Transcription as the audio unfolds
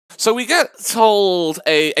So we get told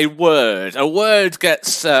a word. A word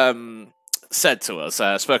gets said to us,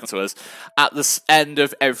 spoken to us, at the end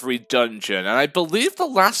of every dungeon. And I believe the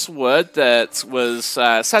last word that was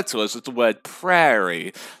said to us was the word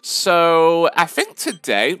prairie. So I think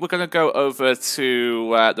today we're going to go over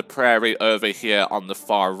to the prairie over here on the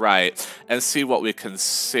far right and see what we can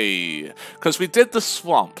see. Because we did the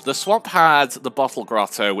swamp. The swamp had the bottle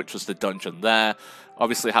grotto, which was the dungeon there.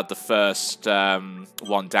 Obviously had the first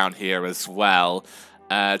one down here as well.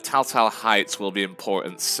 Telltale Heights will be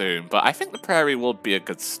important soon, but I think the prairie will be a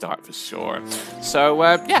good start for sure. So,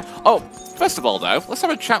 yeah. Oh, first of all, though, let's have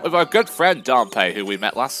a chat with our good friend Dompe, who we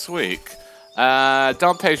met last week.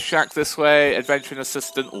 Dompe's shack this way, adventuring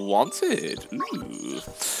assistant wanted. Ooh.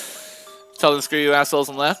 Tell them screw you assholes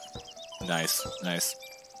on left. Nice, nice.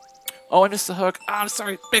 Oh, I missed the hook. Oh, I'm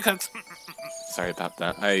sorry, big hooks. Sorry about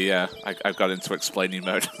that. I've got into explaining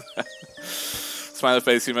mode. Smiley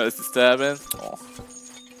face emote is disturbing. Oh.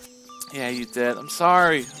 Yeah, you did. I'm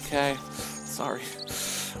sorry. Okay. Sorry.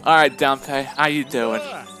 Alright, Dompe. How you doing?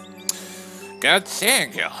 Good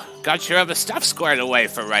seeing you. Got your other stuff squared away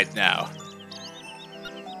for right now.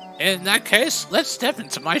 In that case, let's step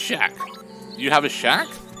into my shack. You have a shack?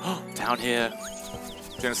 Oh, down here.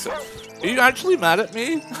 Are you actually mad at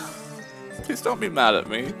me? Please don't be mad at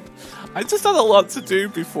me. I just had a lot to do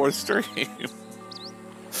before stream.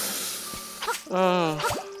 Oh.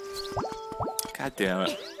 God damn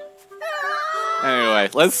it. Anyway,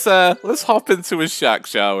 let's hop into his shack,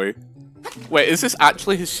 shall we? Wait, is this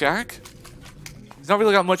actually his shack? He's not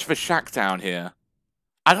really got much of a shack down here.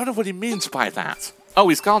 I don't know what he means by that. Oh,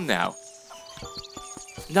 he's gone now.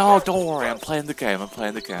 No, don't worry. I'm playing the game. I'm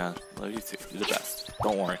playing the game. Love you too. You're the best.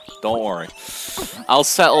 Don't worry. Don't worry. I'll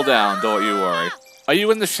settle down. Don't you worry. Are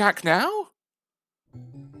you in the shack now?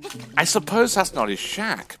 I suppose that's not his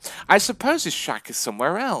shack. I suppose his shack is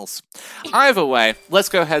somewhere else. Either way, let's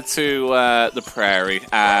go ahead to the prairie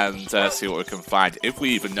and see what we can find, if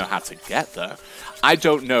we even know how to get there. I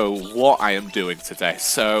don't know what I am doing today,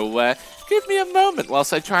 so give me a moment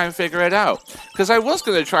whilst I try and figure it out. Because I was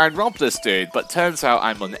going to try and rob this dude, but turns out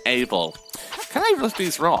I'm unable. Can I lift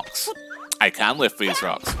these rocks? I can lift these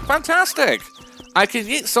rocks. Fantastic! I can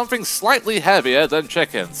eat something slightly heavier than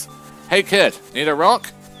chickens. Hey kid, need a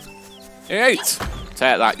rock? Eight.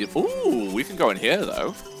 Take that. Ooh, we can go in here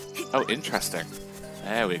though. Oh, interesting.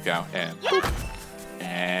 There we go. And boop.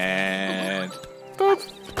 And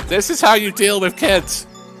boop. This is how you deal with kids.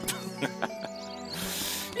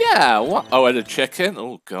 Yeah. What? Oh, and a chicken.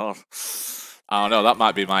 Oh god. Oh no, that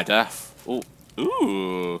might be my death. Ooh.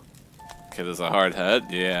 Ooh. Kid has a hard head.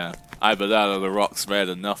 Yeah. I bet out of the rocks made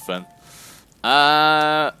of nothing.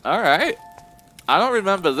 All right. I don't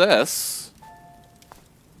remember this.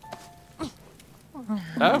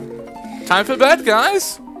 Oh, time for bed,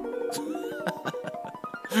 guys.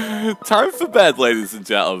 Time for bed, ladies and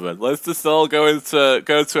gentlemen. Let's just all go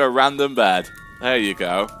to a random bed. There you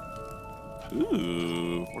go.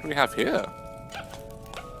 Ooh, what do we have here?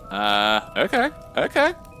 Okay.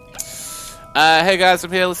 Hey guys,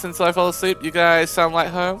 I'm here listening till I fall asleep. You guys sound like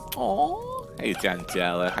home. Aww. Hey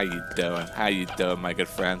Jangela, how you doing? How you doing, my good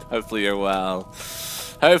friend? Hopefully you're well.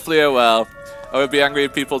 Hopefully you're well. I would be angry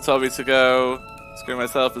if people told me to go screw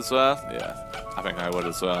myself as well. Yeah, I think I would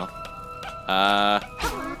as well.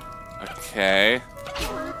 Okay.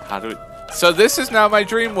 How do we... So this is now my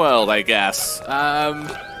dream world, I guess.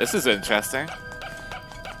 This is interesting.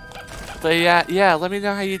 But yeah, let me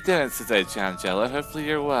know how you're doing today, Jangela. Hopefully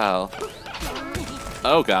you're well.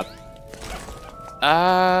 Oh god.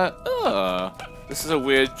 Oh, this is a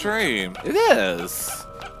weird dream. It is.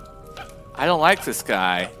 I don't like this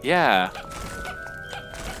guy. Yeah.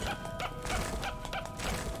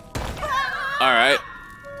 Alright.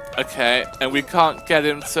 Okay, and we can't get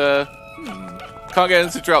him to... Can't get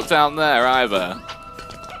him to drop down there either.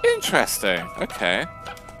 Interesting. Okay.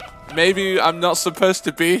 Maybe I'm not supposed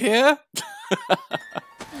to be here?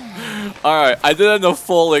 Alright, I did enough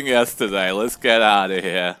falling yesterday. Let's get out of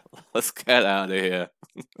here. Let's get out of here.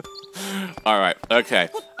 Alright, okay.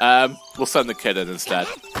 We'll send the kid in instead.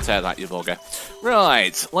 Tear that, you vulgar.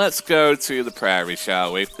 Right, let's go to the prairie,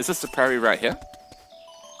 shall we? Is this the prairie right here?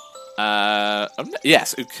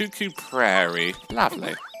 Yes, Ukuku Prairie.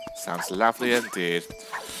 Lovely. Sounds lovely indeed.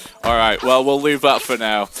 Alright, well, we'll leave that for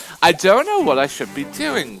now. I don't know what I should be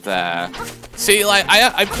doing there. See, like,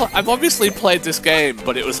 I've obviously played this game,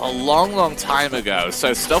 but it was a long time ago,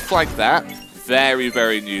 so stuff like that, very,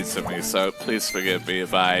 very new to me, so please forgive me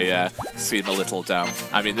if I seem a little dumb.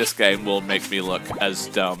 I mean, this game will make me look as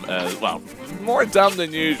dumb as, well, more dumb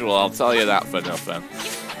than usual, I'll tell you that for nothing.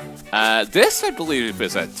 This This, I believe,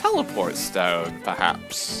 is a teleport stone,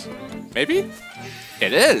 perhaps. Maybe?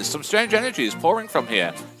 It is! Some strange energy is pouring from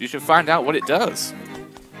here. You should find out what it does.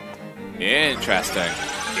 Interesting.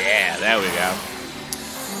 Yeah, there we go.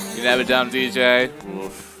 You never done, DJ?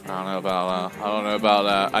 Oof, I don't know about that. I don't know about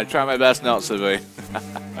that. I try my best not to be.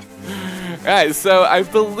 Right, so I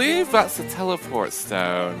believe that's a teleport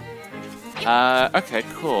stone. Okay,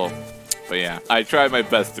 cool. But yeah, I try my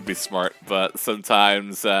best to be smart, but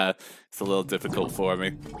sometimes it's a little difficult for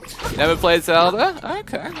me. Never played Zelda?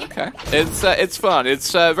 Okay, okay. It's fun.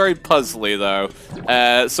 It's very puzzly though.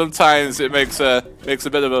 Sometimes it makes a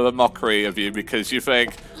bit of a mockery of you because you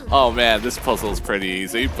think, oh man, this puzzle's pretty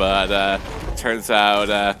easy, but turns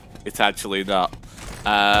out it's actually not.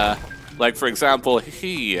 Like for example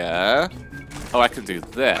here. Oh, I can do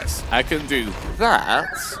this. I can do that.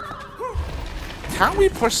 Can we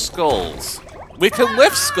push skulls? We can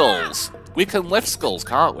lift skulls. We can lift skulls,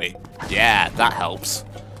 can't we? Yeah, that helps.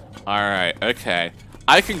 Alright, okay.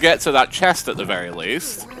 I can get to that chest at the very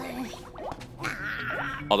least.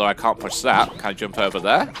 Although I can't push that. Can I jump over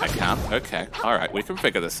there? I can. Okay. Alright, we can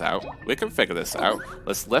figure this out. We can figure this out.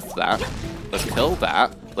 Let's lift that. Let's kill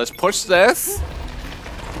that. Let's push this.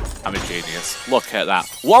 I'm a genius. Look at that.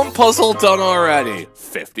 One puzzle done already.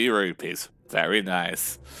 50 rupees. Very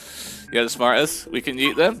nice. You're the smartest. We can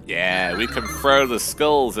eat them? Yeah, we can throw the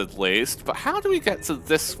skulls at least. But how do we get to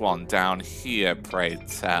this one down here, pray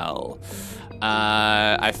tell?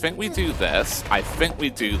 I think we do this. I think we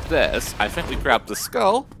do this. I think we grab the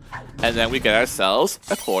skull. And then we get ourselves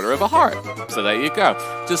a quarter of a heart. So there you go.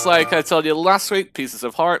 Just like I told you last week, pieces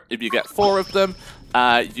of heart. If you get 4 of them,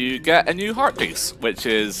 you get a new heart piece, which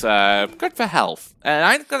is good for health. And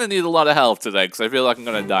I'm going to need a lot of health today because I feel like I'm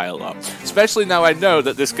going to die a lot. Especially now I know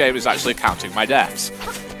that this game is actually counting my deaths.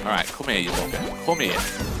 Alright, come here, you bugger. Come here.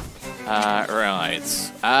 Right.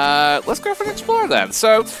 Let's go for an explore then.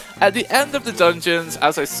 So, at the end of the dungeons,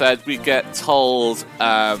 as I said, we get told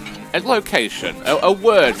a location, a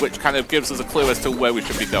word which kind of gives us a clue as to where we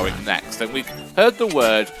should be going next. And we heard the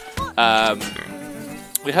word...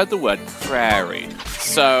 we heard the word prairie.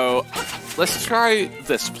 So, let's try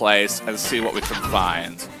this place and see what we can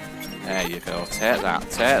find. There you go. Take that.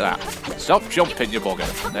 Take that. Stop jumping, you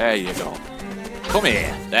bugger. There you go. Come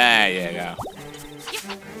here. There you go.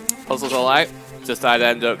 Puzzles alright. Just I'd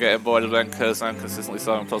end up getting bored of them because I'm consistently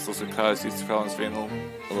solving puzzles with cards used to call and being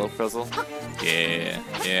a little puzzle.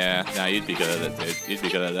 Yeah. No, you'd be good at it, dude. You'd be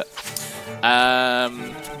good at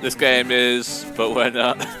it. This game is, but we're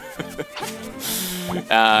not.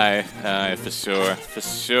 Aye, for sure.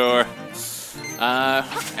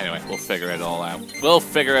 Anyway, we'll figure it all out. We'll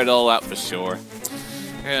figure it all out for sure.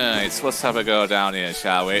 Right, so let's have a go down here,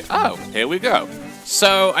 shall we? Oh, here we go.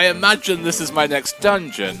 So, I imagine this is my next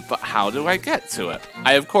dungeon, but how do I get to it?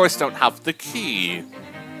 I, of course, don't have the key.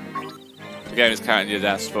 The game is counting your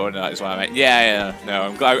deaths for not, is what I meant. Yeah,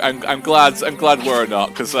 no, I'm glad we're not,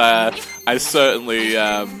 because I certainly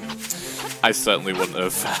wouldn't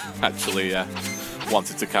have actually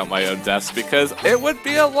wanted to count my own deaths, because it would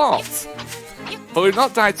be a lot. But we've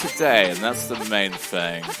not died today, and that's the main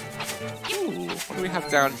thing. Ooh, what do we have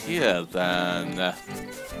down here, then?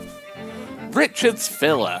 Richard's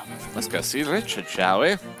Villa. Let's go see Richard, shall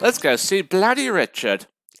we? Let's go see bloody Richard.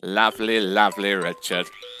 Lovely, lovely Richard.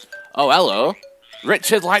 Oh, hello.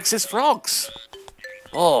 Richard likes his frogs.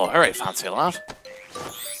 Oh, very fancy, lad.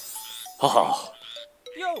 Oh.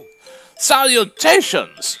 Yo.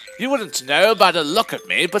 Salutations! You wouldn't know by the look of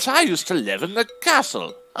me, but I used to live in the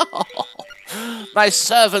castle. My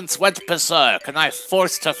servants went berserk, and I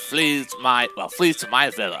forced to flee to my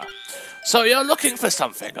villa. So you're looking for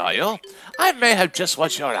something, are you? I may have just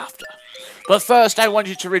what you're after. But first I want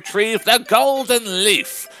you to retrieve the golden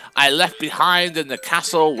leaf I left behind in the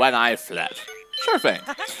castle when I fled. Sure thing.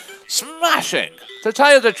 Smashing! To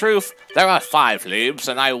tell you the truth, there are 5 leaves,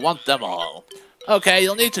 and I want them all. Okay,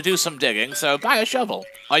 you'll need to do some digging, so buy a shovel.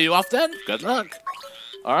 Are you off then? Good luck.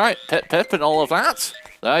 Alright, pip and all of that.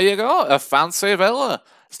 There you go, a fancy villa.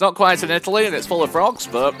 It's not quite in Italy and it's full of frogs,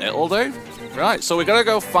 but it'll do. Right, so we gotta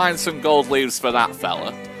go find some gold leaves for that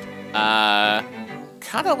fella.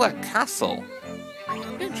 Cadillac Castle.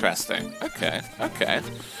 Interesting. Okay.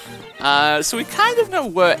 So we kind of know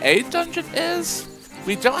where a dungeon is.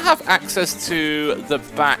 We don't have access to the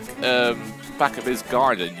back of his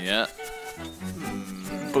garden yet.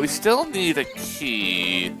 But we still need a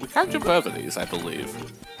key. We can jump over these, I believe.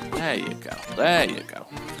 There you go.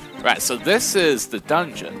 Right, so this is the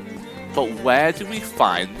dungeon. But where do we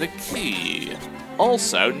find the key?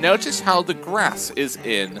 Also, notice how the grass is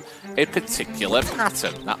in a particular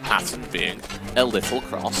pattern. That pattern being a little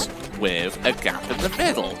cross with a gap in the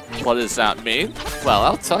middle. What does that mean? Well,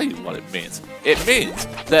 I'll tell you what it means. It means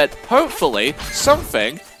that hopefully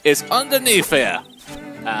something is underneath here.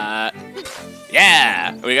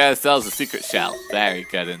 Yeah! We got ourselves a secret shell. Very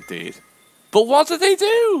good indeed. But what do they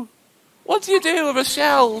do? What do you do with a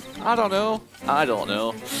shell? I don't know. I don't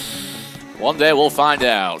know. One day we'll find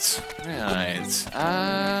out. Right.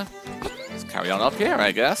 Let's carry on up here,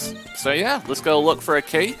 I guess. So yeah, let's go look for a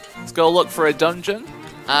key. Let's go look for a dungeon.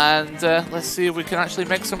 And let's see if we can actually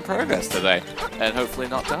make some progress today. And hopefully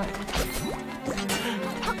not die.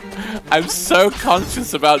 I'm so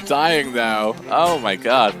conscious about dying now. Oh my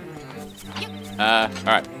god.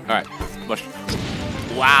 Alright. Mush.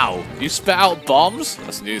 Wow, you spit out bombs?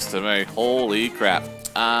 That's news to me. Holy crap.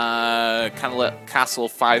 Canalet Castle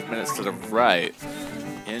 5 minutes to the right.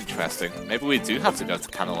 Interesting. Maybe we do have to go to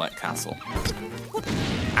Canalet Castle.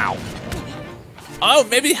 Ow. Oh,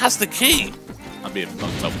 maybe he has the key. I'm being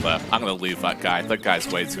mugged up there. I'm gonna leave that guy. That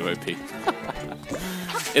guy's way too OP.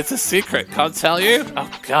 It's a secret, can't tell you?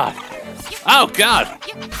 Oh god. Oh god!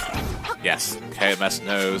 Yes, KMS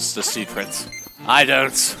knows the secret. I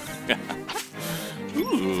don't.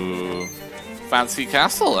 Ooh. Fancy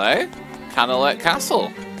castle, eh? Canalet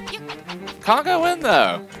Castle. Can't go in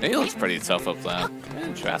though. He looks pretty tough up there.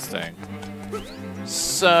 Interesting.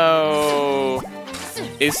 So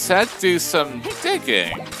it said do some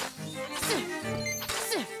digging.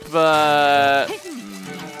 But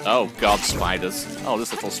oh god, spiders. Oh,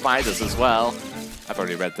 there's little spiders as well. I've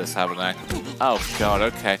already read this, haven't I? Oh god,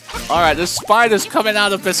 okay. Alright, there's spiders coming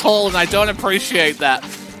out of this hole and I don't appreciate that.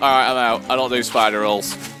 Alright, I'm out. I don't do spider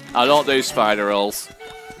rolls. I don't do spider rolls.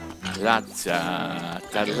 Da-da,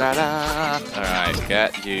 da-da-da. Alright,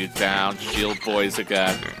 get you down, shield boys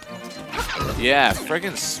again. Yeah,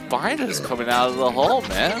 friggin' spiders coming out of the hole,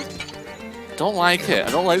 man. Don't like it.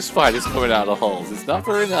 I don't like spiders coming out of holes. It's not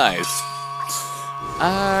very nice.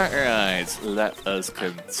 Alright, let us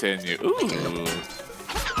continue. Ooh.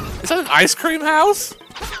 Is that an ice cream house?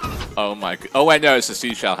 Oh my god. Oh wait, no, it's a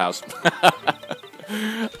seashell house.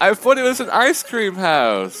 I thought it was an ice cream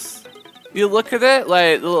house. You look at it,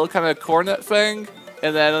 like the little kind of cornet thing,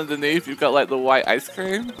 and then underneath you've got like the white ice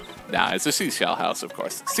cream. Nah, it's a seashell house, of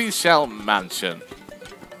course. Seashell mansion.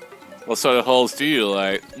 What sort of holes do you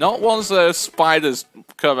like? Not ones that spiders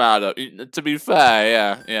come out of. To be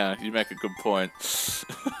fair, yeah, you make a good point.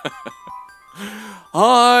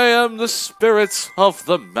 I am the spirit of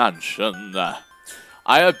the mansion.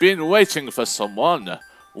 I have been waiting for someone,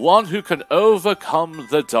 one who can overcome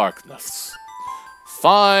the darkness.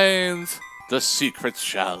 Find the secret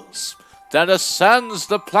shells, then ascends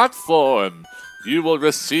the platform. You will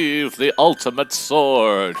receive the ultimate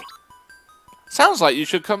sword. Sounds like you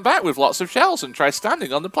should come back with lots of shells and try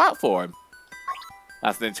standing on the platform.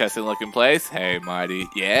 That's an interesting looking place. Hey, Marty.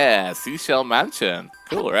 Yeah, Seashell Mansion.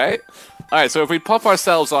 Cool, right? Alright, so if we pop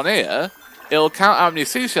ourselves on here, it'll count how many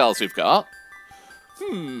seashells we've got.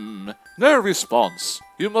 No response.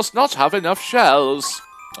 You must not have enough shells.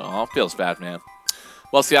 Oh, feels bad, man.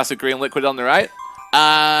 What's the acid green liquid on the right?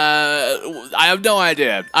 I have no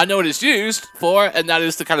idea. I know what it's used for, and that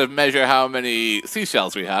is to kind of measure how many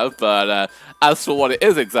seashells we have, but as for what it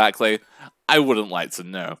is exactly, I wouldn't like to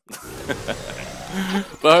know.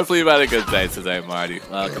 But hopefully you've had a good day today, Marty.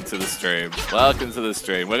 Welcome to the stream. Welcome to the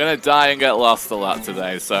stream. We're going to die and get lost a lot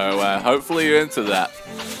today, so hopefully you're into that.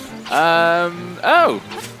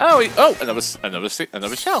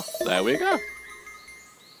 Another shell. There we go.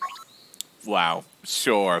 Wow.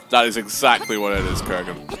 Sure. That is exactly what it is,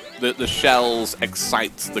 Kurgan. The shells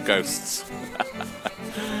excite the ghosts.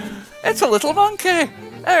 It's a little monkey.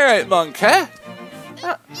 All right, monkey.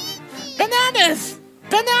 Bananas!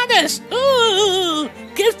 Bananas! Ooh!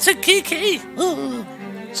 Give to Kiki! Ooh!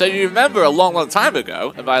 So you remember a long time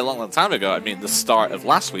ago, and by a long time ago I mean the start of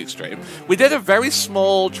last week's stream, we did a very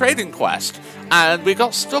small trading quest, and we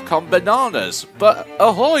got stuck on bananas. But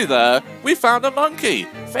ahoy there, we found a monkey,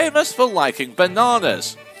 famous for liking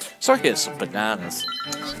bananas. So here's some bananas.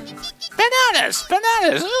 Bananas!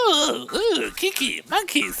 Bananas! Ooh! Ooh! Kiki!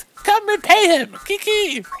 Monkeys! Come repay him!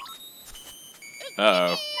 Kiki!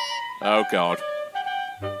 Uh-oh. Oh god.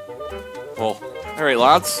 Oh, alright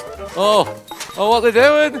lads. Oh, what they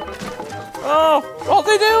doing? Oh, what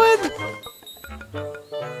they doing?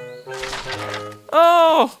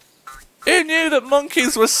 Oh, who knew that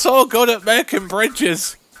monkeys were so good at making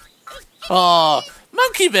bridges? Oh,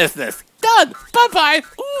 monkey business. Done. Bye-bye.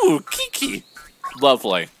 Ooh, Kiki.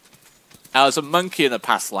 Lovely. I was a monkey in a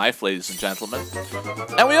past life, ladies and gentlemen.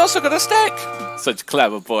 And we also got a stick. Such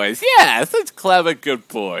clever boys. Yeah, such clever, good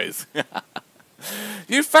boys.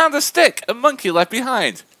 You found a stick a monkey left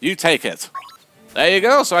behind. You take it. There you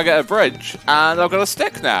go. So I get a bridge. And I've got a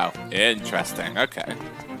stick now. Interesting. Okay.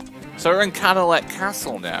 So we're in Cadillac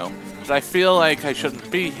Castle now. But I feel like I shouldn't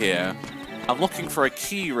be here. I'm looking for a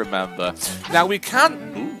key, remember. Now we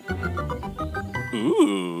can...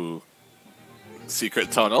 Ooh.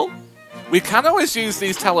 Secret tunnel. We can always use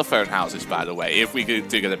these telephone houses, by the way, if we do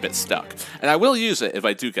get a bit stuck. And I will use it if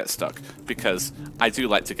I do get stuck, because I do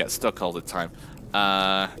like to get stuck all the time.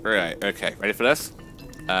 Right, okay. Ready for this?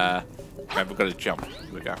 Remember, we've got to jump.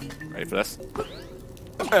 Here we go. Ready for this?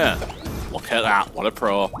 Look at that. What a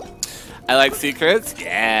pro. I like secrets.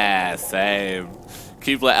 Yeah, same.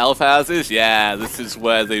 Keebler elf houses. Yeah, this is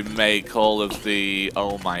where they make all of the...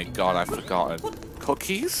 Oh my god, I've forgotten.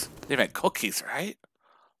 Cookies? They make cookies, right?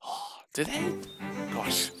 Oh, did they?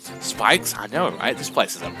 Gosh. Spikes? I know, right? This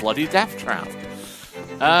place is a bloody death trap.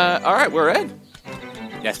 Alright, we're in.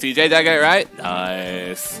 Yes, DJ, did I get it right?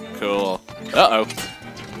 Nice. Cool. Uh-oh.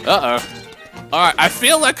 Uh-oh. Alright, I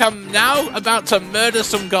feel like I'm now about to murder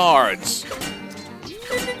some guards.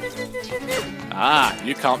 Ah,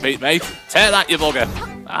 you can't beat me. Tear that, you bugger.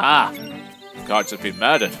 Ah, guards have been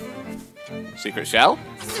murdered. Secret shell?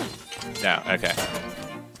 No, okay.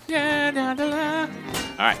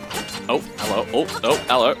 Alright. Oh, hello. Oh,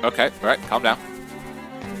 hello. Okay, alright, calm down.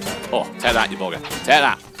 Oh, tear that, you bugger. Tear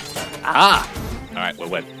that. Ah! Alright, we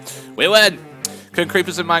win. We win! Can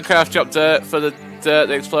creepers in Minecraft chop dirt for the dirt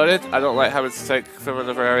that exploded? I don't like having to take from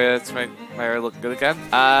another area to make my area look good again.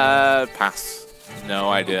 Pass. No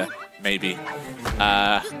idea. Maybe.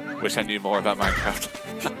 Wish I knew more about Minecraft.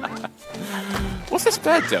 What's this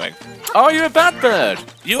bird doing? Oh, you're a bad bird!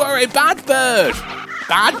 You are a bad bird!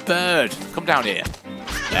 Bad bird! Come down here.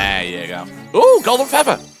 There you go. Ooh, golden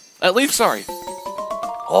feather! Leaf, sorry.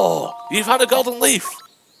 Oh, you've had a golden leaf!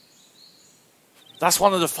 That's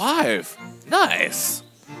one of the 5. Nice.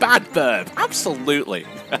 Bad bird. Absolutely.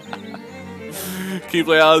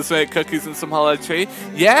 Keebler elves make cookies in some hollow tree.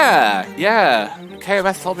 Yeah, yeah.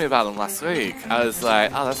 KMS told me about them last week. I was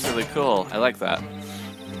like, oh, that's really cool. I like that.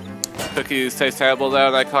 Cookies taste terrible though,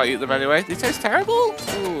 and I can't eat them anyway. They taste terrible?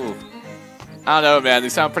 Ooh. I don't know, man. They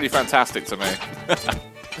sound pretty fantastic to me.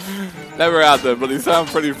 Never had them, but they sound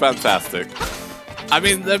pretty fantastic. I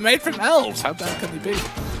mean, they're made from elves. How bad can they be?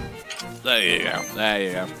 There you go. There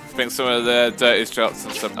you go. I think some of the dirtiest drops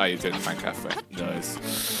and some... Oh, you did Minecraft, right? Nice.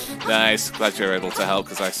 Nice. Glad you're able to help,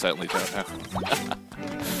 because I certainly don't know.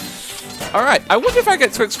 Alright, I wonder if I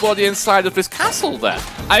get to explore the inside of this castle then.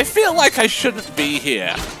 I feel like I shouldn't be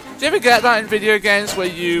here. Do you ever get that in video games where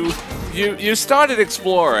you started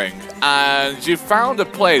exploring and you found a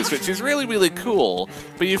place which is really, really cool,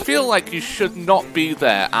 but you feel like you should not be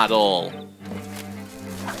there at all?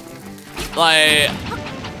 Like...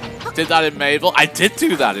 Did that in Mabel? I did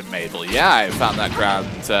do that in Mabel. Yeah, I found that grand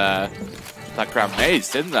maze,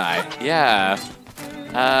 didn't I? Yeah.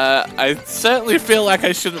 I certainly feel like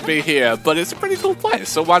I shouldn't be here, but it's a pretty cool place,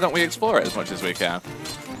 so why don't we explore it as much as we can?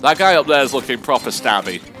 That guy up there is looking proper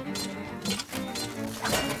stabby.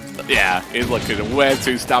 Yeah, he's looking way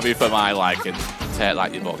too stabby for my liking. Take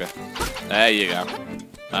that, you bugger. There you go.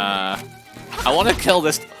 I want to kill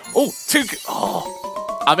this... Oh,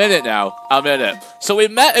 oh, I'm in it now. I'm in it. So we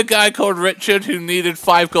met a guy called Richard who needed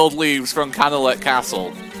 5 gold leaves from Cadillac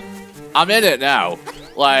Castle. I'm in it now.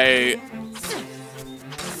 Like...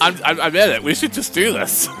 I'm in it. We should just do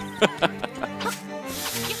this.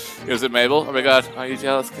 Is it Mabel? Oh my god. Are you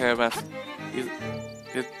jealous, KMS?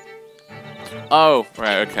 Oh,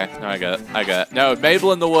 right, okay. No, I get it. I get it. No,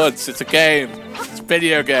 Mabel in the Woods. It's a game. It's a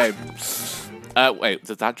video game. Wait,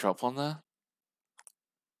 did that drop one there?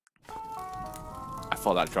 I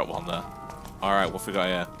thought that dropped one there. Alright, what we got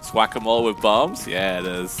here? It's whack-a-mole with bombs? Yeah, it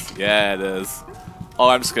is. Yeah, it is. Oh,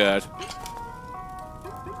 I'm scared.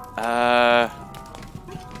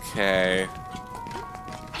 Okay.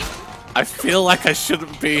 I feel like I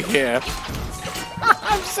shouldn't be here.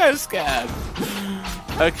 I'm so scared.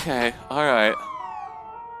 Okay, alright.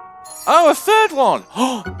 Oh, a third one!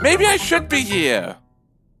 Maybe I should be here.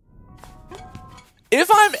 If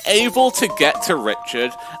I'm able to get to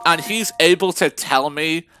Richard, and he's able to tell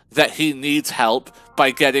me that he needs help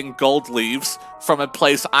by getting gold leaves from a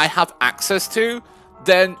place I have access to,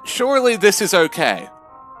 then surely this is okay.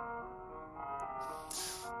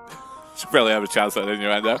 Should really have a chance at an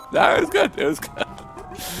innuendo. No, it was good. It was good.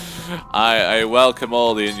 I welcome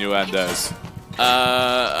all the innuendos.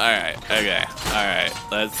 Alright, okay. Alright,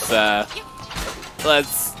 let's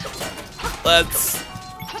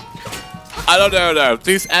I don't know, though.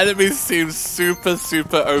 These enemies seem super,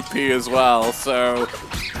 super OP as well, so...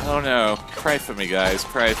 I don't know. Pray for me, guys.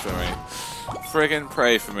 Pray for me. Friggin'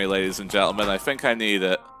 pray for me, ladies and gentlemen. I think I need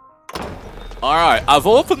it. Alright, I've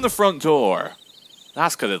opened the front door.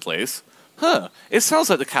 That's good, at least. Huh, it sounds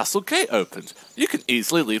like the castle gate opened. You can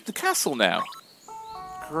easily leave the castle now.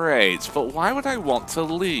 Great, but why would I want to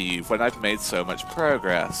leave when I've made so much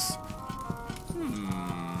progress?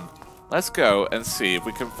 Let's go and see if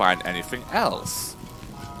we can find anything else.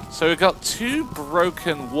 So we've got 2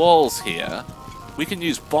 broken walls here. We can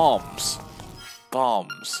use bombs.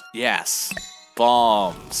 Bombs. Yes.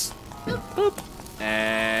 Bombs. Boop, boop.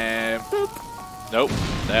 And boop. Nope.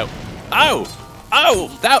 Nope. Oh! Oh!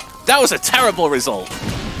 That was a terrible result.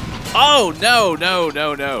 Oh, no, no,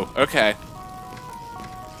 no, no. Okay.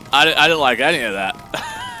 I didn't like any of that.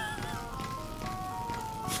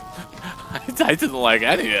 I didn't like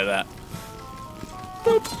any of that.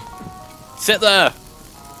 Boop. Sit there.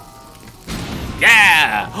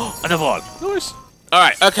 Yeah! Another one. Nice. All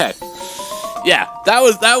right. Okay. Yeah, that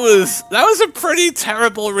was a pretty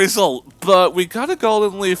terrible result, but we got a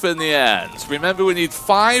golden leaf in the end. Remember, we need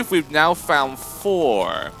 5. We've now found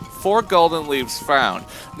 4. 4 golden leaves found.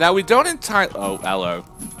 Now we don't entirely. Oh, hello.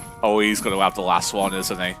 Oh, he's going to have the last one,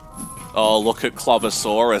 isn't he? Oh, look at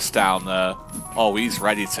Clobosaurus down there. Oh, he's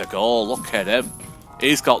ready to go. Look at him.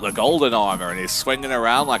 He's got the golden armor and he's swinging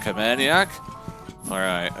around like a maniac.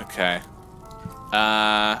 Alright, okay.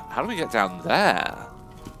 How do we get down there?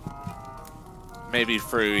 Maybe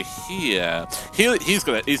through here. He's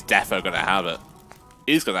defo gonna have it.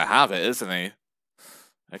 He's gonna have it, isn't he?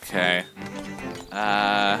 Okay.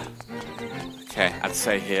 Okay, I'd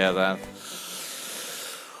say here then.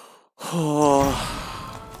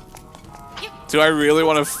 Do I really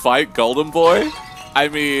want to fight Golden Boy? I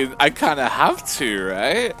mean, I kind of have to,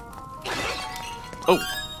 right? Oh,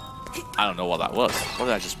 I don't know what that was. What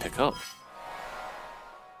did I just pick up?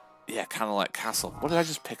 Yeah, kind of like castle. What did I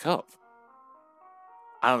just pick up?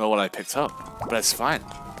 I don't know what I picked up, but it's fine.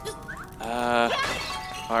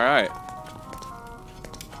 Alright.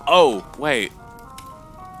 Oh, wait.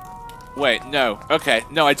 Wait, no. Okay,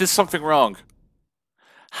 no, I did something wrong.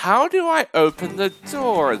 How do I open the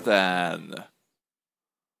door, then?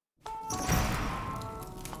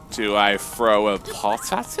 Do I throw a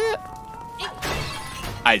pot at it?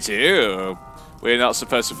 I do. We're not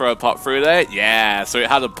supposed to throw a pot through there? Yeah, so it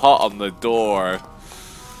had a pot on the door.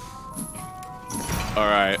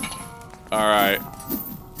 Alright. Alright.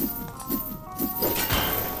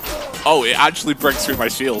 Oh, it actually breaks through my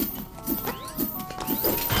shield.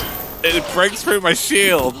 It breaks through my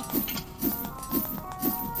shield.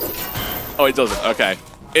 Oh, it doesn't. Okay.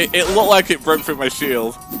 It looked like it broke through my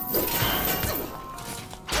shield.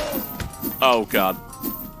 Oh, God.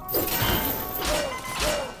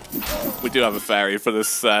 We do have a fairy for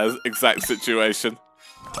this exact situation.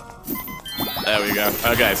 There we go.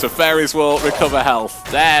 Okay, so fairies will recover health.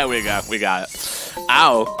 There we go. We got it.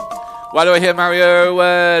 Ow. Why do I hear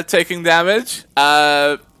Mario taking damage?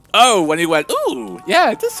 Oh, when he went, ooh. Yeah,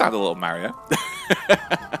 it does sound a little Mario.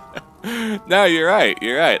 No, you're right.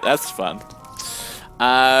 You're right. That's fun.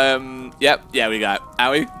 Yep, yeah, we got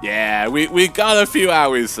owie. Yeah, we got a few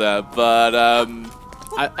owies there, but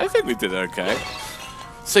I think we did okay.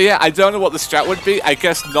 So yeah, I don't know what the strat would be. I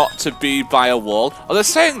guess not to be by a wall. Oh, they're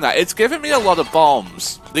saying that it's giving me a lot of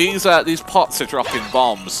bombs. These pots are dropping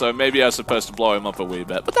bombs, so maybe I was supposed to blow him up a wee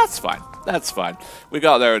bit, but that's fine. That's fine. We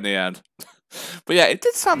got there in the end. But yeah, it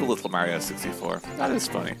did sound a little Mario 64. That is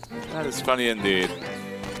funny. That is funny indeed.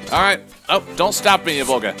 All right. Oh, don't stab me, you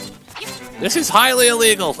bugger. This is highly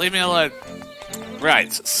illegal. Leave me alone.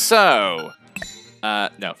 Right, so...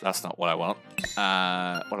 no, that's not what I want.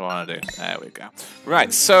 What do I want to do? There we go.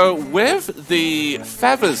 Right, so with the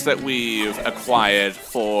feathers that we've acquired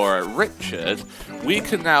for Richard, we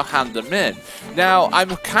can now hand them in. Now,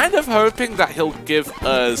 I'm kind of hoping that he'll give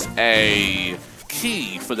us a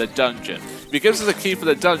key for the dungeon. If he gives us a key for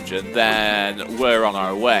the dungeon, then we're on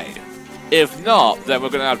our way. If not, then we're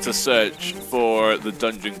going to have to search for the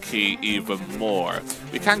dungeon key even more.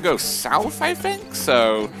 We can go south, I think,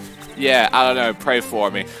 so... Yeah, I don't know, pray for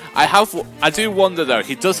me. I do wonder, though,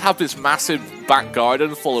 he does have this massive back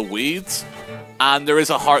garden full of weeds, and there is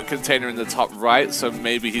a heart container in the top right, so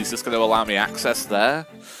maybe he's just going to allow me access there.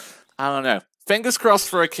 I don't know. Fingers crossed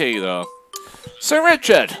for a key, though. Sir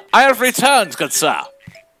Richard, I have returned, good sir.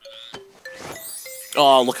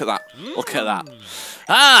 Oh, look at that. Look at that.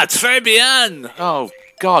 Ah, très bien! Oh,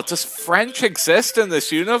 God, does French exist in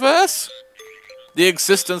this universe? The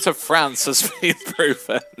existence of France has been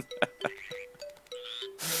proven.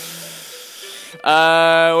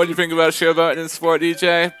 What do you think about showboating in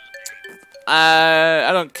UpstartDJ? I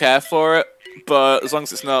don't care for it, but as long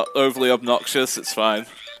as it's not overly obnoxious, it's fine.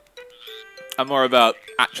 I'm more about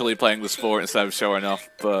actually playing the sport instead of showing off,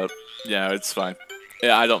 but yeah, it's fine.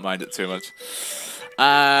 Yeah, I don't mind it too much.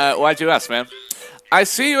 Why'd you ask, man? I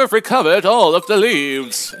see you have recovered all of the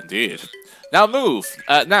leaves. Indeed. Now move.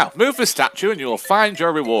 Move the statue and you will find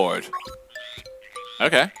your reward.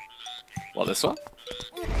 Okay. What, this one?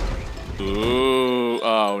 Ooh.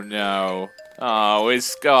 Oh no. Oh,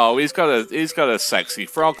 he's got a sexy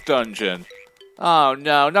frog dungeon. Oh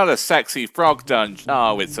no, not a sexy frog dungeon.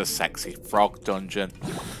 Oh, it's a sexy frog dungeon.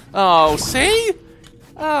 Oh, see?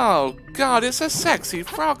 Oh god, it's a sexy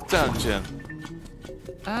frog dungeon.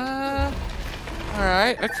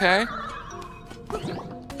 Alright, okay.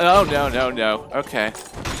 Oh, no. Okay.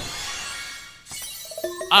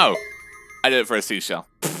 Oh! I did it for a seashell.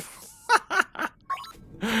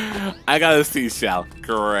 I got a seashell.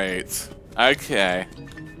 Great. Okay.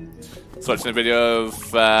 So watching a video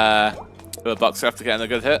of a boxer after getting a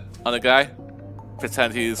good hit on a guy.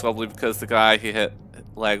 Pretend he's wobbly because the guy he hit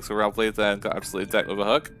legs were wobbly, then got absolutely decked with a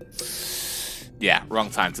hook. Yeah, wrong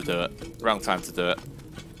time to do it. Wrong time to do it.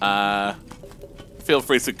 Feel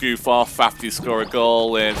free to goof off after you score a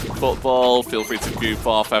goal in football. Feel free to goof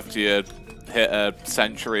off after you hit a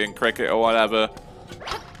century in cricket or whatever.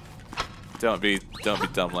 Don't be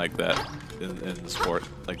dumb like that in sport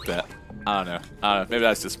like that. I don't know. Maybe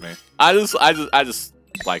that's just me. I just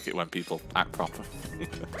like it when people act proper.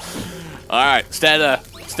 All right, stay there.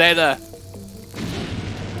 Stay there.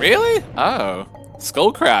 Really? Oh,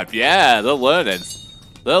 skull crab. Yeah, they're learning.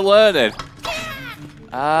 They're learning.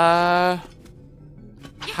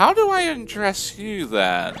 How do I undress you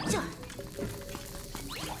then?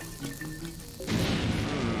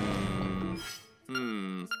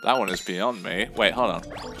 That one is beyond me. Wait, hold on.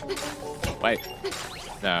 Wait.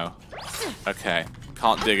 No. Okay.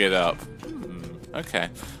 Can't dig it up. Okay.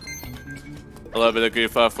 A little bit of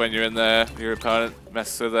goof off when you're in there. Your opponent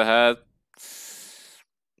messes with their head.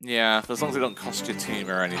 Yeah, as long as it don't cost your team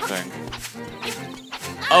or anything.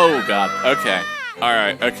 Oh god. Okay.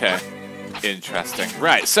 Alright, okay. Interesting.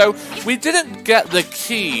 Right, so we didn't get the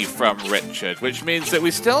key from Richard, which means that we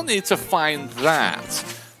still need to find that.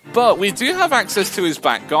 But we do have access to his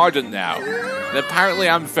back garden now. And apparently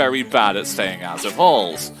I'm very bad at staying out of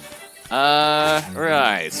holes.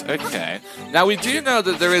 Right, okay. Now we do know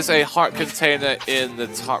that there is a heart container in the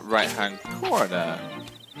top right-hand corner.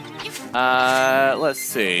 Let's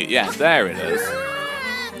see. Yeah, there it is.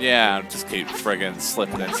 Yeah, just keep friggin'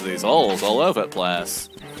 slipping into these holes all over the place.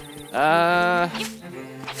 I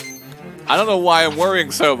don't know why I'm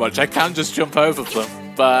worrying so much. I can just jump over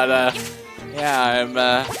them. But, yeah, I'm,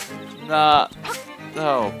 not...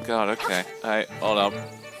 Oh, God, okay. Alright, hold on.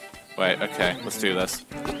 Wait, okay, let's do this.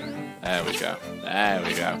 There we go. There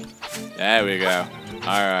we go. There we go.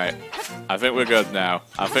 Alright. I think we're good now.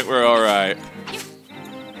 I think we're alright.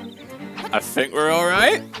 I think we're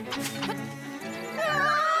alright?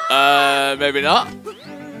 Maybe not?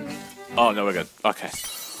 Oh, no, we're good. Okay.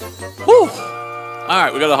 Whew!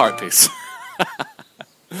 Alright, we got a heart piece.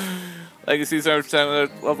 Legacy's arm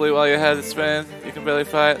pretend wobbly while your head is spinning. You can barely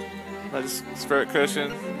fight. Like spirit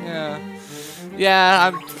cushion. Yeah.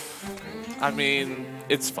 Yeah, I mean,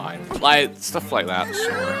 it's fine. Like, stuff like that,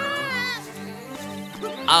 sure.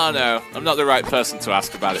 I don't know. I'm not the right person to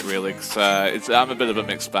ask about it, really, because I'm a bit of a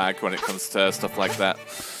mixed bag when it comes to stuff like that.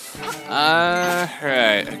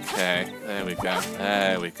 Right, okay. There we go.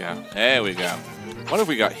 There we go. There we go. What have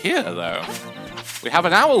we got here, though? We have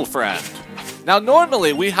an owl friend. Now,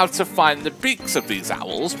 normally we have to find the beaks of these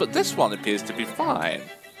owls, but this one appears to be fine.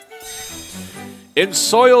 In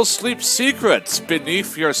soil sleep secrets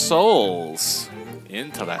beneath your souls.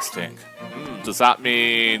 Interesting. Does that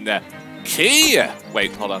mean key?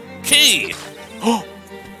 Wait, hold on. Key! Oh!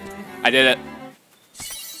 I did it.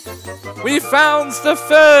 We found the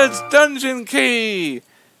third dungeon key!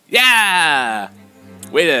 Yeah!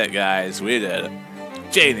 We did it, guys. We did it.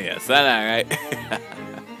 Genius, isn't that right?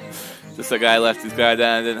 Just a guy left his guy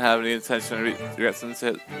down and didn't have any intention of regrets him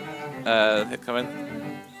to hit come in.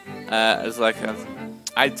 It's like,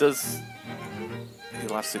 I just... He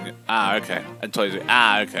last seen it. Ah, okay. I told you.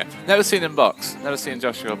 Ah, okay. Never seen him box. Never seen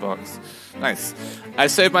Joshua box. Nice. I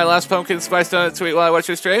saved my last pumpkin spice donut to eat while I watch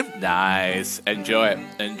your stream. Nice. Enjoy it.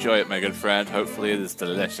 Enjoy it, my good friend. Hopefully it is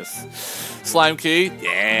delicious. Slime key.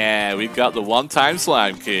 Yeah, we got the one-time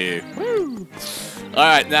slime key. Woo!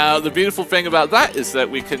 Alright, now the beautiful thing about that is that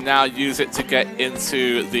we can now use it to get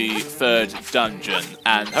into the third dungeon.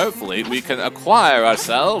 And hopefully we can acquire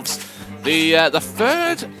ourselves the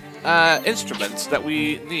third instrument that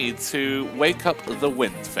we need to wake up the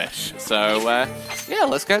windfish. So, yeah,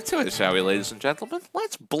 let's get to it, shall we, ladies and gentlemen?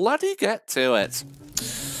 Let's bloody get to it.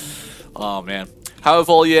 Oh, man. How have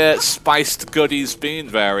all your spiced goodies been,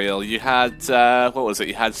 Varial? You had, what was it?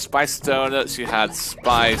 You had spiced donuts, you had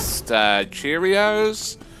spiced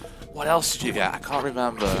Cheerios. What else did you get? I can't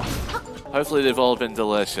remember. Hopefully they've all been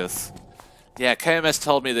delicious. Yeah, KMS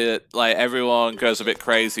told me that, like, everyone goes a bit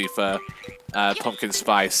crazy for pumpkin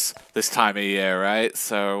spice this time of year, right?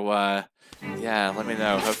 So, yeah, let me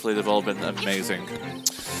know. Hopefully they've all been amazing.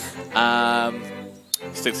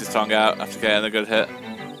 Sticks his tongue out after getting a good hit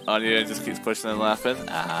on you and just keeps pushing and laughing.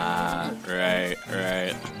 Ah, right.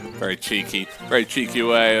 Very cheeky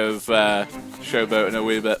way of showboating a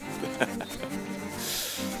wee bit.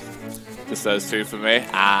 Just those two for me.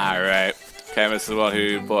 Ah, right. Camus is the one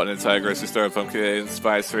who bought an entire grocery store of pumpkin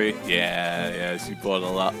spicery. Yeah, she bought a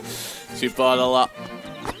lot.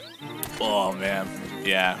 Oh man,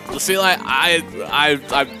 yeah. Well, see, like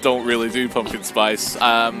I don't really do pumpkin spice.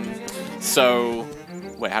 So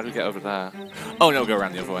wait, how do we get over there? Oh no, go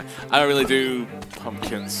around the other way. I don't really do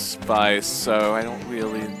pumpkin spice, so I don't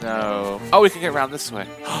really know. Oh, we can get around this way.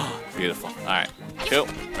 Beautiful. All right, cool.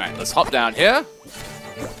 Right, let's hop down here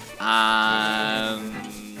and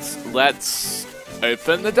let's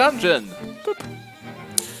open the dungeon. Boop.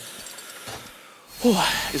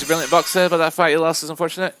 He's a brilliant boxer, but that fight you lost is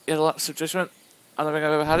unfortunate. You had a lapse of judgment. I don't think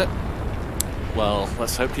I've ever had it. Well,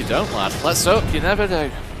 let's hope you don't, lad. Let's hope you never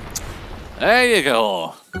do. There you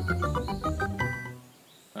go.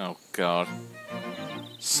 Oh, God.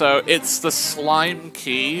 So, it's the slime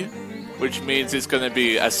key, which means it's going to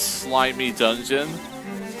be a slimy dungeon.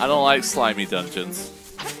 I don't like slimy dungeons.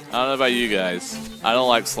 I don't know about you guys. I don't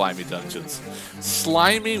like slimy dungeons.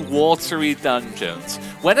 Slimy, watery dungeons.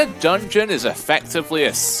 When a dungeon is effectively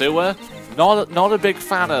a sewer, not a big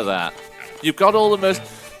fan of that. You've got all the most...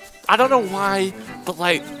 I don't know why, but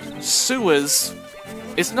like, sewers...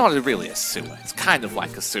 It's not really a sewer. It's kind of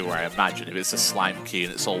like a sewer, I imagine, if it's a slime key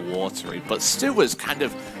and it's all watery. But sewers kind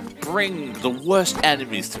of bring the worst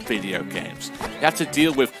enemies to video games. You have to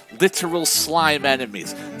deal with literal slime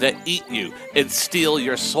enemies that eat you and steal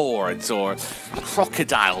your swords, or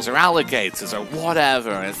crocodiles or alligators or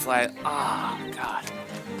whatever. And it's like, oh, God.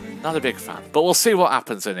 Not a big fan. But we'll see what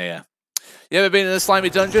happens in here. You ever been in a slimy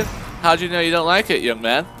dungeon? How do you know you don't like it, young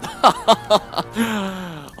man?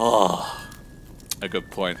 Oh. A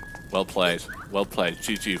good point. Well played. Well played.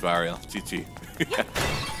 GG, Varial. GG.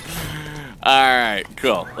 Alright,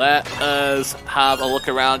 cool. Let us have a look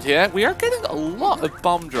around here. We are getting a lot of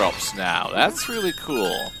bomb drops now. That's really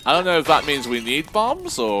cool. I don't know if that means we need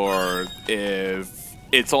bombs or if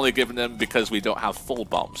it's only given them because we don't have full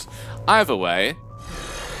bombs. Either way...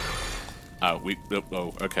 Oh,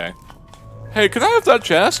 okay. Hey, can I have that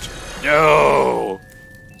chest? No!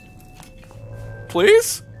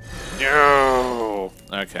 Please? No!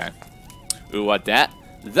 Okay. Ooh, what that?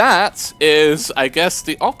 That is, I guess,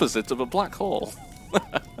 the opposite of a black hole.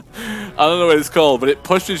 I don't know what it's called, but it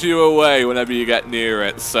pushes you away whenever you get near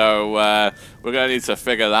it, so we're going to need to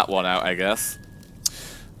figure that one out, I guess.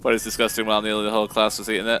 But it's disgusting while nearly the whole class was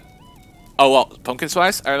eating it. Oh, what? Pumpkin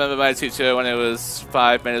spice? I remember my teacher when it was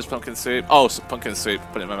 5 minutes pumpkin soup. Oh, so pumpkin soup.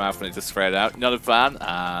 Put it in my mouth and it just sprayed out. Not a fan?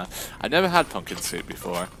 I never had pumpkin soup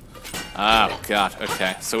before. Oh, God.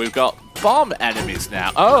 Okay. So we've got bomb enemies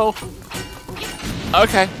now. Oh!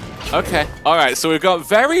 Okay. Okay. Alright, so we've got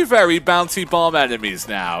very, very bouncy bomb enemies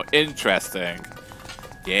now. Interesting.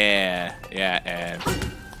 Yeah. Yeah, and...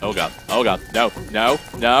 Oh, God. Oh, God. No. No.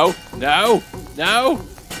 No. No. No!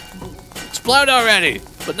 Explode already!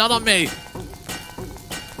 But not on me.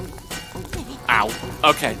 Ow.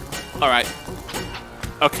 Okay. Alright.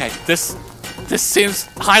 Okay. This seems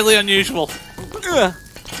highly unusual. Ugh.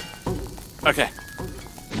 Okay.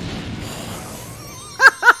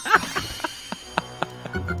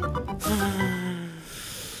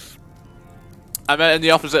 I meant in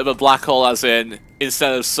the opposite of a black hole, as in,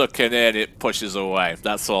 instead of sucking in, it pushes away.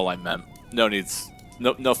 That's all I meant. No needs...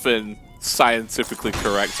 No, nothing scientifically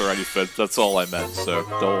correct or anything. That's all I meant, so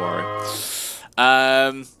don't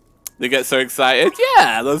worry. They get so excited.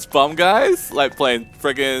 Yeah, those bomb guys. Like playing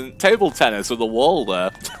friggin' table tennis with a wall there.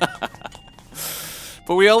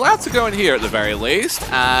 But we are allowed to go in here at the very least,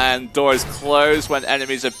 and doors close when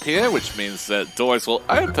enemies appear, which means that doors will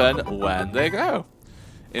open when they go.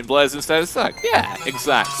 In Blaze instead of Suck. Yeah,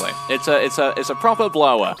 exactly. It's a proper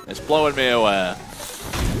blower. It's blowing me away.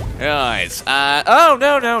 Right. Oh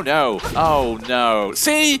no. Oh no.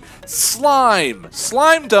 See, slime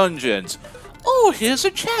dungeons. Oh, here's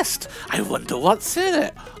a chest. I wonder what's in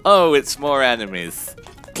it. Oh, it's more enemies.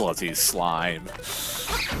 bloody slime.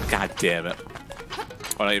 God damn it.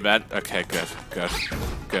 Oh, not you bad? Okay, good, good,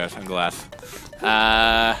 good. I'm glad.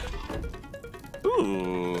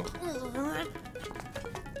 Ooh.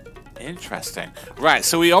 Interesting. Right,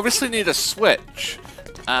 so we obviously need a switch.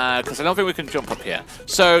 Because I don't think we can jump up here.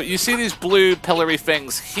 So you see these blue pillory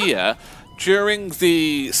things here. During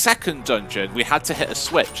the second dungeon, we had to hit a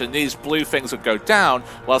switch, and these blue things would go down,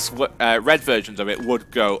 whilst red versions of it would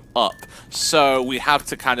go up. So we have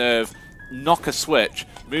to kind of knock a switch,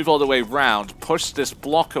 move all the way round, push this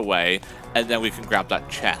block away, and then we can grab that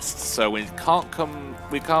chest. So we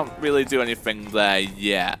can't really do anything there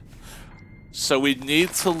yet. So we need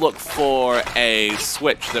to look for a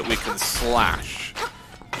switch that we can slash.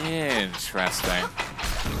 Interesting.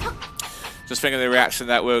 Just thinking the reaction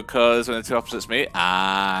that will cause when the two opposites meet.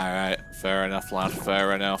 Ah, right. Fair enough, lad.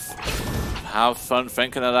 Fair enough. Have fun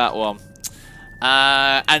thinking of that one.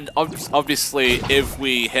 And obviously, if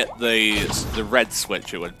we hit the red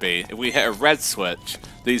switch, it would be. If we hit a red switch,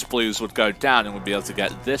 these blues would go down and we'd be able to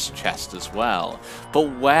get this chest as well.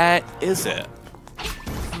 But where is it?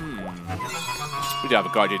 We do have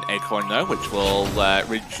a Guardian Acorn though, which will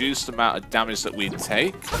reduce the amount of damage that we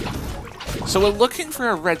take. So we're looking for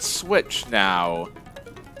a red switch now.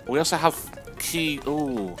 We also have key.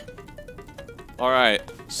 Ooh. Alright,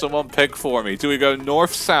 someone pick for me. Do we go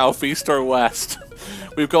north, south, east, or west?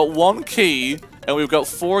 We've got 1 key, and we've got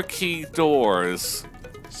 4 key doors.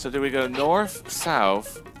 So do we go north,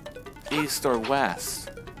 south, east, or west?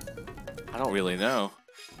 I don't really know.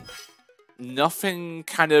 Nothing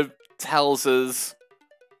kind of tells us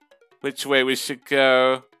which way we should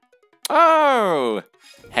go. Oh!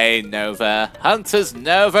 Hey, Nova. Hunter's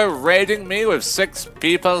Nova raiding me with 6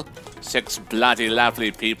 people. 6 bloody lovely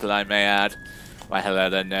people, I may add. Why, hello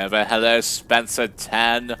there, Nova. Hello, Spencer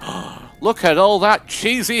 10. Look at all that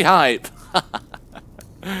cheesy hype.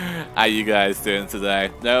 How you guys doing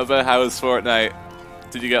today? Nova, how was Fortnite?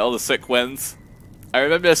 Did you get all the sick wins? I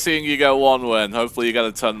remember seeing you get 1 win. Hopefully you got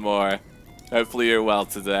a ton more. Hopefully you're well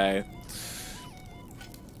today.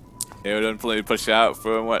 You don't fully push out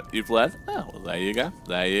from what you've led? Oh, well, there you go.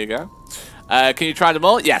 There you go. Can you try them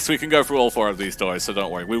all? Yes, we can go through all 4 of these doors, so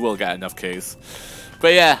don't worry. We will get enough keys.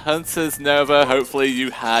 But yeah, Hunters Nova, hopefully you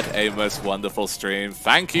had a most wonderful stream.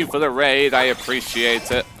 Thank you for the raid. I appreciate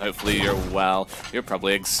it. Hopefully you're well. You're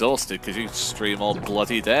probably exhausted because you stream all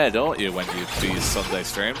bloody day, don't you, when you do these Sunday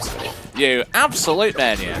streams? You absolute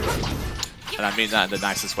maniac. And I mean that in the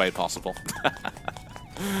nicest way possible.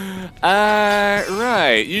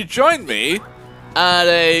 Right. You joined me at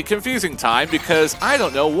a confusing time because I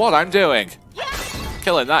don't know what I'm doing.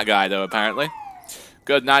 Killing that guy, though, apparently.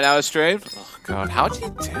 Good 9-hour stream. Oh, God. How'd you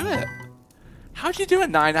do it? How'd you do a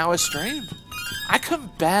 9-hour stream? I can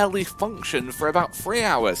barely function for about 3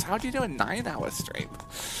 hours. How'd you do a 9-hour stream?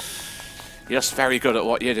 You're just very good at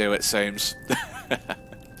what you do, it seems.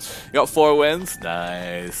 You got 4 wins?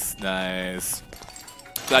 Nice, nice.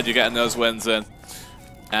 Glad you're getting those wins in.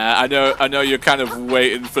 I know you're kind of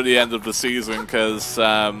waiting for the end of the season because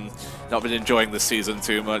not been enjoying the season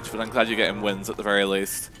too much, but I'm glad you're getting wins at the very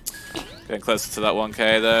least. Getting closer to that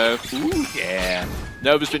 1K though. Ooh, yeah.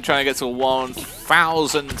 Nova's been trying to get to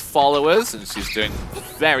 1,000 followers, and she's doing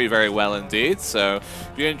very, very well indeed. So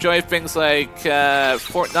if you enjoy things like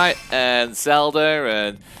Fortnite and Zelda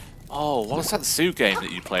and... Oh, what was that Zoo game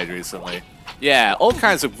that you played recently? Yeah, all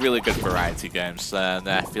kinds of really good variety games, and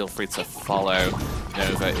feel free to follow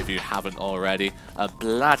Nova if you haven't already. A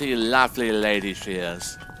bloody lovely lady she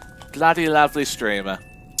is. Bloody lovely streamer.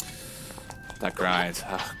 That grind.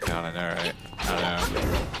 Oh god, I know, right? I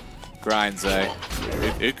know. Grinds, eh?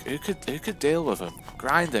 Who could deal with him?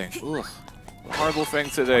 Grinding. Ugh. A horrible thing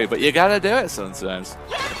to do, but you gotta do it sometimes.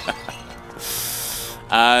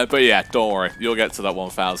 But yeah, don't worry. You'll get to that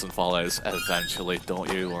 1,000 follows eventually.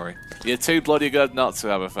 Don't you worry. You're too bloody good not to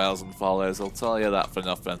have 1,000 follows. I'll tell you that for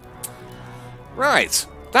nothing. Right.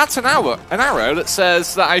 That's an arrow that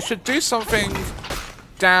says that I should do something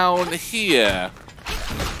down here.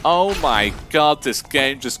 Oh my god, this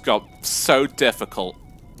game just got so difficult.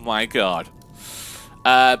 My god.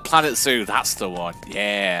 Planet Zoo, that's the one.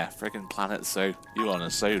 Yeah, friggin' Planet Zoo. You on a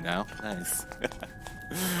zoo now. Nice.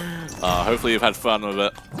 Oh, hopefully you've had fun with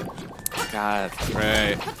it. God,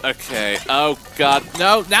 right. Okay. Oh, God.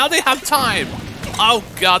 No, now they have time. Oh,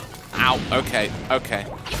 God. Ow. Okay, okay.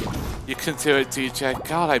 You can do it, DJ.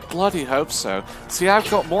 God, I bloody hope so. See, I've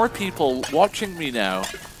got more people watching me now.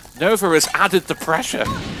 Nova has added the pressure.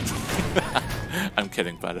 I'm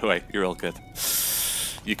kidding, by the way. You're all good.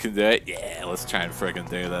 You can do it? Yeah, let's try and friggin'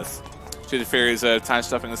 do this. See the theories of time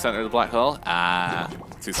stuff in the center of the black hole? Ah,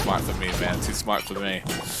 too smart for me, man. Too smart for me.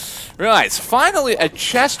 Right, finally a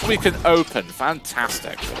chest we can open.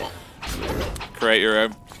 Fantastic. Create your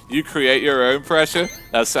own. You create your own pressure?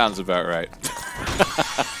 That sounds about right.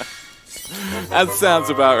 That sounds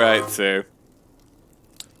about right, too.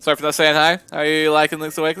 Sorry for not saying hi. How are you liking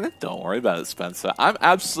Link's Awakening? Don't worry about it, Spencer. I'm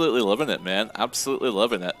absolutely loving it, man. Absolutely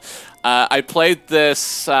loving it. I played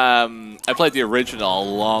this... I played the original a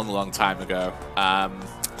long, long time ago.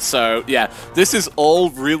 So, yeah, this is all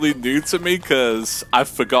really new to me because I've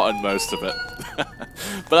forgotten most of it.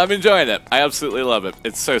 But I'm enjoying it. I absolutely love it.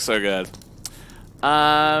 It's so, so good.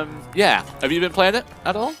 Yeah. Have you been playing it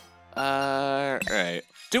at all? Right.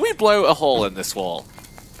 Do we blow a hole in this wall?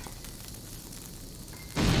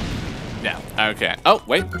 No. Okay. Oh,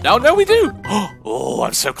 wait. No, we do! Oh,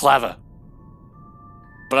 I'm so clever.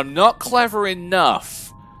 But I'm not clever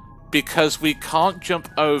enough because we can't jump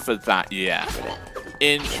over that yet.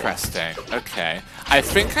 Interesting. Okay. I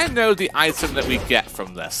think I know the item that we get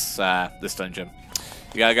from this this dungeon.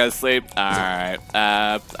 You gotta go to sleep. All right.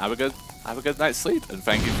 Have a good night's sleep, and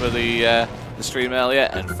thank you for the stream earlier,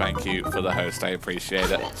 and thank you for the host. I appreciate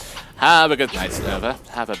it. Have a good night, Nova.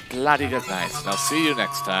 Have a bloody good night, and I'll see you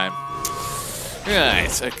next time.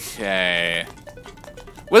 Right. Okay.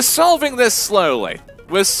 We're solving this slowly.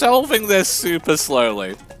 We're solving this super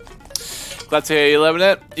slowly. Glad to hear you loving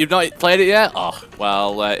it. You've not played it yet? Oh,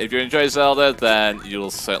 well, if you enjoy Zelda, then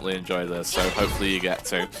you'll certainly enjoy this, so hopefully you get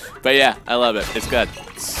to. But yeah, I love it. It's good.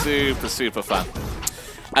 Super, super fun.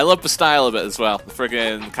 I love the style of it as well. The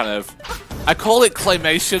friggin' kind of... I call it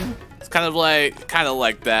claymation. It's kind of like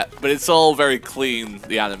that, but it's all very clean,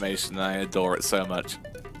 the animation. I adore it so much.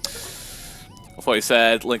 I thought you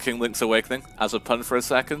said linking Link's Awakening as a pun for a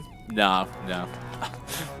second. No.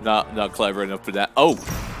 Not clever enough for that. Oh!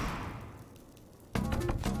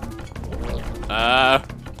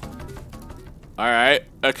 Alright,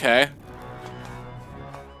 okay.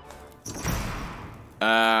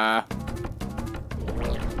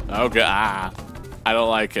 Oh god, I don't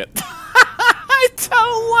like it. I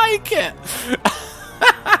don't like it!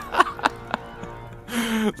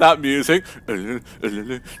 That music.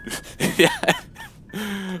 Yeah.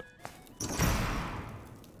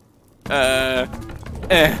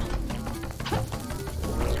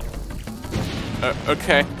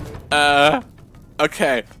 Okay.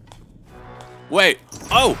 Okay. Wait.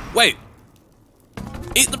 Oh, wait.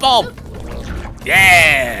 Eat the bomb.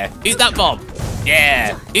 Yeah. Eat that bomb.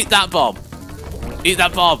 Yeah. Eat that bomb. Eat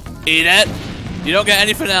that bomb. Eat it. You don't get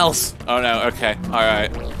anything else. Oh no. Okay. All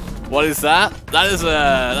right. What is that? That is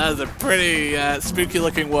a pretty spooky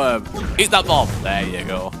looking worm. Eat that bomb. There you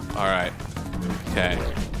go. All right. Okay.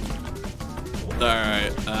 All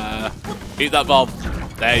right. Eat that bomb.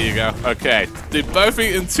 There you go. Okay. They've both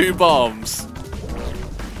eaten 2 bombs.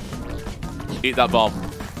 Eat that bomb.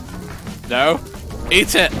 No?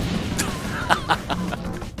 Eat it!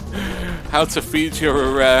 How to feed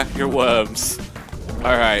your worms.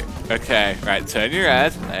 Alright, okay. Right, turn your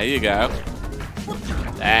head. There you go.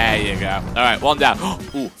 There you go. Alright, 1 down.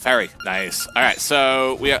 Ooh, fairy. Nice. Alright,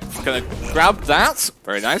 so we are gonna grab that.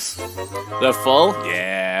 Very nice. They're full.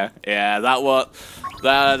 Yeah. Yeah, that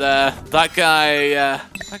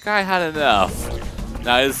guy had enough.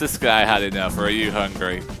 Now, is this guy had enough, or are you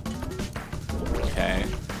hungry? Okay.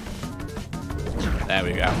 There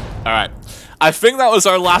we go. Alright. I think that was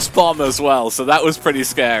our last bomb as well, so that was pretty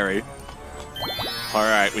scary.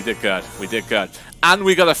 Alright, we did good. We did good. And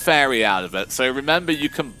we got a fairy out of it. So remember, you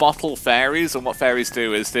can bottle fairies, and what fairies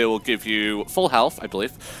do is they will give you full health, I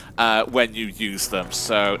believe, when you use them.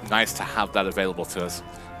 So nice to have that available to us.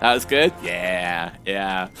 That was good? Yeah,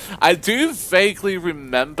 yeah. I do vaguely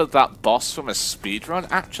remember that boss from a speedrun,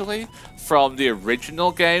 actually, from the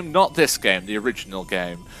original game. Not this game, the original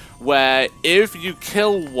game. Where if you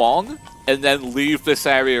kill one and then leave this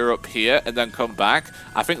area up here and then come back,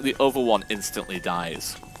 I think the other one instantly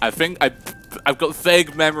dies. I think I've got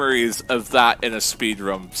vague memories of that in a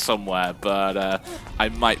speedrun somewhere, but I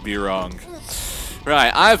might be wrong.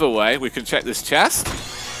 Right, either way, we can check this chest.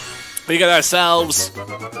 We got ourselves,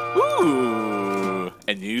 ooh,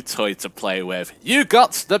 a new toy to play with. You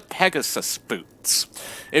got the Pegasus boots.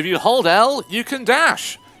 If you hold L, you can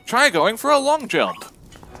dash. Try going for a long jump.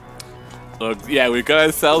 Look, yeah, we got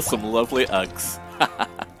ourselves some lovely Uggs.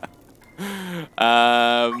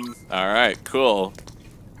 Alright, cool.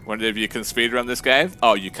 Wonder if you can speedrun this game?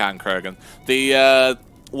 Oh, you can, Krogan. The,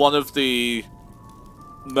 one of the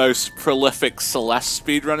most prolific Celeste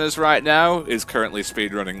speedrunners right now is currently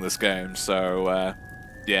speedrunning this game, so,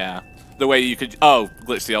 yeah. The way you could... Oh,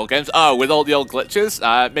 glitch the old games? Oh, with all the old glitches?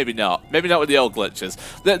 Maybe not. Maybe not with the old glitches.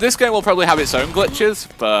 This game will probably have its own glitches,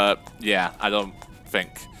 but, yeah, I don't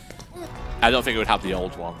think it would have the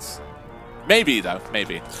old ones. Maybe, though,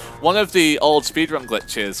 maybe. One of the old speedrun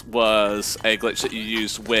glitches was a glitch that you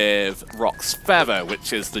used with Rock's Feather,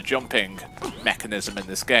 which is the jumping mechanism in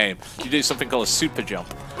this game. You do something called a super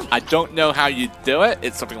jump. I don't know how you do it.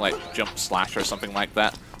 It's something like jump slash or something like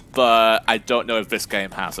that. But I don't know if this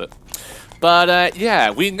game has it. But yeah,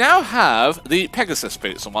 we now have the Pegasus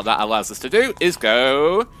boots, and what that allows us to do is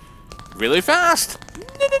go really fast.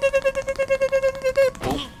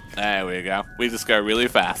 There we go. We just go really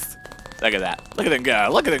fast. Look at that. Look at him go.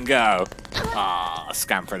 Look at him go. Aw,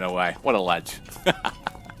 scampering away. What a ledge.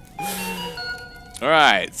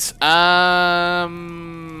 Alright.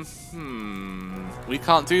 We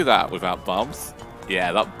can't do that without bombs.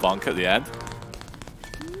 Yeah, that bonk at the end.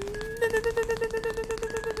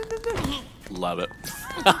 Love it.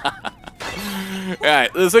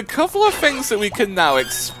 Right, there's a couple of things that we can now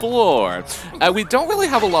explore. We don't really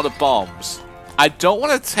have a lot of bombs. I don't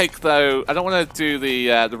want to take though. I don't want to do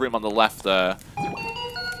the room on the left there.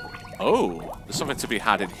 Oh, there's something to be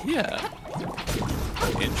had in here.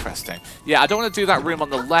 Interesting. Yeah, I don't want to do that room on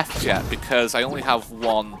the left yet because I only have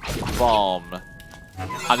one bomb.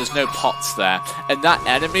 And there's no pots there. And that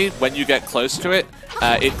enemy, when you get close to it,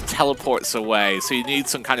 it teleports away. So you need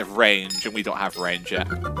some kind of range, and we don't have range yet.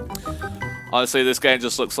 Honestly, this game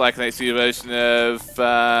just looks like an HD version of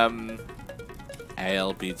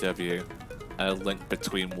ALBW. A Link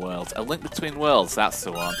Between Worlds. A Link Between Worlds, that's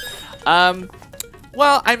the one.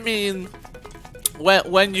 Well, I mean,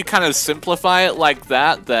 when you kind of simplify it like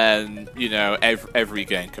that, then, you know, every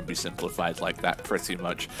game can be simplified like that, pretty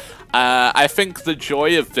much. I think the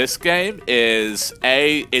joy of this game is,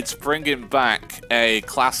 it's bringing back a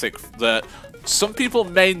classic that some people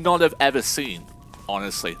may not have ever seen,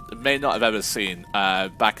 honestly. May not have ever seen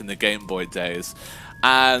back in the Game Boy days.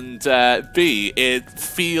 And B, it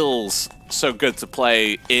feels so good to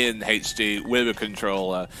play in HD with a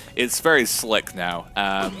controller. It's very slick now.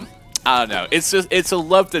 I don't know. It's a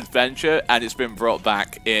loved adventure, and it's been brought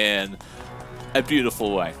back in a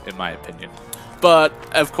beautiful way, in my opinion. But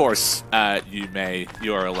of course,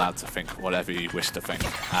 you are allowed to think whatever you wish to think.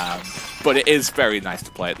 But it is very nice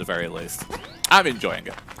to play at the very least. I'm enjoying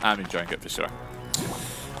it. I'm enjoying it for sure.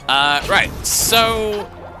 Right. So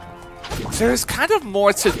there's kind of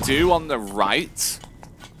more to do on the right,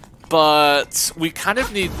 but we kind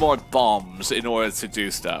of need more bombs in order to do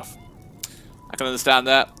stuff. I can understand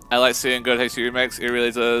that. I like seeing good HD remakes. It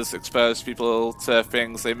really does expose people to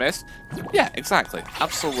things they missed. Yeah, exactly.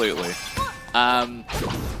 Absolutely.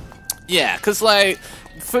 Yeah, because, like,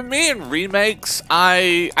 for me in remakes,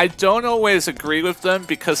 I don't always agree with them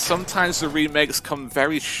because sometimes the remakes come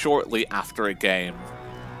very shortly after a game.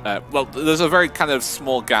 Well, there's a very kind of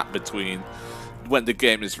small gap between when the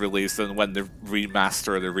game is released and when the remaster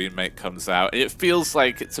or the remake comes out. And it feels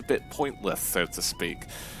like it's a bit pointless, so to speak.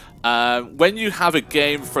 When you have a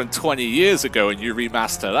game from 20 years ago and you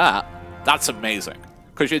remaster that, that's amazing.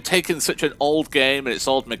 Because you're taking such an old game and its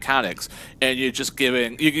old mechanics, and you're just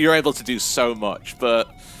giving... You're able to do so much,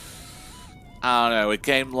 but... I don't know, a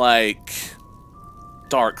game like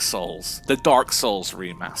Dark Souls, the Dark Souls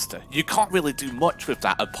remaster, you can't really do much with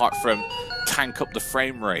that apart from tank up the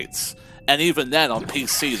frame rates. And even then, on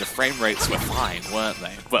PC, the frame rates were fine, weren't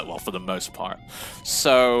they? Well, for the most part.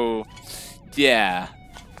 So, yeah.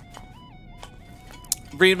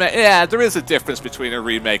 Remake, yeah, there is a difference between a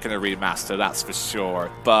remake and a remaster, that's for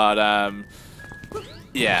sure. But,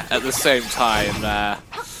 yeah, at the same time,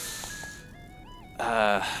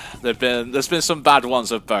 there's been some bad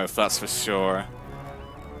ones of both, that's for sure.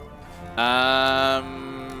 How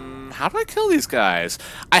do I kill these guys?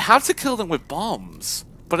 I have to kill them with bombs,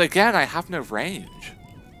 but again, I have no range.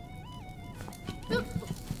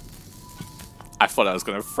 I thought I was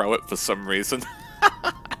going to throw it for some reason.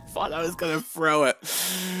 I thought I was going to throw it.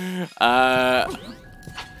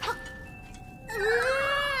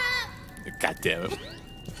 God damn it.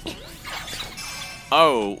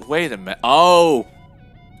 Oh, wait a minute. Oh!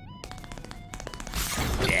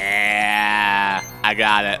 Yeah! I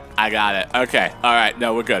got it. I got it. Okay. Alright.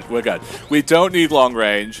 No, we're good. We're good. We don't need long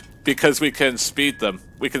range because we can speed them.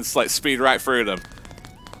 We can, like, speed right through them.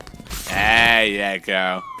 There you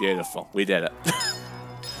go. Beautiful. We did it.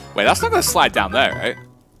 Wait, that's not going to slide down there, right?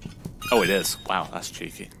 Oh, it is. Wow, that's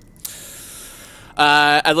cheeky.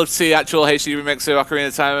 I'd love to see actual HD remakes of Ocarina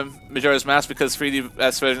of Time and Majora's Mask because 3D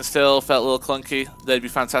version still felt a little clunky. They'd be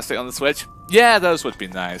fantastic on the Switch. Yeah, those would be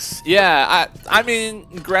nice. Yeah, I mean,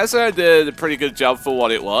 Grezza did a pretty good job for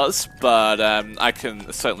what it was, but I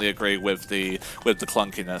can certainly agree with the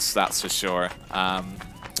clunkiness, that's for sure.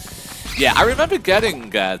 Yeah, I remember getting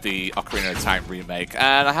the Ocarina of Time remake,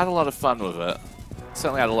 and I had a lot of fun with it.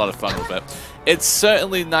 Certainly had a lot of fun with it. It's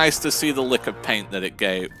certainly nice to see the lick of paint that it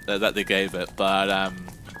gave that they gave it, but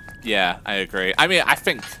yeah, I agree. I mean, I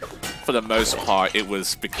think for the most part it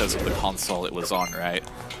was because of the console it was on, right?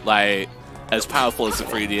 Like, as powerful as the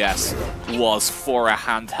 3DS was for a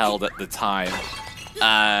handheld at the time,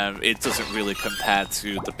 it doesn't really compare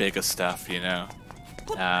to the bigger stuff, you know.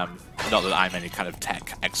 Not that I'm any kind of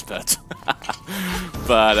tech expert,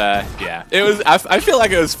 but yeah, it was. I feel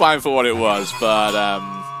like it was fine for what it was, but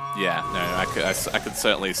yeah, no, I could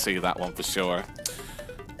certainly see that one for sure.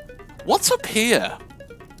 What's up here?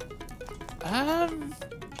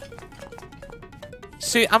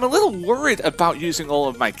 See, I'm a little worried about using all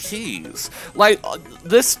of my keys. Like,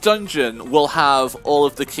 this dungeon will have all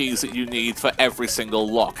of the keys that you need for every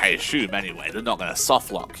single lock, I assume anyway. They're not going to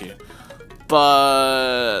soft lock you.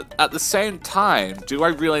 But at the same time, do I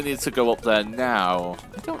really need to go up there now?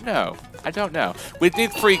 I don't know. I don't know. We'd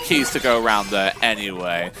need 3 keys to go around there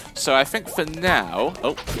anyway. So I think for now...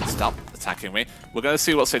 Oh, stop attacking me. We're going to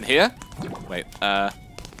see what's in here. Wait,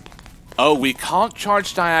 oh, we can't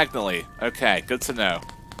charge diagonally. Okay, good to know.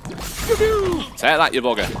 Take that, you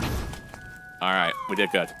bugger. Alright, we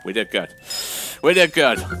did good. We did good. We did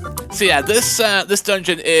good. So yeah, this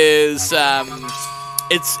dungeon is...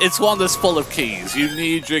 It's one that's full of keys. You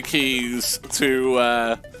need your keys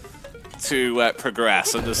to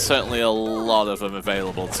progress, and there's certainly a lot of them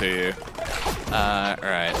available to you.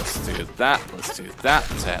 Alright, let's do that. Let's do that.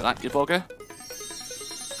 Take that, you bugger.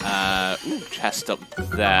 Ooh, chest up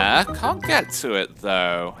there. Can't get to it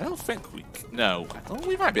though. I don't think we. No,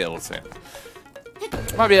 we might be able to.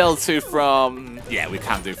 Might be able to from. Yeah, we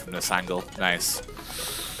can do from this angle. Nice.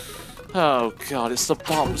 Oh god, it's the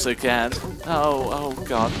bombs again. Oh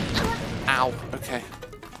god. Ow. Okay.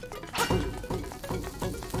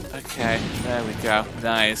 Okay, there we go.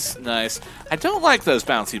 Nice, nice. I don't like those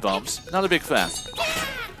bouncy bombs. Not a big fan.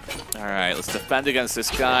 Alright, let's defend against this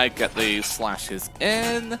guy. Get these slashes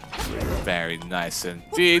in. Very nice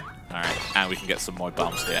indeed. Alright, and we can get some more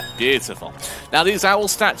bombs here. Beautiful. Now, these owl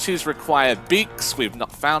statues require beaks. We've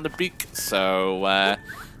not found a beak, so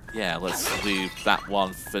yeah, let's leave that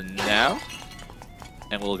one for now.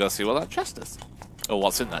 And we'll go see what that chest is. Or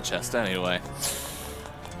what's in that chest, anyway.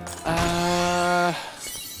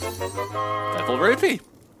 Purple rupee.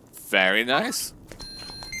 Very nice.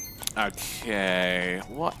 Okay,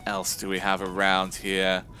 what else do we have around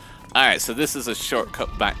here? Alright, so this is a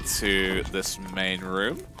shortcut back to this main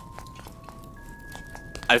room.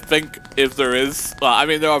 I think if there is... Well, I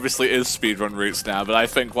mean, there obviously is speedrun routes now, but I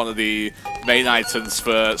think one of the main items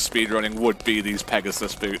for speedrunning would be these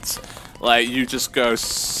Pegasus boots. Like, you just go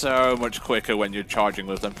so much quicker when you're charging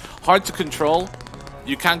with them. Hard to control.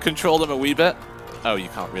 You can control them a wee bit. Oh, you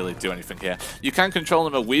can't really do anything here. You can control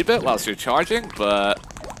them a wee bit whilst you're charging, but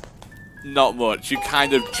not much. You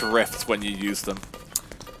kind of drift when you use them.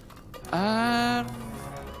 Oh!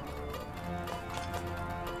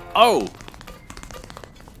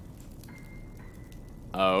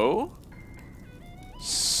 Oh?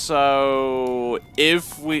 So,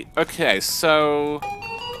 if we... Okay, so...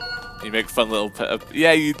 You make fun little...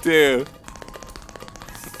 Yeah, you do.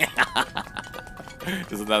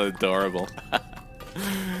 Isn't that adorable?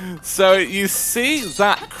 So, you see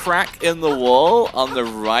that crack in the wall on the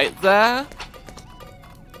right there?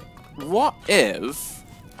 What if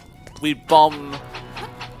we bomb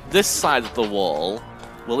this side of the wall?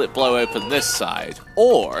 Will it blow open this side?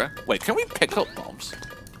 Or, wait, can we pick up bombs?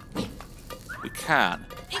 We can.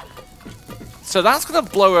 So that's going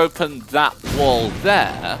to blow open that wall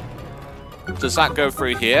there. Does that go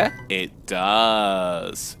through here? It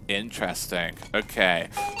does. Interesting. Okay.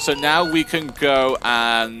 So now we can go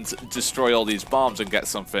and destroy all these bombs and get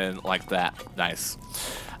something like that. Nice.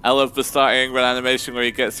 I love the starting run animation where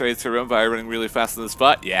he gets ready to run by running really fast in the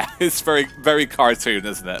spot. Yeah, it's very, very cartoon,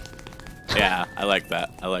 isn't it? Yeah, I like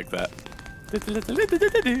that. I like that.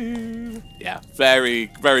 Yeah,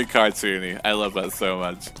 very, very cartoony. I love that so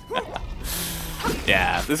much.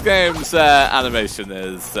 Yeah, this game's animation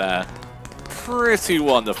is pretty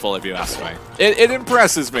wonderful, if you ask me. It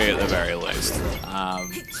impresses me at the very least.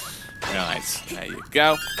 Right, there you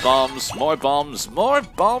go. Bombs, more bombs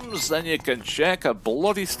than you can shake a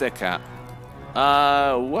bloody stick at.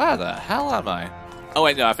 Where the hell am I? Oh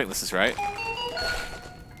wait, no, I think this is right.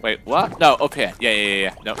 Wait, what? No, up here.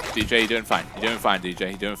 Yeah. No, DJ, you're doing fine. You're doing fine, DJ.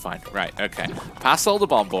 You're doing fine. Right, okay. Pass all the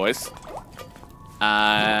bomb boys.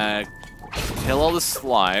 Kill all the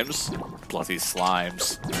slimes. Bloody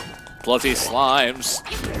slimes. Bloody slimes.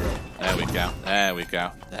 There we go. There we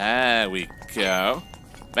go. There we go.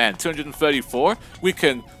 Man, 234? We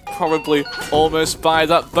can probably almost buy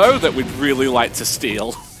that bow that we'd really like to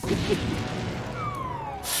steal.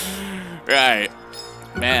 Right.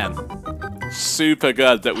 Man. Super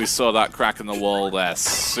good that we saw that crack in the wall there.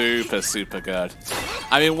 Super, super good.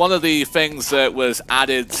 I mean, one of the things that was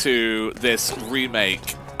added to this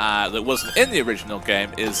remake that wasn't in the original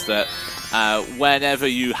game is that whenever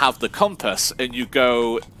you have the compass and you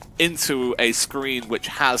go into a screen which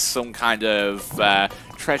has some kind of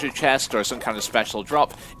treasure chest or some kind of special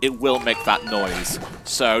drop, it will make that noise.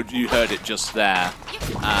 So you heard it just there.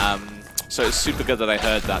 So it's super good that I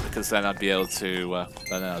heard that, because then I'd be able to,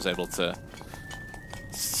 then I was able to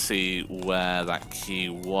see where that key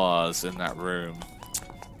was in that room.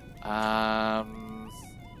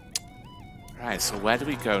 Right, so where do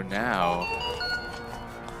we go now?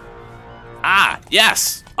 Ah,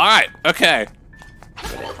 yes! Alright, okay.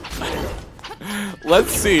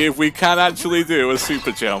 Let's see if we can actually do a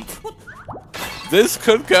super jump. This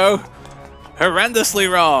could go horrendously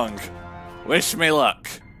wrong. Wish me luck.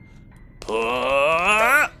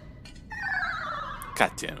 God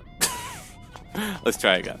damn it. Let's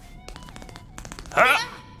try again.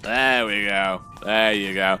 There we go. There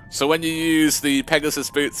you go. So when you use the Pegasus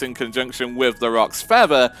boots in conjunction with the Rock's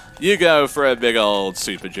Feather, you go for a big old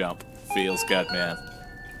super jump. Feels good, man.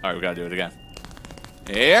 Alright, we gotta do it again.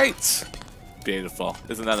 8! Beautiful.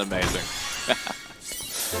 Isn't that amazing?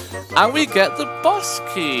 And we get the boss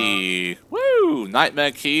key. Woo!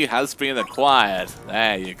 Nightmare key has been acquired.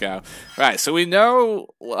 There you go. Right, so we know...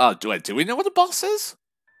 Oh, do we know what the boss is?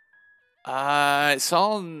 It's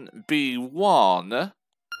on B1.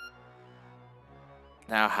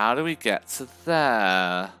 Now, how do we get to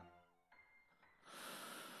there?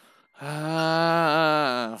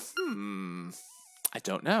 I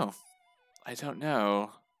don't know. I don't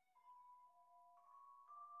know.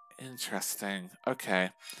 Interesting.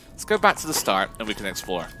 Okay. Let's go back to the start and we can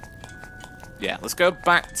explore. Yeah, let's go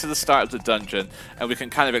back to the start of the dungeon and we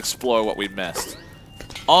can kind of explore what we missed.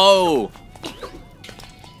 Oh!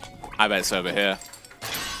 I bet it's over here.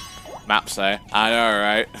 Maps there. I know,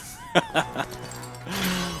 right?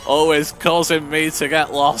 Always causing me to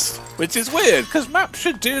get lost. Which is weird, because maps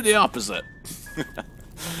should do the opposite.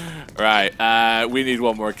 Right, we need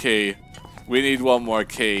one more key. We need one more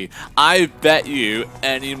key. I bet you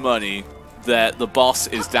any money that the boss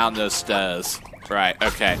is down those stairs. Right,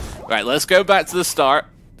 okay. Right, let's go back to the start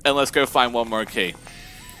and let's go find one more key.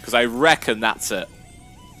 Because I reckon that's it.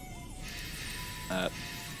 Oh,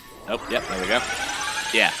 yep, there we go.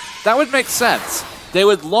 Yeah, that would make sense. They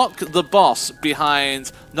would lock the boss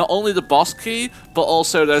behind not only the boss key, but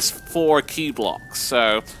also there's 4 key blocks.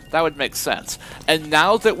 So that would make sense. And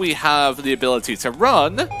now that we have the ability to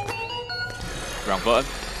run... Wrong button.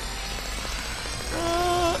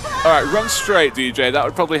 Alright, run straight, DJ. That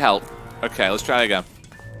would probably help. Okay, let's try again.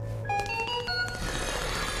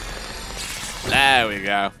 There we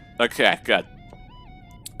go. Okay, good.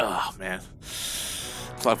 Oh, man.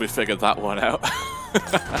 Glad we figured that one out.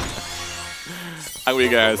 And we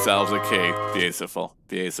get ourselves a key. Beautiful.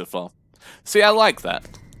 Beautiful. See, I like that.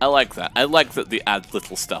 I like that. I like that they add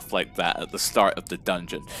little stuff like that at the start of the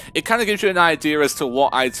dungeon. It kind of gives you an idea as to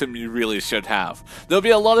what item you really should have. There'll be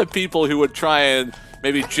a lot of people who would try and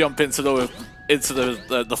maybe jump into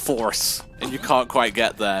the force, and you can't quite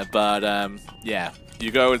get there. But yeah,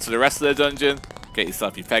 you go into the rest of the dungeon, get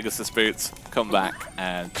yourself your Pegasus boots, come back,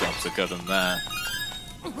 and jumps are good in there.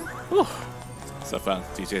 Whew. So fun.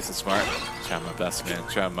 DJ's so smart. Trying my best, man.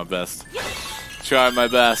 Trying my best. Trying my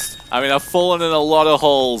best. I mean, I've fallen in a lot of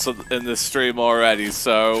holes in this stream already,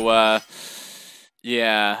 so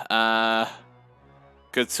yeah,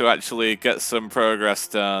 good to actually get some progress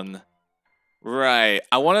done. Right,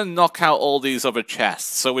 I want to knock out all these other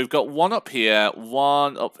chests. So we've got one up here,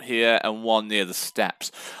 and one near the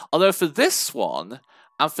steps. Although for this one,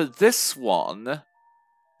 and for this one,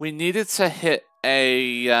 we needed to hit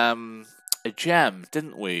a gem,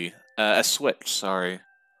 didn't we? A switch, sorry.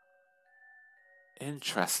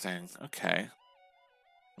 Interesting. Okay.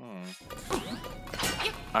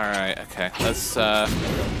 Alright, okay. Let's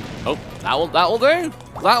oh, that'll do!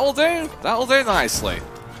 That'll do! That'll do nicely.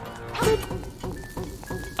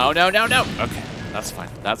 Oh no, no, no! Okay, that's fine.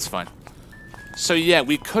 That's fine. So yeah,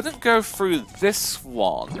 we couldn't go through this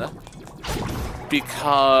one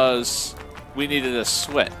because we needed a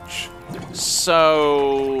switch.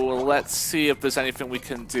 So let's see if there's anything we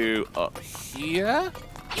can do up here.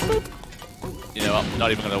 You know what?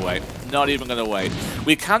 Not even gonna wait. Not even gonna wait.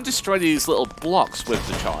 We can destroy these little blocks with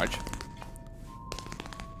the charge.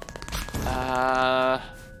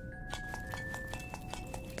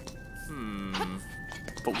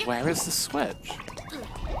 But where is the switch?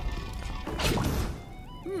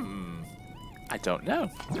 I don't know.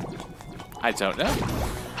 I don't know.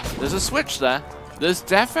 There's a switch there. There's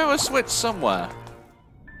definitely a switch somewhere.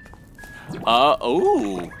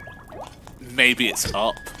 Ooh. Maybe it's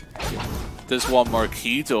up. There's one more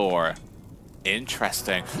key door.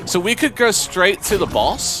 Interesting. So we could go straight to the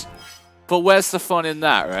boss, but where's the fun in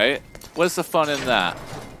that, right? Where's the fun in that?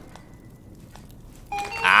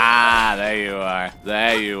 Ah, there you are.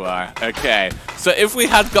 There you are. Okay. So if we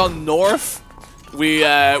had gone north, we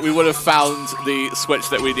would have found the switch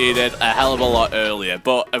that we needed a hell of a lot earlier.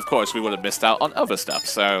 But, of course, we would have missed out on other stuff.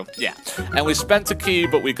 So, yeah. And we spent a key,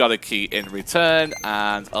 but we got a key in return.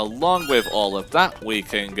 And along with all of that, we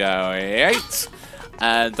can go 8.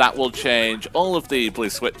 And that will change all of the blue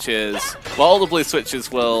switches. Well, all the blue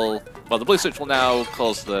switches will... Well, the blue switch will now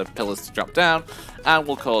cause the pillars to drop down, and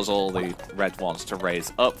will cause all the red ones to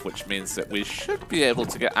raise up, which means that we should be able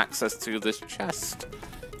to get access to this chest.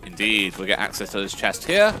 Indeed, we'll get access to this chest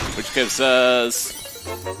here, which gives us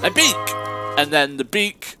a beak. And then the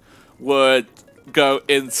beak would go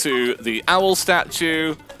into the owl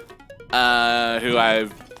statue, where I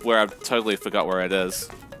totally forgot where it is.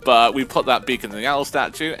 But we put that beak in the owl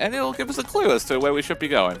statue, and it'll give us a clue as to where we should be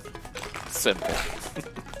going. Simple.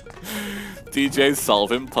 DJ's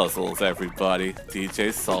solving puzzles, everybody.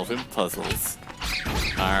 DJ's solving puzzles.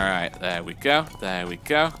 Alright, there we go. There we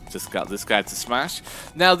go. Just got this guy to smash.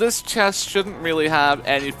 Now, this chest shouldn't really have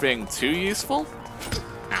anything too useful.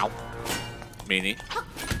 Ow. Meanie.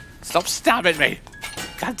 Stop stabbing me!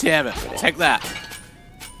 God damn it. Take that.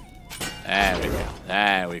 There we go.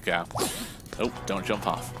 There we go. Oh, don't jump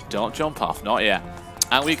off. Don't jump off. Not yet.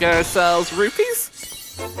 And we get ourselves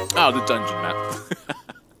rupees? Oh, the dungeon map.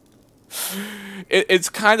 It's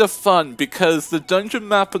kind of fun because the dungeon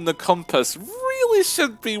map and the compass really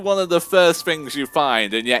should be one of the first things you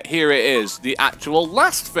find, and yet here it is, the actual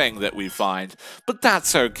last thing that we find. But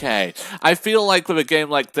that's okay. I feel like with a game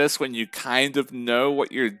like this, when you kind of know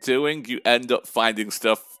what you're doing, you end up finding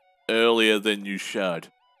stuff earlier than you should,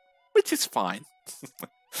 which is fine.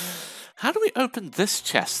 How do we open this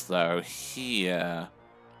chest, though? Here.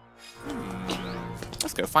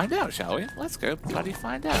 Let's go find out, shall we? Let's go bloody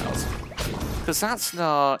find out. Because that's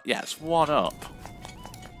not... Yeah, it's 1 up.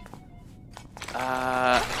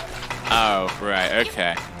 Oh, right,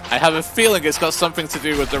 okay. I have a feeling it's got something to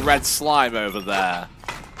do with the red slime over there.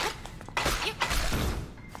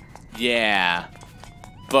 Yeah.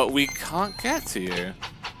 But we can't get to you.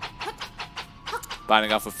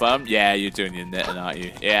 Binding off a thumb? Yeah, you're doing your knitting, aren't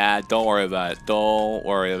you? Yeah, don't worry about it. Don't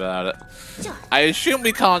worry about it. I assume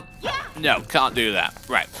we can't... No, can't do that.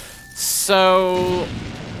 Right. So...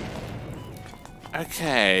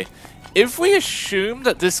 Okay. If we assume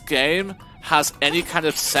that this game has any kind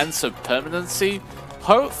of sense of permanency,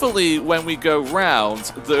 hopefully when we go round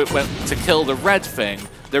to kill the red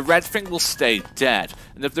thing will stay dead.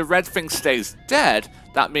 And if the red thing stays dead,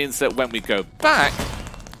 that means that when we go back,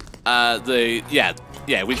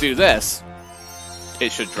 we do this,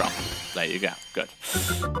 it should drop. There you go. Good.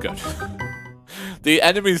 Good. The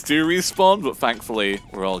enemies do respawn, but thankfully,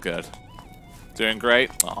 we're all good. Doing great?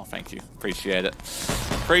 Oh, thank you. Appreciate it.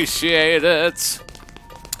 Appreciate it!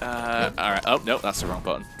 Alright. Oh, no, that's the wrong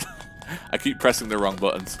button. I keep pressing the wrong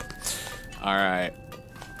buttons. Alright.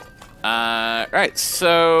 Right,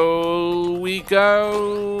 so we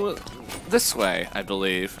go this way, I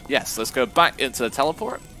believe. Yes, let's go back into the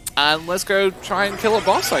teleport. And let's go try and kill a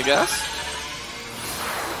boss, I guess.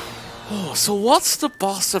 Oh, so what's the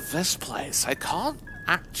boss of this place? I can't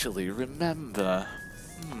actually remember.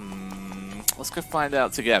 Let's go find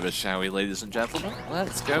out together, shall we, ladies and gentlemen?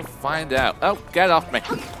 Let's go find out. Oh, get off me.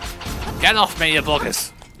 Get off me, you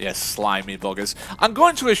buggers. Yes, slimy buggers. I'm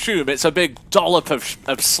going to assume it's a big dollop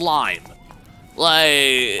of slime.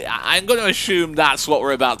 Like, I'm going to assume that's what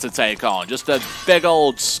we're about to take on. Just a big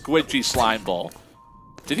old squidgy slime ball.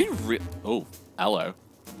 Did he Oh, hello.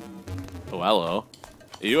 Oh, hello.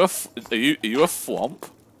 Are you a thwomp?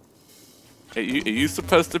 Are you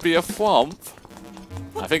supposed to be a thwomp?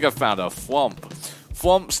 I think I found a thwomp.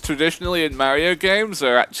 Thwomps traditionally in Mario games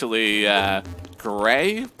are actually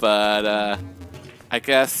grey, but I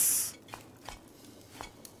guess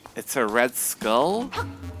it's a red skull.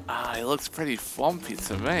 It looks pretty thwompy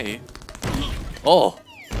to me. Oh,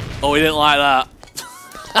 we didn't like that.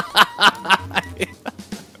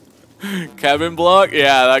 Kevin block?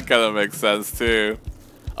 Yeah, that kind of makes sense too.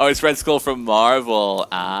 Oh, it's Red Skull from Marvel.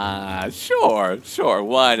 Sure,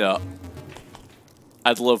 why not?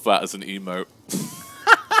 I'd love that as an emote.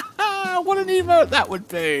 What an emote that would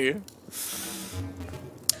be!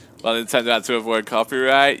 Well, Nintendo had to avoid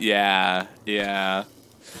copyright. Yeah.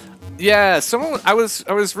 Someone. I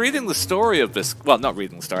was reading the story of this. Well, not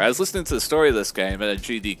reading the story. I was listening to the story of this game at a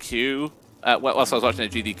GDQ whilst I was watching a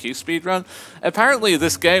GDQ speedrun. Apparently,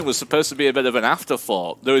 this game was supposed to be a bit of an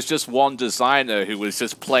afterthought. There was just one designer who was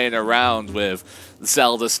just playing around with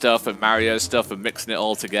Zelda stuff and Mario stuff and mixing it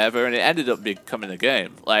all together, and it ended up becoming a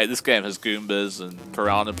game. Like, this game has Goombas and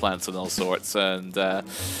piranha plants and all sorts, and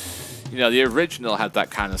you know, the original had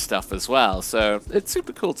that kind of stuff as well, so it's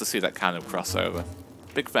super cool to see that kind of crossover.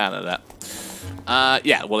 Big fan of that.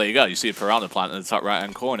 Yeah, well, there you go. You see a piranha plant in the top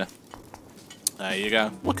right-hand corner. There you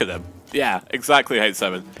go. Look at him. Yeah, exactly, Hate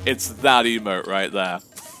 7. It's that emote right there.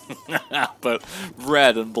 But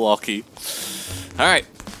red and blocky. Alright.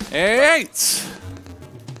 8!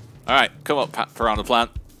 Alright, come up, piranha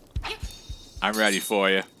plant. I'm ready for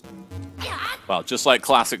you. Well, just like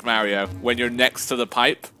classic Mario, when you're next to the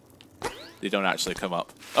pipe, they don't actually come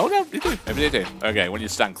up. Oh no, you do. Maybe they do. Okay, when you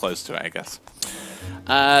stand close to it, I guess.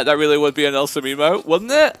 That really would be an awesome emote,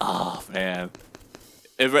 wouldn't it? Oh, man.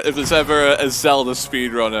 If there's ever a Zelda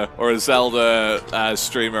speedrunner or a Zelda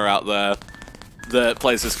streamer out there that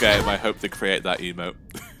plays this game, I hope they create that emote.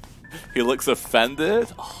 He looks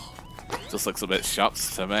offended. Oh, just looks a bit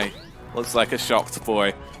shocked to me. Looks like a shocked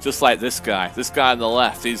boy. Just like this guy. This guy on the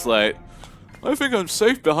left, he's like, I think I'm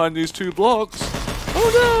safe behind these 2 blocks.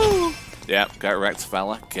 Oh no! Yep, get wrecked,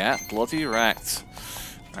 fella. Get bloody wrecked.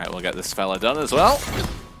 Alright, we'll get this fella done as well.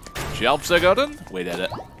 Jobs are done. We did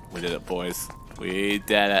it. We did it, boys. We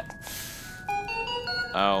did it.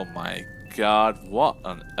 Oh my god, what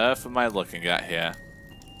on earth am I looking at here?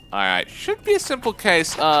 Alright, should be a simple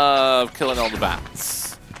case of killing all the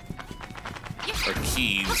bats. Or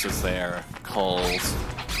keys, as they're called.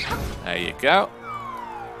 There you go.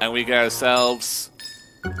 And we get ourselves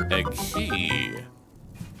a key.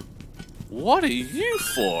 What are you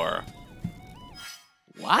for?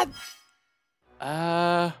 What?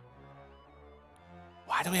 Why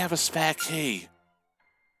do we have a spare key?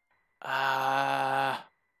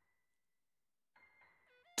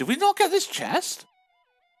 Did we not get this chest?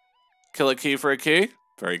 Kill a key for a key?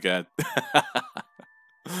 Very good.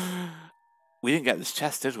 We didn't get this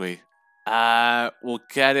chest, did we? We'll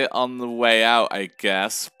get it on the way out, I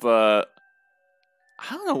guess, but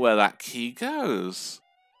I don't know where that key goes.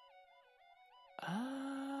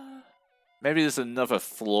 Maybe there's another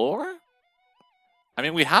floor? I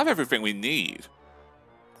mean, we have everything we need.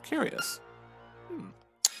 Curious.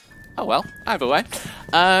 Oh well, either way.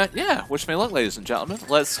 Yeah, wish me luck, ladies and gentlemen.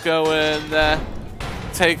 Let's go and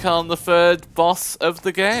take on the 3rd boss of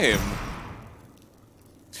the game.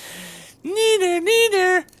 Neener,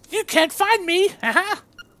 neener, you can't find me. Nya,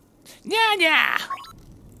 nya.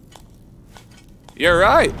 You're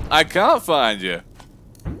right, I can't find you.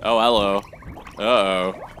 Oh, hello.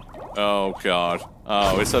 Uh-oh. Oh, God.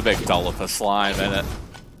 Oh, it's a big dollop of slime, isn't it?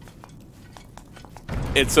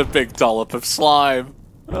 It's a big dollop of slime.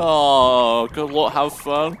 Oh, good luck, have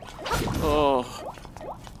fun. Oh.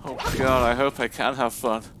 Oh, God, I hope I can have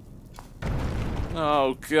fun.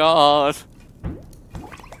 Oh, God.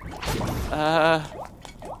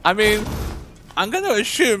 I mean, I'm gonna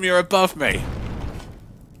assume you're above me.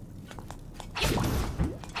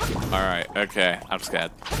 Alright, okay, I'm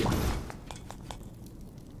scared.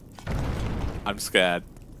 I'm scared.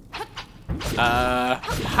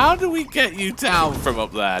 How do we get you down from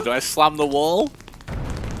up there? Do I slam the wall?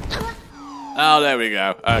 Oh, there we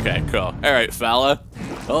go. Okay, cool. Alright, fella.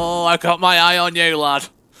 Oh, I got my eye on you, lad.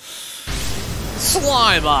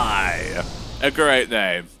 Slime Eye! A great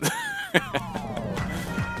name.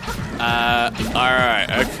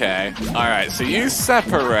 Alright, okay. Alright, so you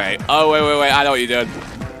separate. Oh, wait, I know what you're doing.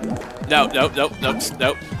 Nope.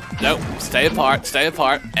 Stay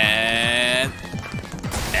apart, and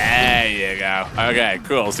there you go. Okay,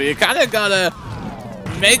 cool. So you kind of gotta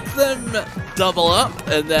make them double up,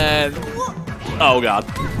 and then, oh god,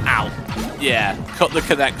 ow, yeah, cut the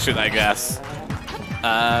connection, I guess.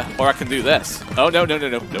 Or I can do this. Oh no, nope.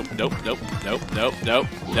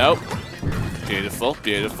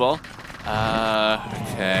 Beautiful.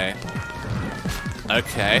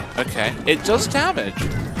 Okay. It does damage.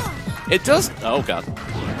 It does. Oh god.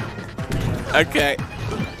 Okay.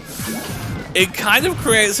 It kind of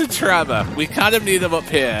creates a tremor. We kind of need them up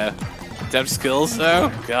here. Them skills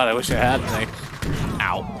though? God, I wish I had any.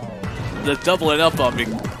 Ow. They're doubling up on me.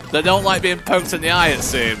 They don't like being poked in the eye, it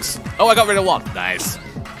seems. Oh, I got rid of one. Nice.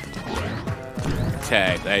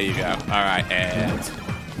 Okay, there you go. Alright, and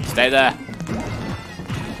stay there.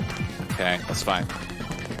 Okay, that's fine.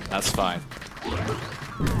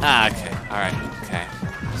 Ah, okay. Alright, okay.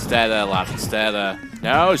 Stay there, lad. Stay there.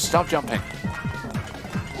 No, stop jumping.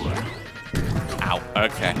 Ow.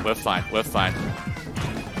 Okay, we're fine.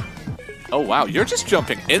 Oh, wow. You're just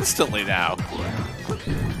jumping instantly now.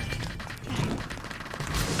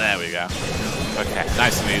 There we go. Okay,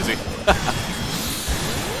 nice and easy.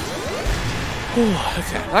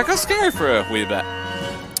 Okay, that got scary for a wee bit.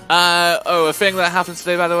 Oh, a thing that happened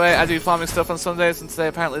today, by the way. I do farming stuff on Sundays, and today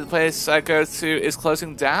apparently the place I go to is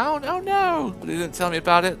closing down. Oh no! They didn't tell me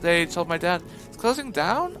about it. They told my dad, it's closing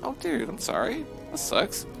down? Oh dude, I'm sorry. That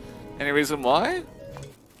sucks. Any reason why?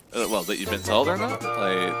 Well, that you've been told or not?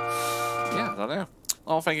 Like, yeah, I don't know.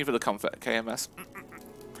 Oh, thank you for the comfort, KMS.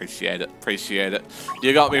 Appreciate it, appreciate it.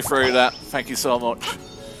 You got me through that. Thank you so much.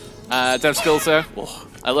 Dev skills though. Oh,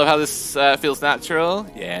 I love how this feels natural.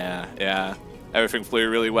 Yeah. Everything flew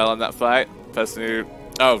really well in that fight. Person who...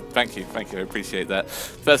 Oh, thank you, I appreciate that.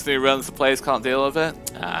 Person who runs the place can't deal with it?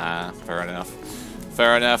 Fair enough.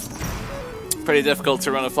 Fair enough. Pretty difficult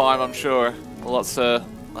to run a farm, I'm sure. A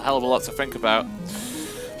hell of a lot to think about.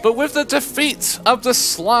 But with the defeat of the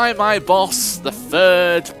Slime Eye boss, the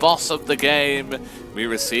third boss of the game, we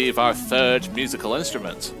receive our third musical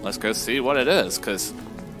instrument. Let's go see what it is, because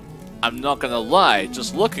I'm not gonna lie,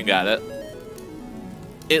 just looking at it,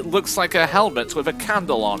 it looks like a helmet with a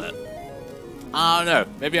candle on it. I don't know,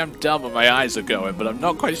 maybe I'm dumb and my eyes are going, but I'm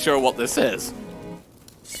not quite sure what this is.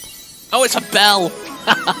 Oh, it's a bell!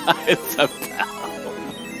 It's a bell.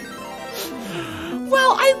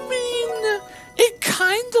 Well, I mean, it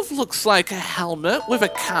kind of looks like a helmet with a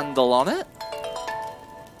candle on it.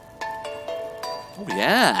 Oh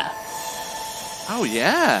yeah. Oh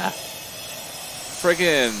yeah.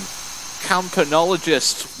 Friggin'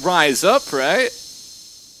 campanologist rise up, right?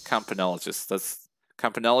 Campanologist. That's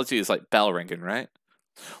campanology is like bell ringing, right?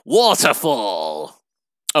 Waterfall.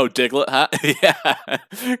 Oh, Diglett hat? Yeah.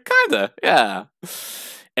 Kinda, yeah.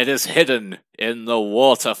 It is hidden in the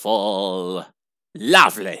waterfall.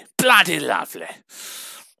 Lovely. Bloody lovely.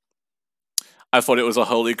 I thought it was a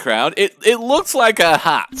holy crown. It looks like a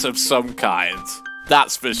hat of some kind.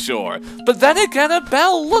 That's for sure. But then again, a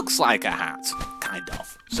bell looks like a hat. Kind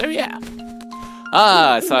of. So yeah.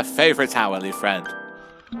 Ah, it's our favourite hourly friend.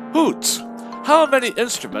 Hoot! How many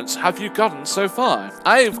instruments have you gotten so far?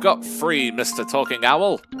 I've got 3, Mr. Talking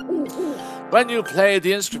Owl. When you play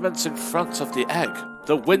the instruments in front of the egg,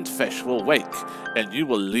 the windfish will wake, and you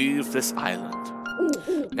will leave this island.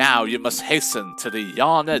 Now you must hasten to the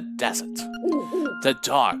Yana Desert. The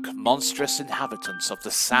dark, monstrous inhabitants of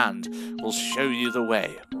the sand will show you the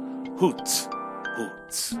way. Hoot,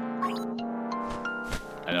 hoot.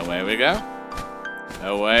 And away we go.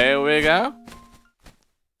 Away we go.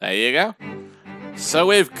 There you go. So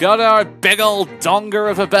we've got our big old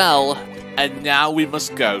donger of a bell, and now we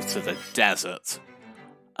must go to the desert.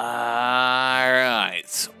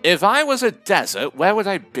 Alright. If I was a desert, where would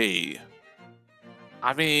I be?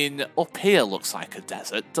 I mean, up here looks like a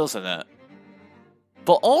desert, doesn't it?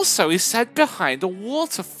 But also, he said behind a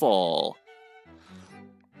waterfall.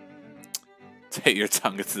 Take your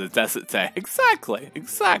tongue to the desert day. Exactly,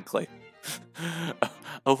 exactly.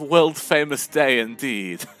 A world-famous day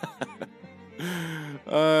indeed.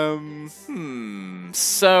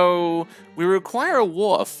 So, we require a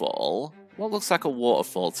waterfall. What looks like a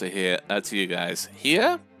waterfall to you guys?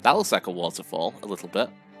 Here? That looks like a waterfall, a little bit.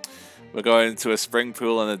 We're going to a spring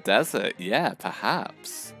pool in the desert. Yeah,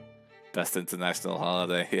 perhaps. Best international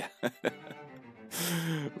holiday, yeah.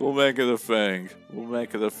 We'll make it a thing. We'll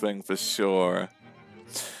make it a thing for sure.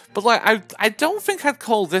 But like, I don't think I'd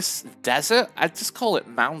call this desert. I'd just call it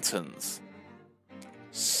mountains.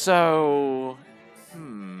 So,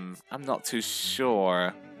 I'm not too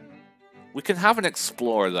sure. We can have an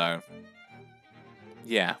explore though.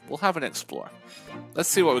 Yeah, we'll have an explore. Let's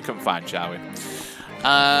see what we can find, shall we?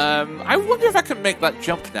 I wonder if I can make that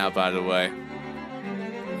jump now, by the way.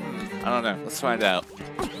 I don't know. Let's find out.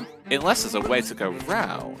 Unless there's a way to go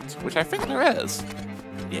round, which I think there is.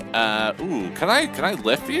 Yeah. Ooh, can I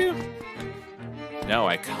lift you? No,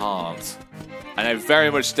 I can't. And I very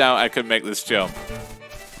much doubt I can make this jump.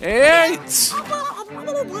 Eight!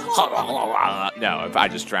 No, I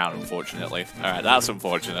just drowned, unfortunately. Alright, that's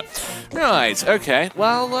unfortunate. Right, okay.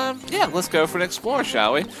 Well, yeah, let's go for an explore,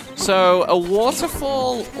 shall we? So, a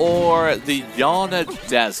waterfall or the Yana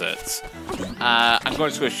Desert? I'm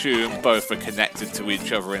going to assume both are connected to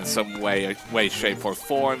each other in some way, shape, or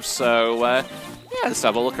form. So, yeah, let's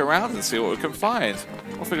have a look around and see what we can find.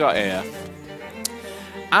 What have we got here?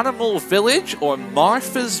 Animal Village or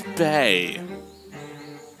Martha's Bay?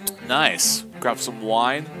 Nice. Grab some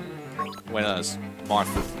wine. Wait, no, it's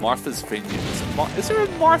Martha's Vineyard. Is there a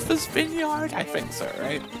Martha's Vineyard? I think so,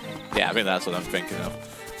 right? Yeah, I think that's what I'm thinking of.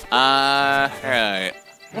 Alright.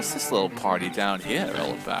 What's this little party down here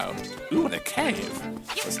all about? Ooh, in a cave.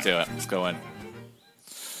 Let's do it. Let's go in.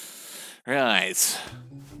 Right.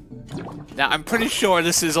 Now, I'm pretty sure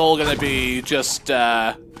this is all going to be just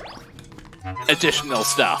additional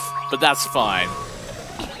stuff, but that's fine.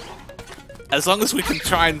 As long as we can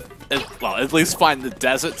try and, well, at least find the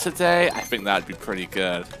desert today, I think that'd be pretty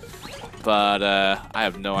good. But I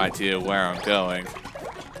have no idea where I'm going.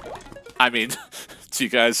 I mean, do you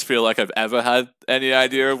guys feel like I've ever had any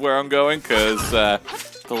idea of where I'm going? Because,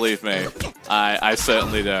 believe me, I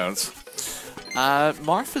certainly don't.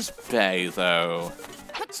 Martha's Bay, though.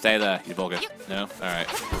 Stay there, you bugger. No? Alright.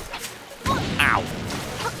 Ow!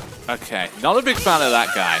 Okay, not a big fan of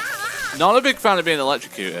that guy. Not a big fan of being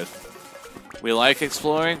electrocuted. We like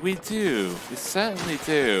exploring? We do. We certainly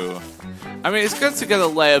do. I mean, it's good to get a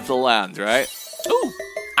lay of the land, right? Ooh!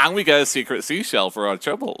 And we get a secret seashell for our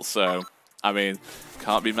troubles, so... I mean,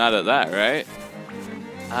 can't be mad at that, right?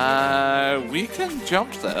 We can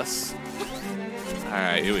jump this.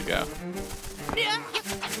 Alright, here we go.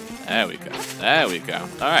 There we go. There we go.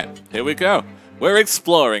 Alright, here we go. We're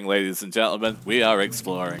exploring, ladies and gentlemen. We are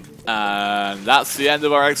exploring. And that's the end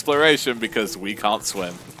of our exploration because we can't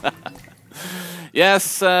swim.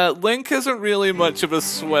 Yes, Link isn't really much of a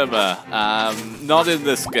swimmer. Not in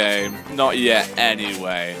this game. Not yet,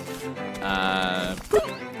 anyway.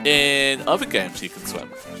 In other games, he can swim.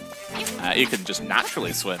 He can just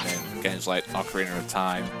naturally swim in games like Ocarina of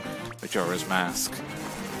Time, Majora's Mask,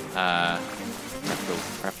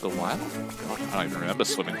 Breath of the Wild? God, I don't even remember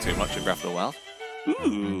swimming too much in Breath of the Wild.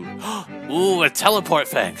 Ooh! Ooh, a teleport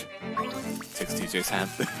thing! Takes TJ's hand.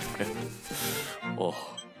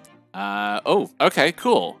 Oh, okay,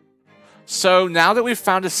 cool. So now that we've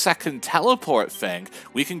found a second teleport thing,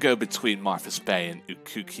 we can go between Martha's Bay and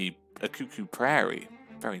Ukuku Prairie.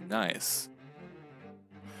 Very nice.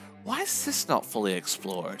 Why is this not fully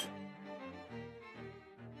explored?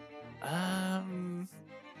 I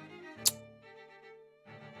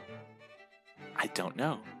don't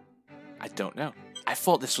know. I don't know. I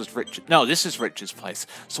thought this was Richard. No, this is Richard's place.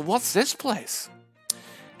 So what's this place?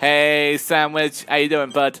 Hey, Sandwich. How you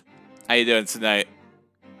doing, bud? How you doing tonight?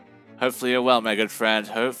 Hopefully you're well, my good friend.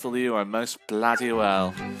 Hopefully you are most bloody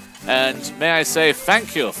well. And may I say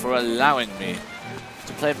thank you for allowing me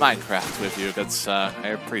to play Minecraft with you, good sir. I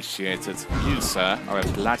appreciate it. You, sir, are a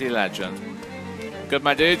bloody legend. Good,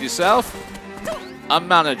 my dude. Yourself? I'm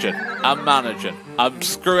managing. I'm managing. I'm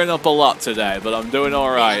screwing up a lot today, but I'm doing all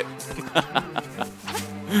right.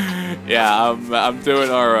 Yeah, I'm doing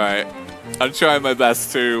all right. I'm trying my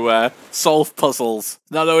best to solve puzzles.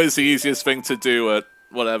 Not always the easiest thing to do at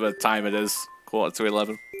whatever time it is.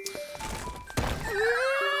 11:15.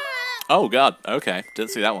 Oh god, okay.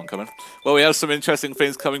 Didn't see that one coming. Well, we have some interesting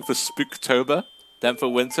things coming for Spooktober. Then for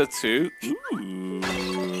winter too.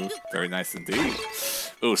 Ooh, very nice indeed.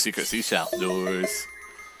 Ooh, secret seashell. Nice.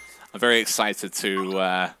 I'm very excited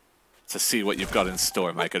to see what you've got in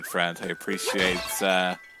store, my good friend. I appreciate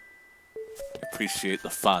the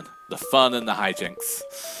fun and the hijinks.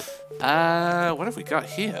 What have we got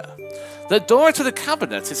here? The door to the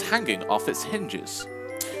cabinet is hanging off its hinges.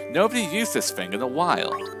 Nobody used this thing in a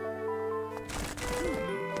while.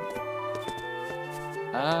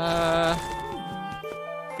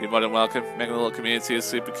 Be more than welcome. Making a little community is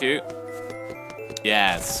super cute.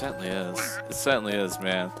 Yeah, it certainly is. It certainly is,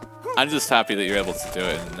 man. I'm just happy that you're able to do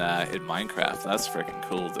it in Minecraft. That's freaking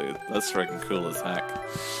cool, dude. That's freaking cool as heck.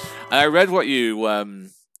 And I read what you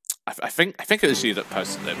I think it was you that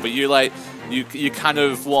posted it, but you kind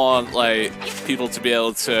of want like people to be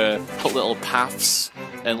able to put little paths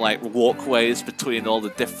and like walkways between all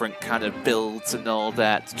the different kind of builds and all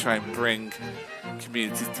that to try and bring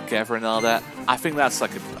communities together and all that. I think that's a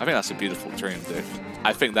beautiful dream, dude.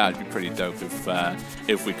 I think that would be pretty dope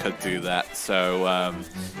if we could do that. So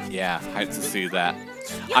yeah, hyped to see that.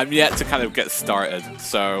 I'm yet to kind of get started,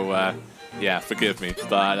 so yeah, forgive me,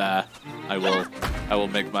 but I will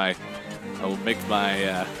make my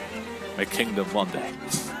kingdom one day.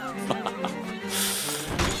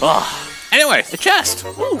 Oh. Anyway, a chest.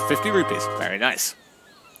 Ooh, 50 rupees. Very nice.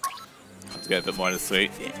 Let's get a bit more this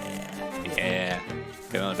week. Yeah.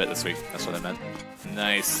 Get on a bit this week. That's what I meant.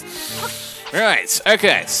 Nice. Right.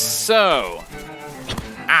 Okay. So.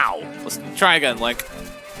 Ow. Let's try again, Link.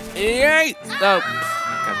 Yeet. Oh.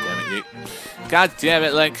 God damn it, Yeet. God damn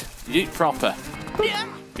it, Link. Yeet proper.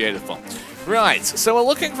 Beautiful. Right. So we're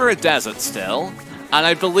looking for a desert still, and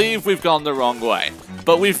I believe we've gone the wrong way.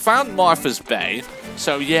 But we've found Martha's Bay,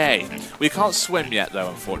 so yay. We can't swim yet, though,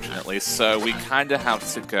 unfortunately, so we kind of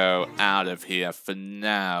have to go out of here for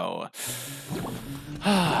now.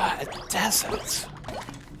 A desert.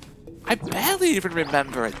 I barely even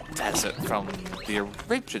remember a desert from the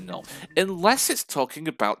original, unless it's talking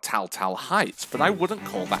about Tal Heights, but I wouldn't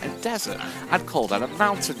call that a desert. I'd call that a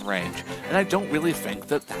mountain range, and I don't really think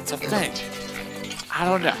that that's a thing. I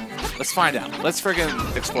don't know. Let's find out. Let's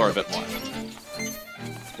friggin' explore a bit more.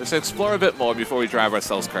 Let's explore a bit more before we drive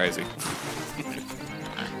ourselves crazy.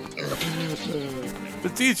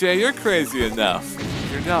 But DJ, you're crazy enough.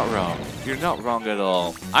 You're not wrong. You're not wrong at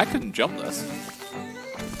all. I couldn't jump this.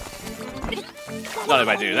 Not if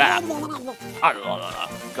I do that.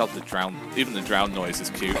 God, the drown. Even the drown noise is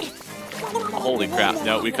cute. Holy crap.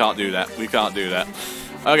 No, we can't do that. We can't do that.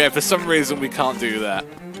 Okay, for some reason we can't do that.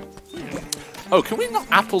 Oh, can we knock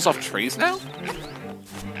apples off trees now?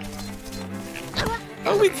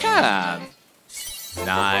 Oh, we can.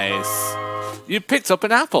 Nice. You picked up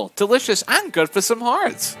an apple. Delicious and good for some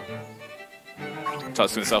hearts.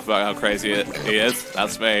 Talks to himself about how crazy he is.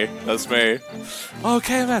 That's me. That's me.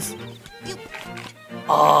 Okay, miss.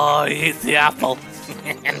 Oh, he eats the apple.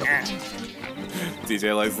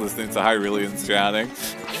 DJ likes listening to Hyrulean's drowning.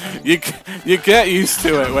 You get used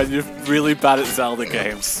to it when you're really bad at Zelda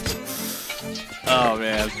games. Oh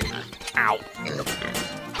man. Ow.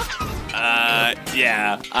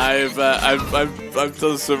 Yeah, I've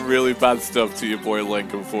done some really bad stuff to your boy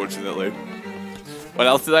Link, unfortunately. What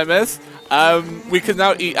else did I miss? We can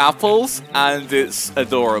now eat apples, and it's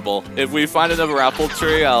adorable. If we find another apple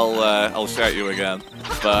tree, I'll shout you again.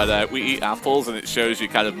 But we eat apples, and it shows you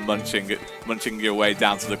kind of munching your way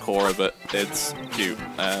down to the core of it. It's cute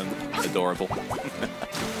and adorable.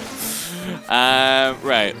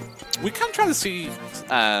 Right, we can try to see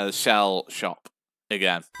Shell Shop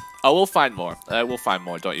again. Oh, we'll find more. We'll find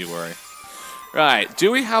more. Don't you worry. Right,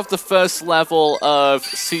 do we have the first level of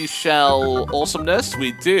seashell awesomeness?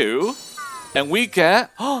 We do. And we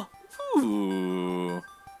get... Oh, ooh.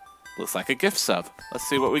 Looks like a gift sub. Let's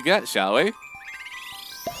see what we get, shall we?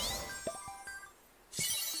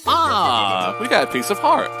 Ah, we got a piece of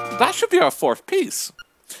heart. That should be our 4th piece.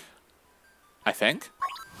 I think.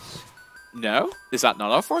 No? Is that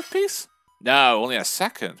not our 4th piece? No, only a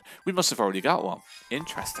 2nd. We must have already got one.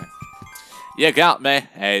 Interesting. You got me.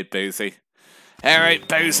 Hey, Boozy. Alright,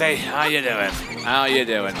 Boozy, how you doing? How you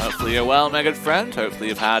doing? Hopefully you're well, my good friend. Hopefully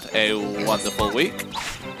you've had a wonderful week.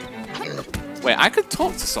 Wait, I could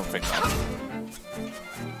talk to something then.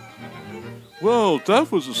 Well,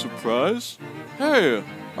 that was a surprise. Hey,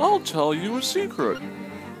 I'll tell you a secret.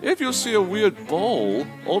 If you see a weird bowl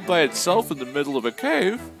all by itself in the middle of a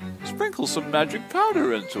cave, sprinkle some magic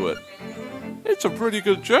powder into it. It's a pretty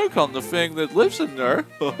good joke on the thing that lives in there.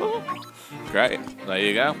 Great, there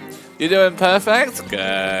you go. You're doing perfect?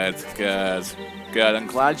 Good, good, good. I'm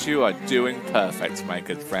glad you are doing perfect, my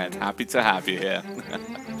good friend. Happy to have you here.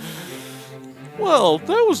 Well,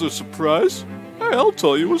 that was a surprise. Hey, I'll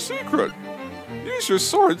tell you a secret. Use your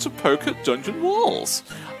sword to poke at dungeon walls.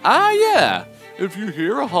 Ah, yeah. If you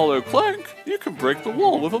hear a hollow clank, you can break the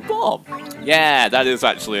wall with a bomb. Yeah, that is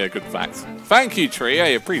actually a good fact. Thank you, Tree. I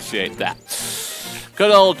appreciate that. Good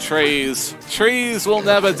old trees. Trees will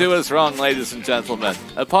never do us wrong, ladies and gentlemen.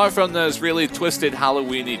 Apart from those really twisted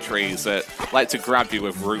Halloween-y trees that like to grab you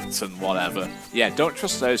with roots and whatever. Yeah, don't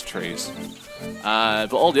trust those trees.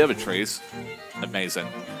 But all the other trees, amazing.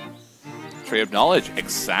 Tree of knowledge,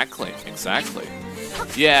 exactly, exactly.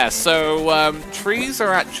 Yeah, so trees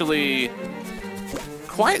are actually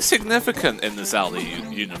quite significant in the Zelda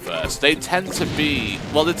universe. They tend to be,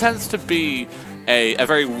 well, there tends to be a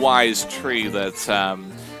very wise tree that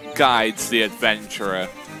guides the adventurer.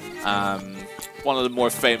 One of the more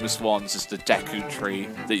famous ones is the Deku tree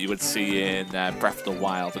that you would see in Breath of the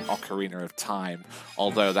Wild and Ocarina of Time,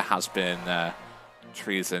 although there has been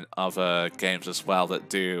trees in other games as well that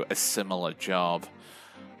do a similar job.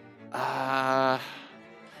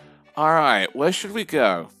 Alright, where should we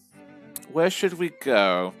go? Where should we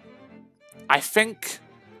go? I think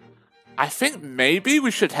maybe we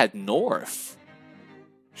should head north.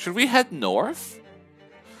 Should we head north?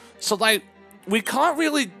 So, like, we can't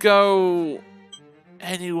really go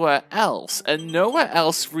anywhere else, and nowhere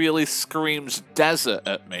else really screams desert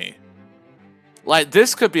at me. Like,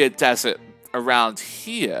 this could be a desert around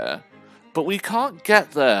here, but we can't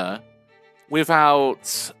get there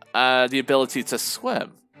without the ability to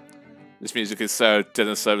swim. This music is so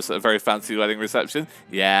dinner service at a very fancy wedding reception.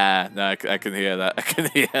 Yeah, no, I can hear that. I can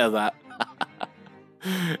hear that.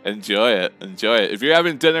 Enjoy it. Enjoy it. If you're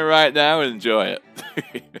having dinner right now, enjoy it.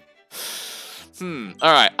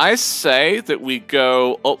 Alright, I say that we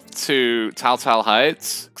go up to Tal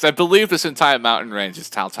Heights, because I believe this entire mountain range is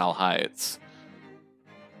Tal Heights.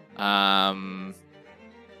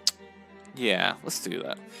 Yeah, let's do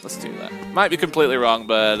that. Let's do that. Might be completely wrong,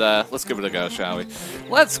 but let's give it a go, shall we?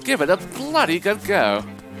 Let's give it a bloody good go.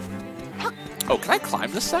 Oh, can I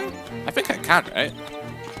climb this thing? I think I can, right?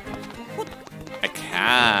 I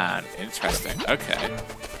can. Interesting. Okay.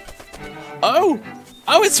 Oh!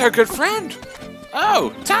 Oh, it's our good friend!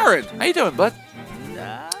 Oh, Taryn! How you doing, bud?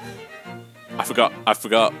 I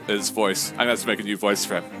forgot his voice. I'm gonna have to make a new voice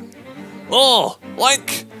for him. Oh,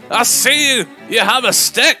 Link! I see you! You have a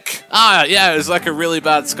stick! Ah, yeah, it was like a really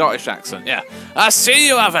bad Scottish accent, yeah. I see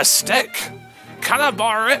you have a stick! Can I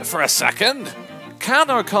borrow it for a second? Can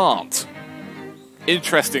or can't?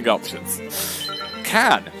 Interesting options.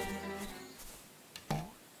 Can.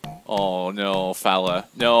 Oh, no, fella.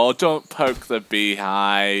 No, don't poke the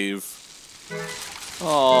beehive.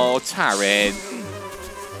 Oh, Taryn.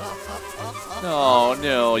 Oh,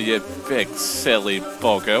 no, you big silly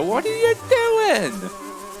bugger. What are you doing?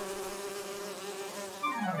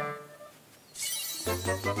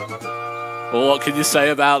 Well, what can you say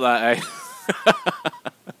about that, eh?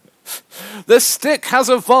 The stick has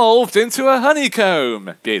evolved into a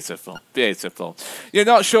honeycomb. Beautiful, beautiful. You're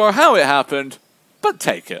not sure how it happened, but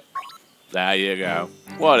take it. There you go.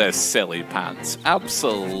 What a silly pants.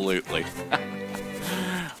 Absolutely.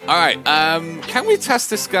 Alright, can we test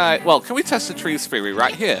this guy? Well, can we test the tree's theory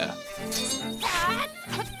right here?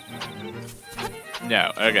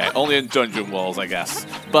 No, okay. Only in dungeon walls, I guess.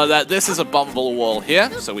 But this is a bombable wall here,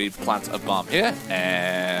 so we plant a bomb here,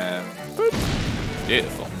 and... boop.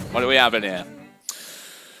 Beautiful. What do we have in here?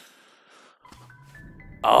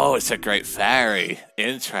 Oh, it's a Great Fairy.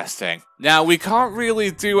 Interesting. Now, we can't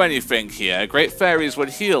really do anything here. Great Fairies would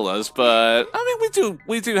heal us, but... I mean,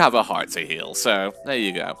 we do have a heart to heal, so there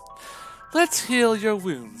you go. Let's heal your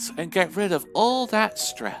wounds and get rid of all that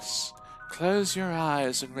stress. Close your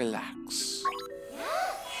eyes and relax.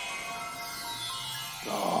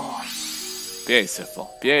 Oh,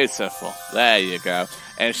 beautiful, beautiful. There you go.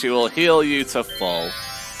 And she will heal you to full.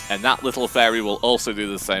 And that little fairy will also do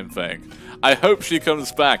the same thing. I hope she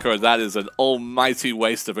comes back, or that is an almighty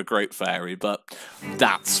waste of a Great Fairy, but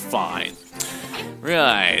that's fine.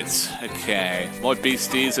 Right, okay. More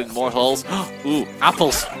beasties and more holes. Ooh,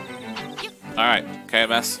 apples! Alright,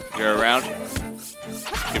 KMS, you're around.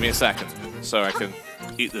 Give me a second, so I can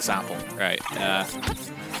eat this apple. Right,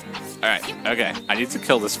 alright, okay. I need to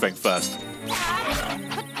kill this thing first.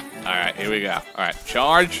 Alright, here we go. Alright,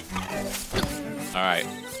 charge! Alright,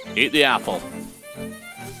 eat the apple.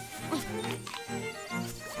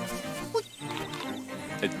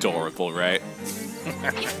 Adorable, right?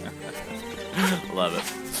 Love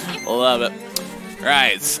it. Love it.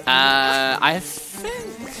 Right, I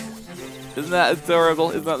think... Isn't that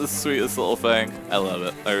adorable? Isn't that the sweetest little thing? I love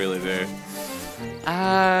it. I really do.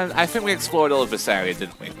 And I think we explored all of this area,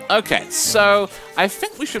 didn't we? Okay, so I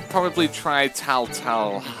think we should probably try Tal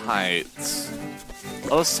Heights.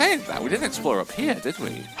 I was saying that. We didn't explore up here, did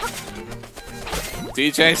we?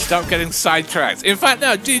 DJ, stop getting sidetracked. In fact,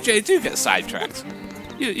 no, DJ, do get sidetracked.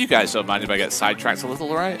 You guys don't mind if I get sidetracked a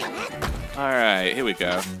little, right? Alright, here we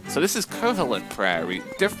go. So this is Koholint Prairie,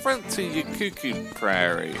 different to Yukuku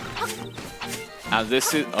Prairie. And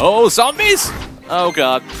this is... Oh, zombies! Oh,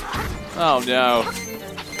 God. Oh, no.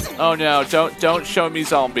 Oh, no, don't show me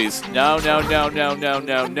zombies. No, no, no, no, no,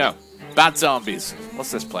 no, no. Bad zombies.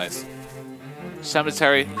 What's this place?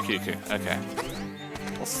 Cemetery, Yukuku. Okay.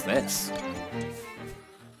 What's this?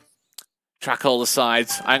 Track all the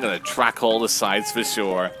sides. I'm gonna track all the sides for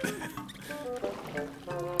sure.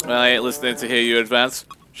 Well, I ain't listening to hear you advance.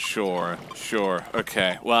 Sure, sure.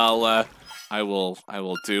 Okay. Well, I will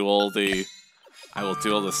do all the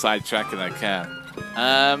side tracking I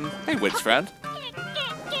can. Hey, witch friend.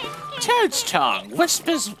 Toad's tongue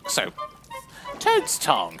whispers. So, Toad's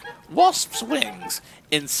tongue, wasp's wings,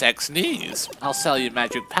 insect's knees. I'll sell you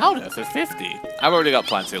magic powder for 50. I've already got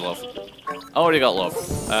plenty, love. Already got love.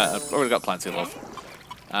 I've already got plenty of love.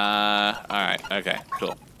 Alright, okay,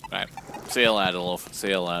 cool. Right. See you later, love. See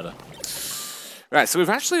you later. Right, so we've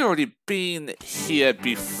actually already been here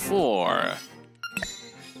before.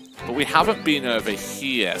 But we haven't been over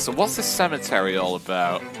here. So what's this cemetery all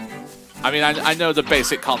about? I mean, I know the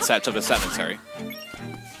basic concept of a cemetery.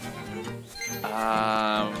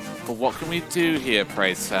 But what can we do here,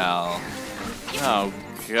 pray tell? Oh,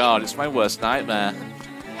 God, it's my worst nightmare.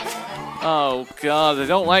 Oh, God, I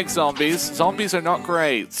don't like zombies. Zombies are not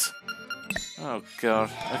great. Oh,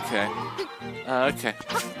 God. Okay. Okay.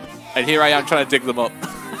 And here I am trying to dig them up.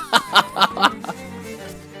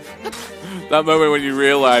 That moment when you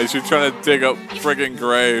realize you're trying to dig up friggin'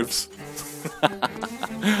 graves.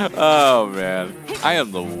 Oh, man. I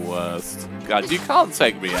am the worst. God, you can't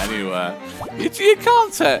take me anywhere. You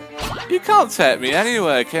can't take me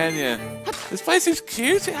anywhere, can you? This place is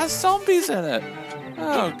cute. It has zombies in it.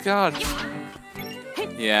 Oh God.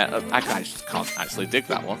 Yeah, I can't actually dig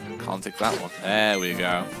that one. Can't dig that one. There we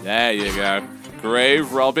go. There you go.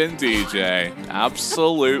 Grave Robin DJ.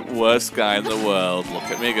 Absolute worst guy in the world. Look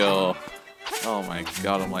at me go. Oh my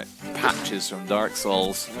God, I'm like Patches from Dark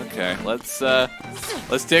Souls. Okay, let's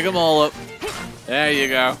dig them all up. There you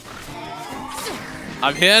go.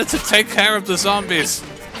 I'm here to take care of the zombies.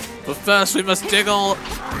 But first we must dig up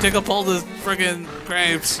all the friggin'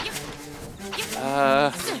 graves.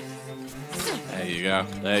 There you go.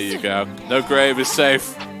 There you go. No grave is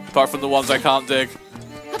safe, apart from the ones I can't dig.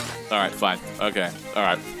 Alright, fine. Okay.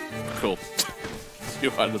 Alright. Cool.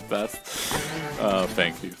 You are the best. Oh,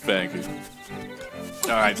 thank you. Thank you.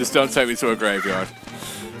 Alright, just don't take me to a graveyard.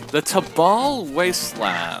 The Tabal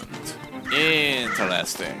Wasteland.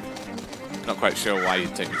 Interesting. Not quite sure why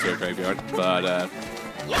you'd take me to a graveyard, but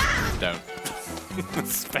don't.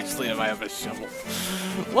 Especially if I have a shovel.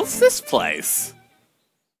 What's this place?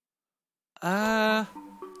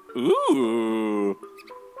 Ooh.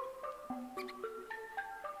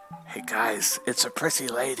 Hey guys, it's a pretty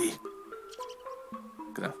lady.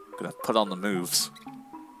 Gonna put on the moves.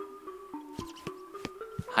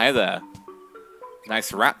 Hi there.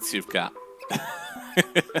 Nice rats you've got.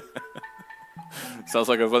 Sounds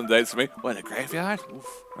like a fun date to me. What, a graveyard?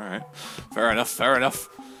 Oof. Alright. Fair enough, fair enough.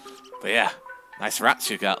 But yeah, nice rats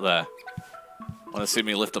you got there. Wanna see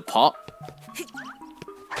me lift a pot?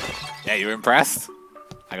 Yeah, you impressed?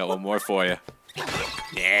 I got one more for you.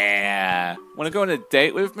 Yeah! Wanna go on a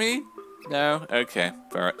date with me? No? Okay.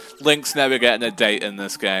 Alright. Link's never getting a date in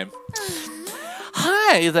this game.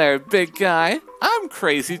 Hi there, big guy. I'm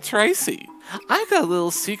Crazy Tracy. I got a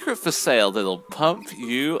little secret for sale that'll pump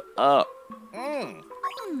you up.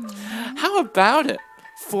 How about it?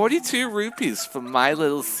 42 rupees for my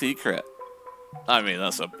little secret. I mean,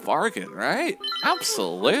 that's a bargain, right?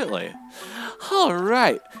 Absolutely.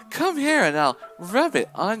 Alright, come here and I'll rub it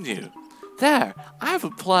on you. There, I've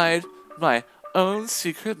applied my own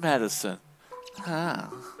secret medicine.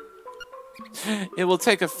 It will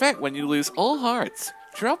take effect when you lose all hearts.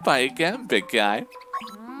 Drop by again, big guy.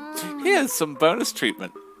 Here's some bonus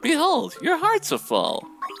treatment. Behold, your hearts are full.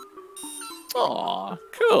 Aw,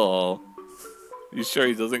 cool. You sure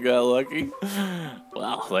he doesn't get lucky?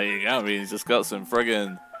 Well, there you go. I mean, he's just got some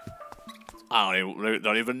friggin'... I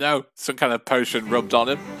don't even know. Some kind of potion rubbed on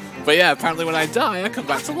him. But yeah, apparently when I die, I come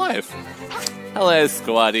back to life. Hello,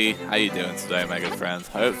 Squatty. How you doing today, my good friend?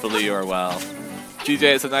 Hopefully you're well. GJ,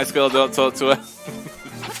 it's a nice girl. Don't talk to her.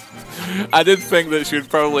 I did think that she would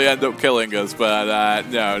probably end up killing us, but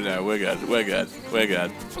no, we're good. We're good. We're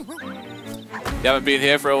good. You haven't been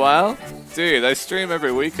here for a while? Dude, I stream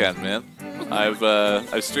every weekend, man.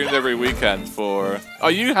 I've streamed every weekend for... Oh,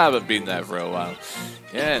 you haven't been there for a while.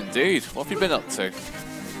 Yeah, indeed. What have you been up to?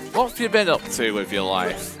 What have you been up to with your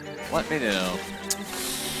life? Let me know.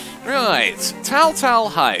 Right, Tal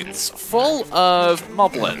Heights, full of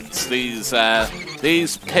moblins.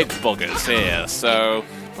 These pig buggers here. So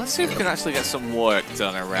let's see if we can actually get some work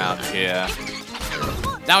done around here.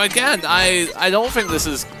 Now again, I don't think this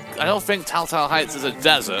is. I don't think Tal Heights is a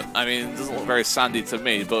desert. I mean, it doesn't look very sandy to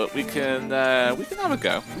me, but we can have a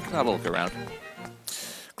go. We can have a look around.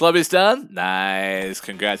 Club is done? Nice.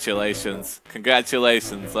 Congratulations.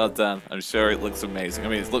 Congratulations. Well done. I'm sure it looks amazing. I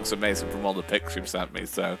mean, it looks amazing from all the pics you've sent me,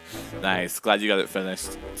 so nice. Glad you got it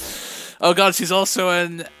finished. Oh god, she's also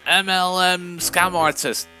an MLM scam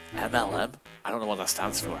artist. MLM? I don't know what that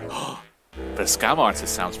stands for. But a scam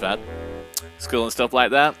artist sounds bad. School and stuff like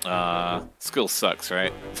that? School sucks,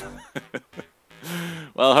 right?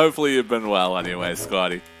 Well, hopefully you've been well anyway,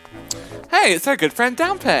 Squatty. Hey, it's our good friend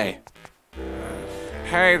Dampe.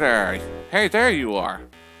 Hey there you are.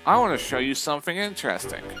 I want to show you something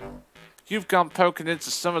interesting. You've gone poking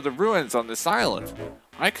into some of the ruins on this island.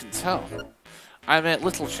 I can tell. I made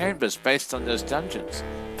little chambers based on those dungeons.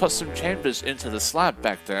 Put some chambers into the slab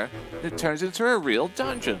back there, and it turns into a real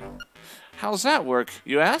dungeon. How's that work,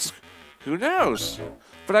 you ask? Who knows?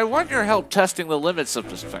 But I want your help testing the limits of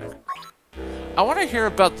this thing. I want to hear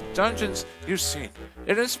about the dungeons you've seen.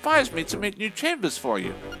 It inspires me to make new chambers for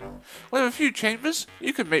you. With a few chambers,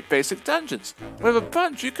 you can make basic dungeons. With a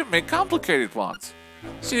bunch, you can make complicated ones.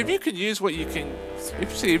 See if you can use what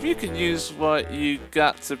you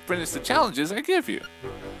got to finish the challenges I give you.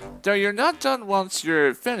 Though you're not done once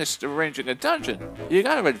you're finished arranging a dungeon, you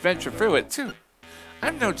gotta adventure through it too.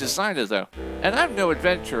 I'm no designer though, and I'm no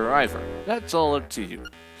adventurer either. That's all up to you.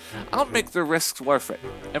 I'll make the risks worth it.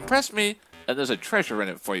 Impress me and there's a treasure in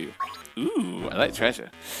it for you. Ooh, I like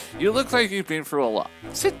treasure. You look like you've been through a lot.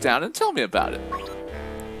 Sit down and tell me about it.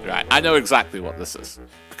 Right, I know exactly what this is,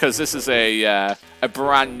 because this is a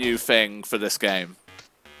brand new thing for this game.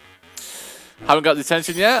 Haven't got the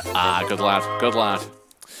attention yet? Ah, good lad, good lad.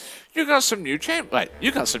 You got some new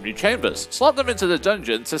chambers. Slot them into the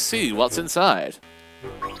dungeon to see what's inside.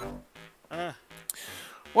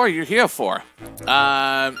 What are you here for?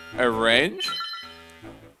 Arrange?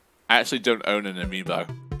 I actually don't own an amiibo.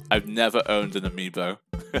 I've never owned an amiibo.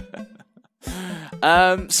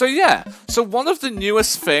 So yeah, so one of the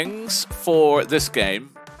newest things for this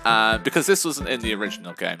game, because this wasn't in the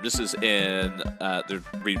original game, this is in the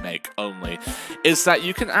remake only, is that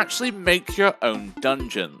you can actually make your own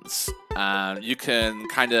dungeons. You can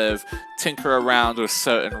kind of tinker around with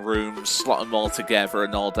certain rooms, slot them all together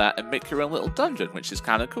and all that, and make your own little dungeon, which is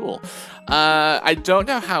kind of cool. I don't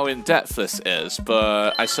know how in-depth this is,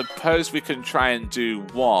 but I suppose we can try and do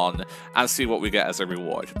one and see what we get as a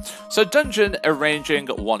reward. So, Dungeon Arranging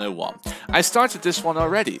 101. I started this one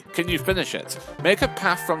already. Can you finish it? Make a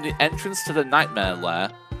path from the entrance to the Nightmare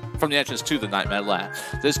Lair.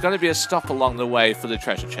 There's going to be a stop along the way for the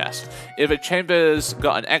treasure chest. If a chamber's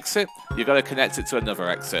got an exit, you got to connect it to another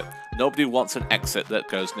exit. Nobody wants an exit that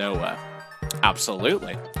goes nowhere.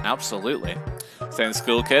 Absolutely, absolutely. Stay in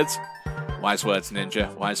school, kids. Wise words,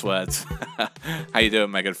 Ninja. Wise words. How you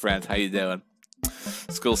doing, my good friend? How you doing?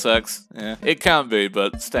 School sucks. Yeah, it can be,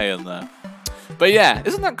 but stay in there. But yeah,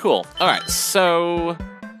 isn't that cool? All right, so.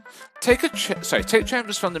 Take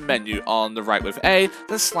chambers from the menu on the right with A,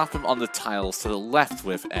 then slap them on the tiles to the left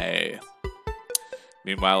with A.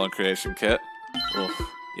 Meanwhile, on Creation Kit, we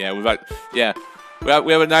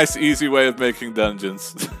have a nice, easy way of making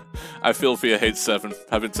dungeons. I feel for your H7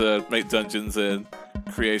 having to make dungeons in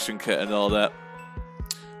Creation Kit and all that.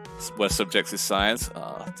 Where subjects is science.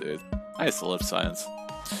 Oh, dude, I used to love science.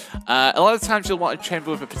 A lot of times you'll want a chamber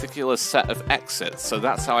with a particular set of exits, so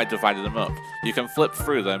that's how I divided them up. You can flip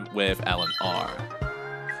through them with L and R.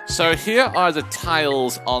 So here are the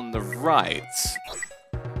tiles on the right.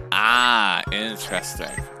 Ah,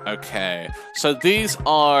 interesting. Okay, so these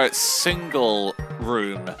are single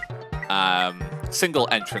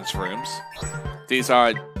entrance rooms. These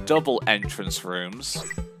are double entrance rooms,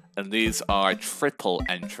 and these are triple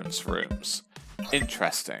entrance rooms.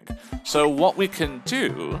 Interesting. So what we can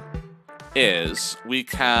do is we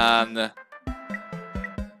can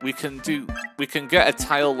get a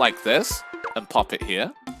tile like this and pop it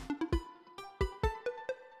here.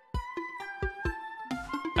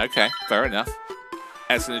 Okay, fair enough.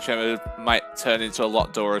 Excellent chamber might turn into a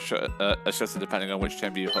locked door or shutter depending on which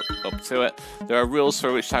chamber you hook up to it. There are rules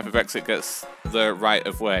for which type of exit gets the right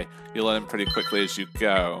of way. You'll learn them pretty quickly as you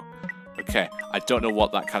go. Okay, I don't know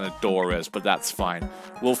what that kind of door is, but that's fine.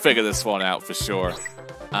 We'll figure this one out for sure.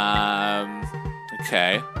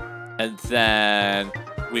 Okay. And then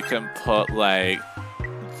we can put, like,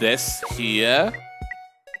 this here.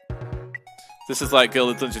 This is like Guild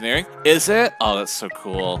of Dungeoneering. Is it? Oh, that's so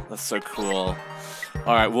cool. That's so cool.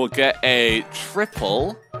 Alright, we'll get a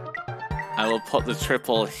triple. And we'll put the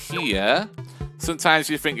triple here. Sometimes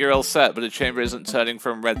you think you're all set, but the chamber isn't turning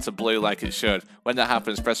from red to blue like it should. When that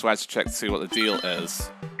happens, press Y to check to see what the deal is.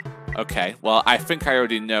 Okay, well, I think I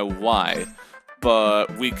already know why.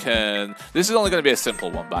 But we can... This is only going to be a simple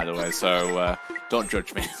one, by the way, so don't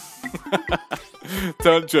judge me.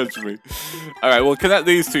 Don't judge me. Alright, we'll connect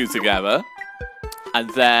these two together. And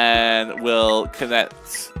then we'll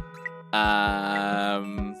connect...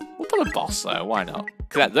 we'll put a boss there, why not?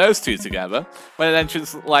 Connect those two together. When an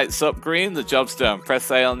entrance lights up green, the job's done.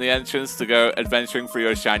 Press A on the entrance to go adventuring for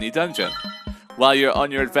your shiny dungeon. While you're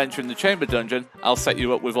on your adventure in the chamber dungeon, I'll set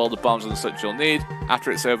you up with all the bombs and such you'll need.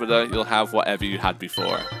 After it's over though, you'll have whatever you had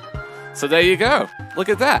before. So there you go. Look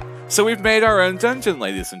at that. So we've made our own dungeon,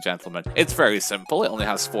 ladies and gentlemen. It's very simple. It only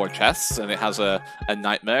has 4 chests and it has a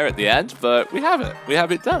nightmare at the end, but we have it. We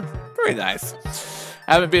have it done. Very nice.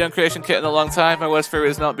 I haven't been on Creation Kit in a long time. My worst fear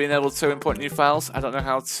is not being able to import new files. I don't know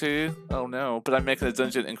how to. Oh no, but I'm making a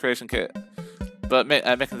dungeon in Creation Kit. But making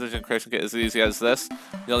a dungeon in Creation Kit is as easy as this.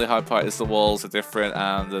 The only hard part is the walls are different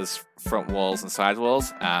and there's front walls and side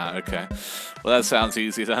walls. Ah, okay. Well, that sounds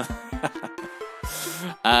easy then.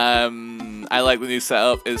 I like the new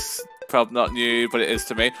setup. It's probably not new, but it is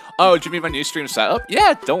to me. Oh, do you mean my new stream setup?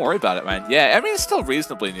 Yeah, don't worry about it, man. Yeah, I mean, it's still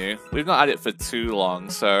reasonably new. We've not had it for too long,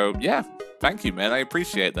 so yeah. Thank you, man. I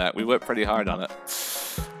appreciate that. We worked pretty hard on it.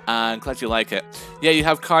 I'm glad you like it. Yeah, you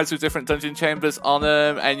have cards with different dungeon chambers on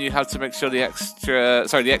them, and you have to make sure the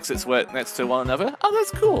exits work next to one another. Oh, that's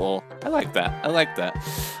cool. I like that. I like that.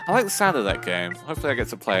 I like the sound of that game. Hopefully I get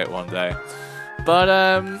to play it one day. But,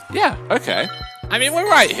 yeah, okay. I mean, we're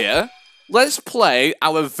right here. Let's play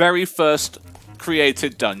our very first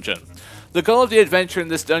created dungeon. The goal of the adventure in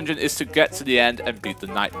this dungeon is to get to the end and beat the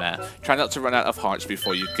nightmare. Try not to run out of hearts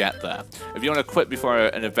before you get there. If you want to quit before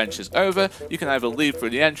an adventure's over, you can either leave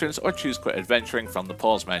through the entrance or choose quit adventuring from the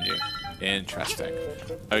pause menu. Interesting.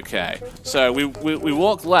 Okay, so we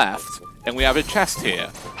walk left and we have a chest here.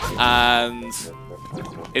 And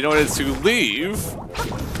in order to leave,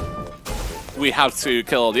 we have to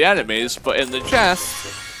kill all the enemies, but in the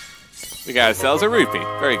chest, we got ourselves a rupee.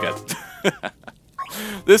 Very good.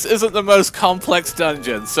 This isn't the most complex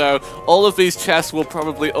dungeon, so all of these chests will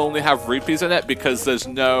probably only have rupees in it because there's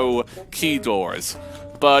no key doors.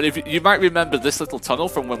 But if you might remember this little tunnel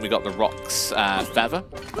from when we got the rocks feather.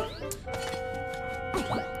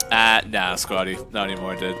 Nah, Squatty, not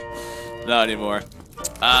anymore, dude. Not anymore.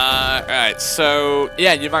 Right, so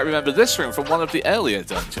yeah, you might remember this room from one of the earlier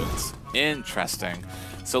dungeons. Interesting.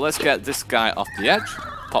 So let's get this guy off the edge.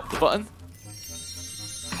 Pop the button.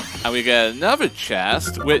 And we get another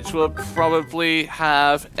chest, which will probably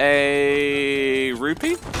have a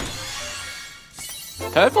rupee?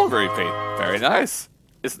 Purple rupee. Very nice.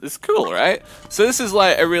 It's cool, right? So this is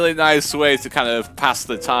like a really nice way to kind of pass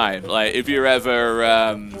the time. Like if you're ever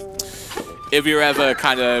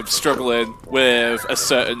kind of struggling with a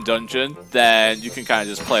certain dungeon, then you can kind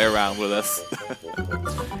of just play around with this.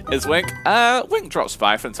 Is Wink? Wink drops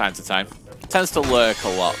by from time to time. Tends to lurk a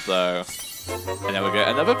lot though. And then we get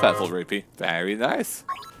another purple rupee. Very nice.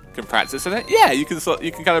 Can practice in it? Yeah, you can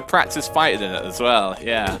kind of practice fighting in it as well.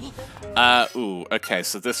 Yeah. Ooh. Okay.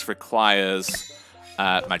 So this requires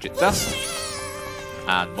magic dust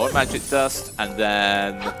and more magic dust, and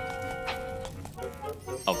then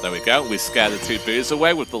oh, there we go. We scare the two boos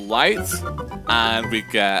away with the light, and we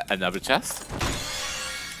get another chest.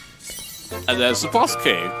 And there's the boss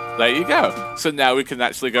key. There you go. So now we can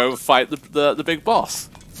actually go and fight the big boss.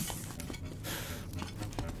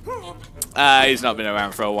 He's not been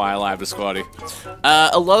around for a while either, Squaddy.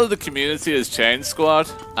 A lot of the community has changed, Squad.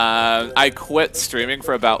 I quit streaming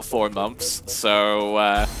for about 4 months,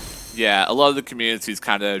 so yeah, a lot of the community's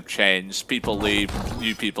kind of changed. People leave,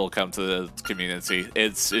 new people come to the community.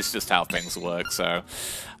 It's just how things work, so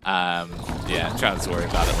yeah, try not to worry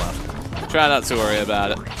about it, love. Try not to worry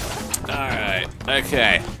about it. Alright,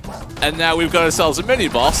 okay. And now we've got ourselves a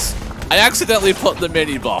mini-boss. I accidentally put the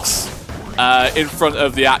mini-boss in front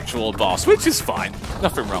of the actual boss, which is fine.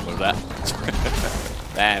 Nothing wrong with that.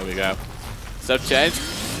 There we go. Stuff change.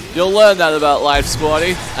 You'll learn that about life,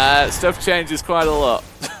 Squatty. Stuff changes quite a lot.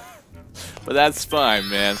 But that's fine,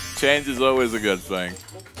 man. Change is always a good thing.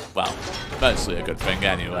 Well, mostly a good thing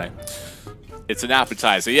anyway. It's an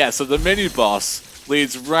appetizer. Yeah, so the mini-boss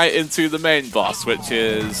leads right into the main boss, which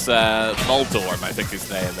is Moldorm, I think his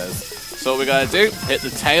name is. So what we gotta do, hit the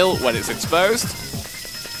tail when it's exposed.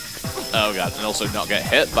 Oh god, and also not get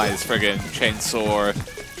hit by his friggin' chainsaw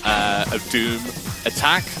of doom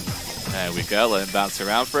attack. There we go, let him bounce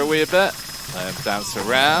around for a wee bit. Let him bounce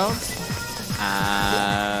around.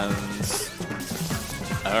 And...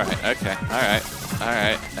 Alright, okay,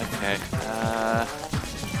 alright, okay.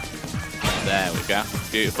 There we go,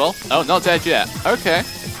 beautiful. Oh, not dead yet. Okay,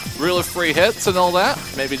 rule of 3 hits and all that,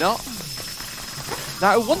 maybe not.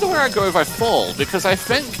 Now, I wonder where I go if I fall, because I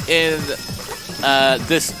think in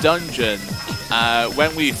this dungeon,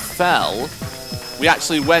 when we fell, we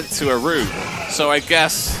actually went to a room. So I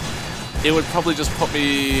guess it would probably just put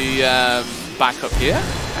me back up here,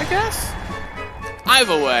 I guess?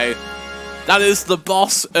 Either way, that is the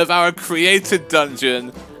boss of our created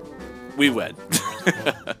dungeon. We win.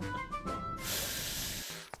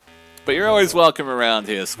 But you're always welcome around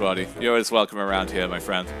here, Squatty. You're always welcome around here, my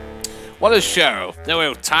friend. What a show. There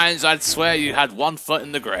were times I'd swear you had 1 foot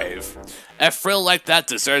in the grave. A thrill like that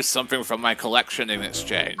deserves something from my collection in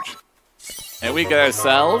exchange. And we get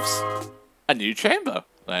ourselves a new chamber.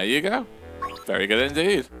 There you go. Very good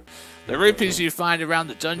indeed. The rupees you find around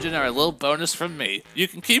the dungeon are a little bonus from me. You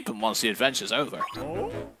can keep them once the adventure's over.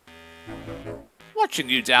 Watching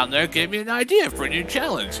you down there gave me an idea for a new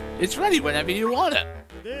challenge. It's ready whenever you want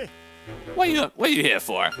it. What are you here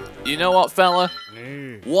for? You know what, fella?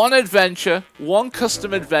 1 adventure, 1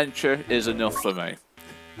 custom adventure is enough for me.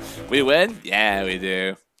 We win? Yeah, we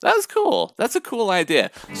do. That's cool. That's a cool idea.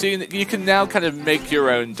 So you can now kind of make your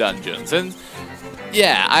own dungeons. And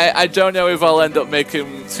yeah, I don't know if I'll end up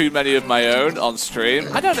making too many of my own on stream.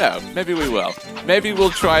 I don't know. Maybe we will. Maybe we'll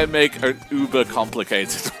try and make an uber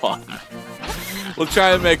complicated one. We'll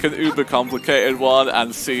try and make an uber complicated one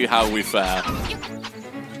and see how we fare.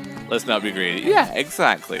 Let's not be greedy. Yeah,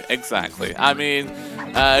 exactly, exactly. I mean,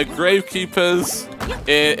 Gravekeepers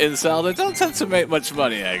in Zelda don't tend to make much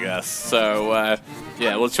money, I guess. So,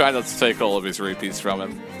 yeah, we'll try not to take all of his rupees from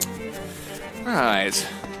him. Alright.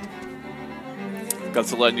 Got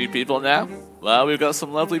to learn new people now? Well, we've got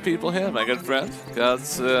some lovely people here, my good friend. Got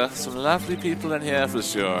some lovely people in here for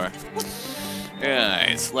sure.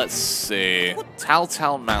 Alright, let's see.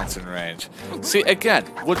 Tal Mountain Range. See, again,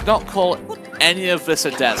 would not call any of this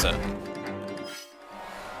a desert.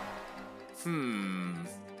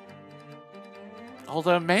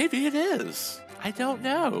 Although maybe it is. I don't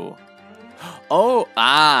know. Oh,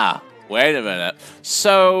 wait a minute.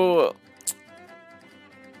 So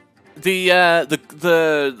the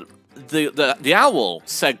owl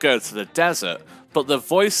said go to the desert, but the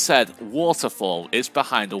voice said waterfall. It's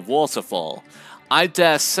behind a waterfall. I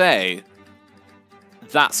dare say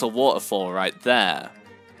that's a waterfall right there.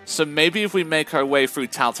 So maybe if we make our way through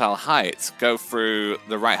Tal Heights, go through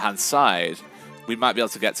the right-hand side, we might be able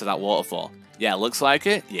to get to that waterfall. Yeah, looks like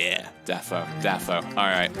it? Yeah, defo.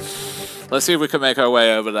 Alright. Let's see if we can make our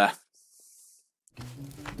way over there.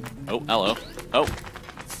 Oh, hello. Oh.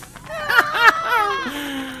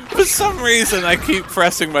 For some reason, I keep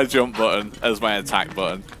pressing my jump button as my attack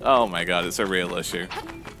button. Oh my god, it's a real issue.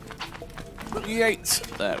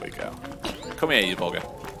 Yeet. There we go. Come here, you bugger.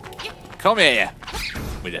 Come here.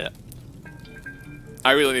 We did it.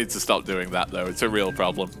 I really need to stop doing that, though. It's a real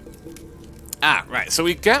problem. Right. So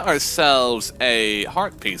we get ourselves a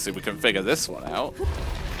heart piece if we can figure this one out.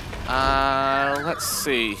 Let's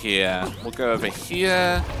see here. We'll go over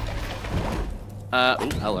here. Oh,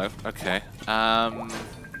 hello. Okay.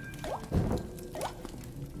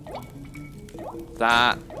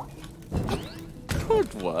 That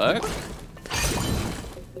could work.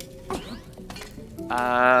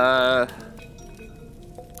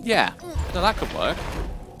 Yeah. No, that could work.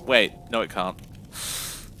 Wait. No, it can't.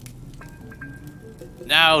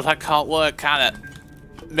 No, that can't work, can it?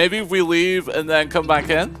 Maybe if we leave and then come back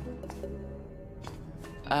in?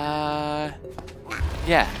 Yeah,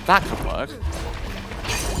 that could work.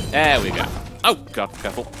 There we go. Oh, God,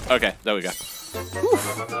 careful. Okay, there we go.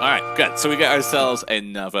 Alright, good. So we get ourselves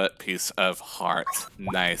another piece of heart.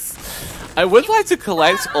 Nice. I would like to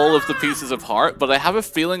collect all of the pieces of heart, but I have a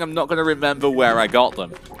feeling I'm not going to remember where I got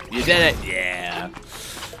them. You did it? Yeah.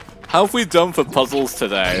 How have we done for puzzles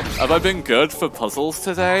today? Have I been good for puzzles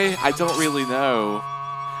today? I don't really know.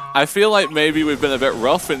 I feel like maybe we've been a bit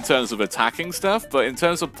rough in terms of attacking stuff, but in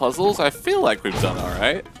terms of puzzles, I feel like we've done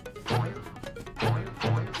alright.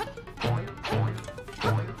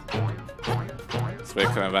 It's weird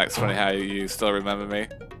coming back. It's funny how you still remember me.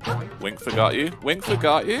 Wink forgot you? Wink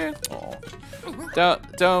forgot you? Oh.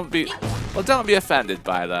 Don't be offended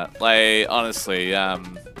by that. Like, honestly,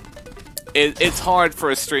 it's hard for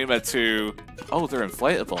a streamer to... Oh, they're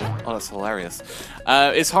inflatable. Oh, that's hilarious.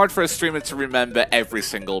 It's hard for a streamer to remember every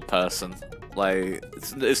single person. Like,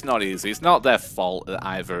 it's not easy. It's not their fault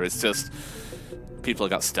either. It's just people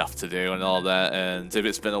have got stuff to do and all that. And if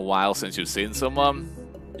it's been a while since you've seen someone,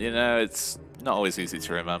 you know, it's not always easy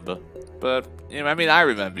to remember. But, you know, I mean, I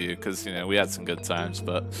remember you because, you know, we had some good times.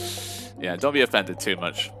 But, yeah, don't be offended too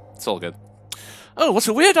much. It's all good. Oh, what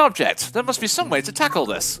a weird object. There must be some way to tackle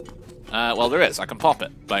this. Well, there is. I can pop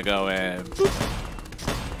it by going...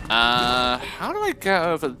 how do I get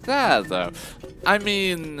over there, though? I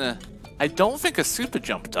mean, I don't think a super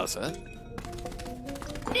jump does it.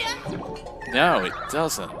 No, it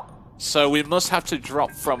doesn't. So we must have to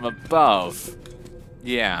drop from above.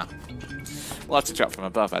 Yeah. We'll have to drop from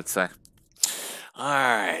above, I'd say.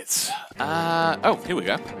 Alright. Oh, here we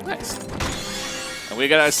go. Nice. And we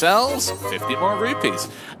get ourselves 50 more rupees.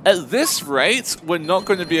 At this rate, we're not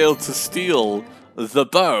going to be able to steal the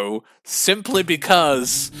bow simply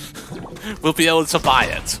because we'll be able to buy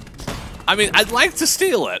it. I mean, I'd like to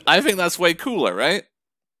steal it. I think that's way cooler, right?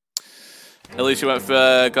 At least you went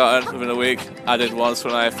forgotten within a week. I did once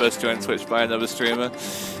when I first joined Twitch by another streamer.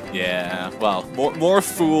 Yeah, well, more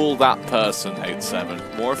fool that person,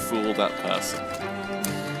 8-7. More fool that person.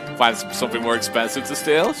 Find something more expensive to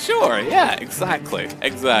steal? Sure, yeah, exactly.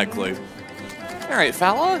 Exactly. Alright,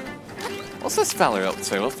 fella. What's this fella up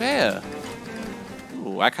to up here?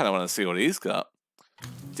 Ooh, I kind of want to see what he's got.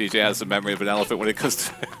 DJ has the memory of an elephant when it comes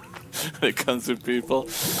to when it comes to people.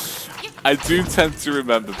 I do tend to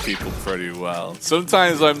remember people pretty well.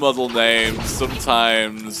 Sometimes I muddle names,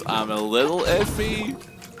 sometimes I'm a little iffy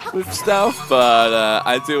with stuff, but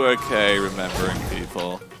I do okay remembering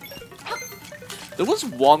people. There was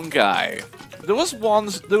one guy. There was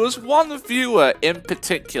one viewer in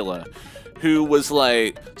particular who was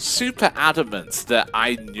like super adamant that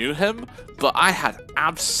I knew him, but I had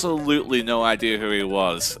absolutely no idea who he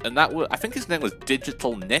was. And that was, I think his name was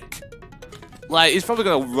Digital Nick. Like, he's probably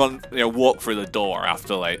gonna run, walk through the door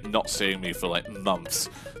after, like, not seeing me for, like, months.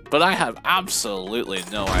 But I have absolutely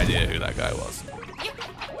no idea who that guy was.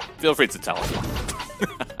 Feel free to tell him.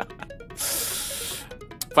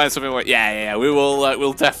 Find something more. Yeah, we will.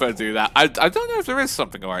 We'll definitely do that. I don't know if there is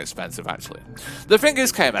something more expensive actually. The thing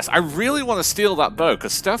is, KMS, I really want to steal that bow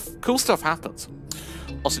because cool stuff happens.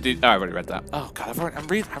 Also, I've already read that. Oh god, I'm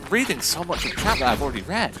reading so much of chat that I've already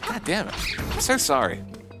read. God damn it! I'm so sorry.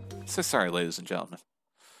 So sorry, ladies and gentlemen.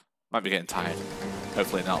 Might be getting tired.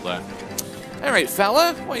 Hopefully not though. Alright,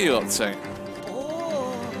 fella, what are you up to?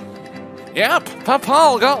 Yep,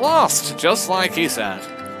 Papal got lost, just like he said.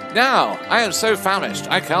 Now, I am so famished,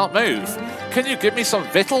 I can't move. Can you give me some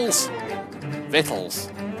victuals? Victuals?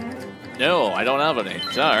 No, I don't have any,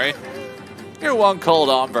 sorry. You're one cold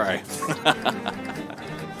hombre.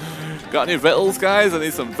 Got any victuals, guys? I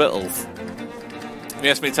need some victuals.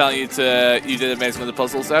 Yes, me telling you you did amazing with the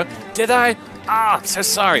puzzles, though. Did I? Ah, I'm so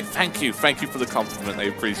sorry. Thank you for the compliment. I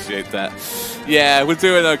appreciate that. Yeah, we're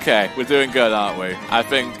doing okay. We're doing good, aren't we? I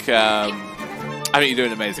think you're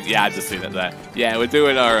doing amazing. Yeah, I've just seen it there. Yeah, we're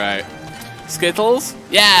doing all right. Skittles?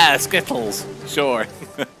 Yeah, Skittles. Sure.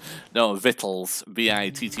 No, Vittles.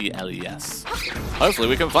 V-I-T-T-L-E-S. Hopefully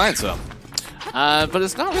we can find some. But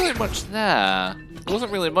there's not really much there. There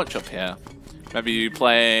wasn't really much up here. Maybe you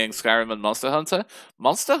playing Skyrim and Monster Hunter?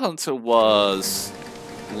 Monster Hunter was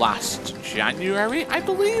last January, I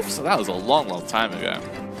believe? So that was a long, long time ago.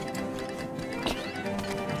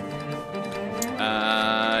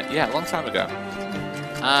 Yeah, a long time ago.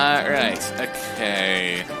 Right,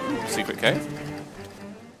 okay. Secret cave?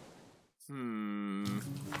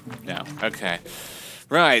 No, okay.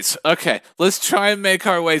 Right, okay. Let's try and make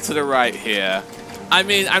our way to the right here. I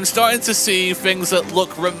mean, I'm starting to see things that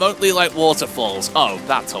look remotely like waterfalls. Oh,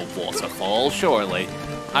 that's a waterfall, surely.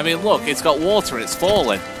 I mean, look, it's got water and it's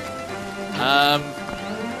falling.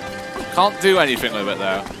 Can't do anything with it,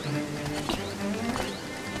 though.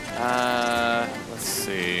 Let's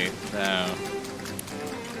see. No.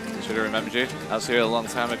 Should have remembered you. I was here a long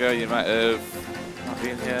time ago. You might have not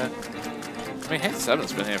been here. I mean, Hate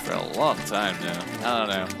 7's been here for a long time now. I don't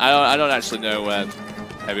know. I don't actually know when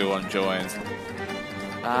everyone joined.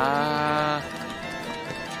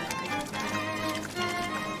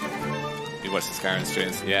 You watch the Skyrim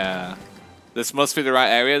streams? Yeah. This must be the right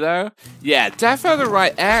area, though? Yeah, definitely the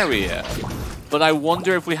right area. But I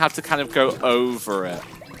wonder if we have to kind of go over it.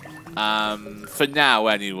 For now,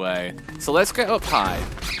 anyway. So let's get up high.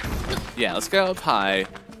 Yeah, let's get up high.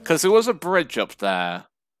 Because there was a bridge up there.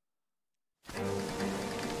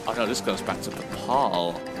 Oh no, this goes back to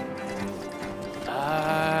Papal.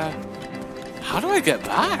 How do I get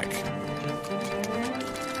back?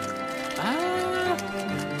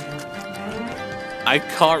 I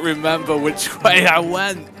can't remember which way I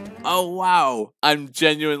went. Oh wow, I'm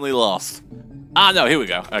genuinely lost. Ah no, here we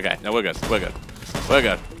go. Okay, no, we're good. We're good. We're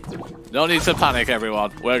good. No need to panic,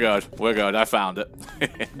 everyone. We're good. We're good. I found it.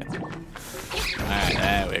 Alright,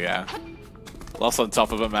 there we go. Lost on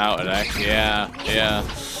top of a mountain, eh? Yeah, yeah.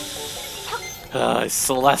 Oh, it's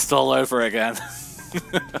Celeste all over again.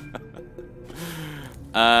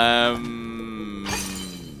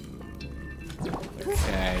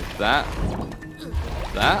 Okay, that.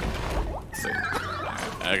 Let's see.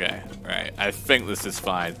 Okay, right. I think this is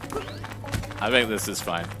fine. I think this is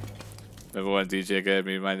fine. Remember when DJ gave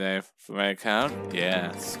me my name for my account?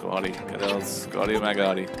 Yeah, Squatty. Good old Squatty my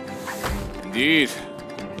goddy. Indeed.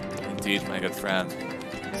 Indeed, my good friend.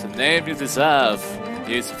 It's a name you deserve.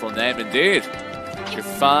 Beautiful name indeed. You're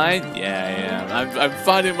fine? Yeah, I am. I'm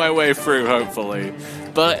finding my way through, hopefully.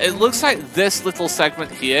 But it looks like this little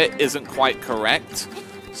segment here isn't quite correct.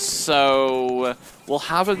 So we'll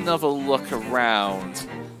have another look around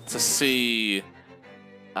to see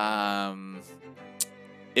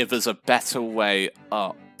if there's a better way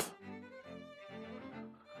up.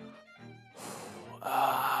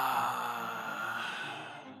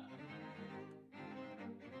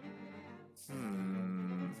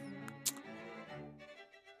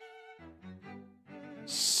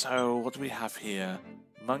 So, what do we have here?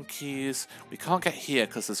 Monkeys. We can't get here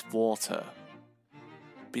because there's water.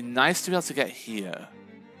 Be nice to be able to get here.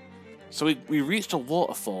 So we reached a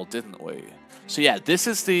waterfall, didn't we? So yeah, this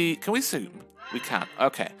is the... Can we zoom? We can.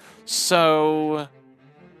 Okay. So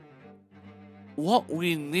what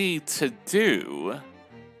we need to do,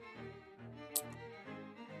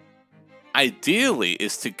 ideally,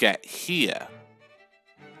 is to get here.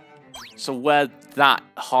 So where that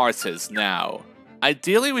heart is now,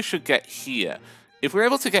 ideally we should get here. If we're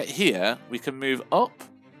able to get here, we can move up,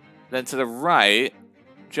 then to the right,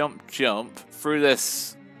 jump, through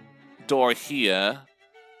this door here,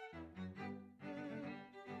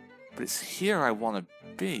 But it's here I want to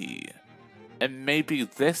be. And maybe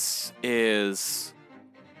this is...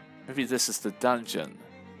 Maybe this is the dungeon.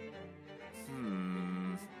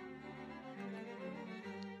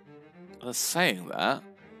 I was saying that.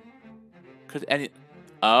 Could any...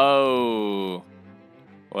 Oh.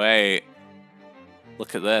 Wait.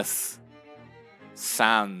 Look at this.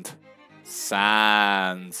 Sand.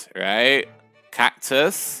 Sand, right?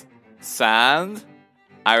 Cactus. Sand.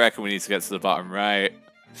 I reckon we need to get to the bottom right.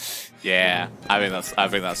 Yeah, I think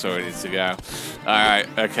that's where we need to go. Alright,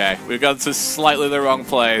 okay. We've gone to slightly the wrong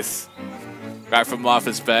place. Right from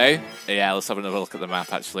Martha's Bay. Yeah, let's have another look at the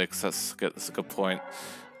map actually, because that's a good point.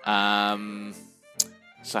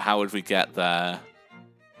 So how would we get there?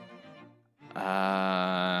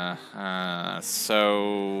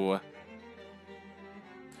 So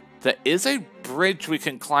there is a bridge we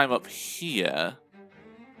can climb up here.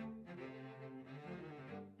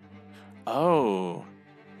 Oh.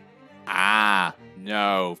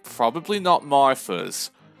 No. Probably not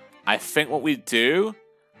Martha's. I think what we do...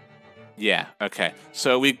 Yeah, okay.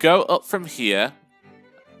 So we go up from here,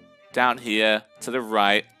 down here, to the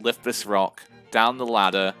right, lift this rock, down the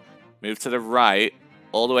ladder, move to the right,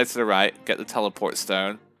 all the way to the right, get the teleport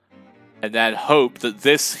stone, and then hope that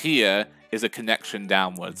this here is a connection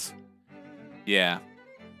downwards. Yeah.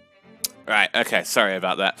 Right, okay, sorry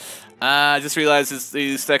about that. I just realized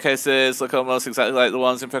these staircases look almost exactly like the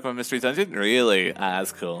ones in Pokemon Mystery Dungeon. Really?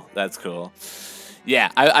 That's cool. That's cool.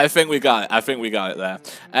 Yeah, I think we got it. I think we got it there.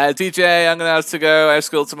 DJ, I'm going to have to go. I have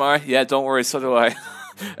school tomorrow. Yeah, don't worry, so do I.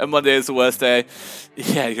 And Monday is the worst day.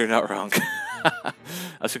 Yeah, you're not wrong.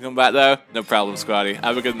 I should come back, though. No problem, Squatty.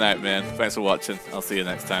 Have a good night, man. Thanks for watching. I'll see you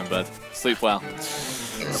next time, bud. Sleep well.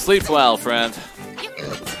 Sleep well, friend.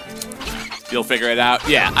 You'll figure it out.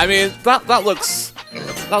 Yeah, I mean, that looks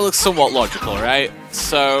somewhat logical, right?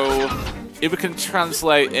 So if we can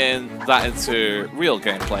translate that into real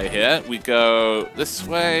gameplay here, we go this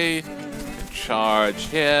way, charge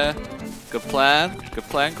here. Good plan,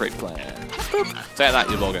 great plan. Boop. Take that,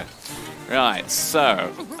 you bugger. Right,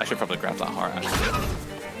 so I should probably grab that heart actually.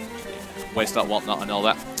 Waste not, want not, and all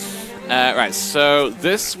that. Right, so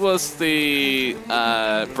this was the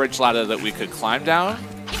bridge ladder that we could climb down.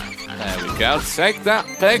 There we go. Take that,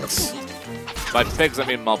 pigs. By pigs, I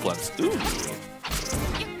mean moblins. Ooh.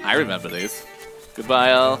 I remember these.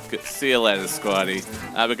 Goodbye, all. See you later, Squatty.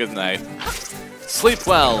 Have a good night. Sleep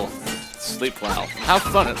well. Sleep well. Have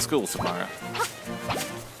fun at school tomorrow.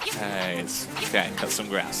 Nice. Okay, cut some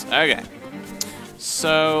grass. Okay.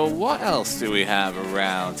 So, what else do we have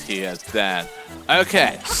around here then?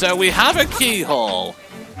 Okay, so we have a keyhole.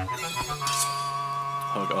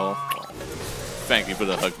 Hug all. Thank you for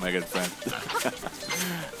the hug, my good friend.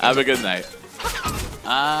 Have a good night.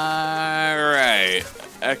 Alright.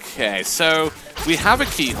 Okay, so we have a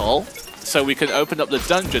keyhole, so we can open up the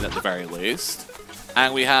dungeon at the very least.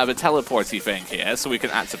 And we have a teleporty thing here, so we can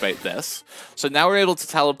activate this. So now we're able to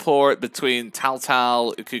teleport between Tal,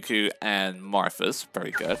 Ukuku, and Martha's.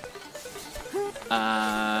 Very good.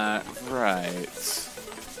 Right.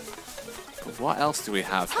 But what else do we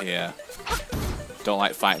have here? Don't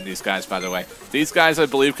like fighting these guys, by the way. These guys, I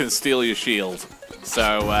believe, can steal your shield.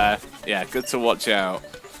 So, yeah, good to watch out.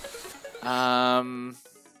 I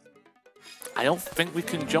don't think we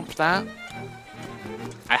can jump that.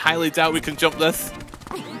 I highly doubt we can jump this.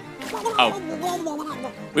 Oh.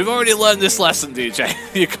 We've already learned this lesson, DJ.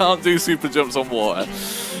 You can't do super jumps on water.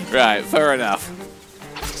 Right, fair enough.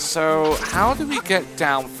 So, how do we get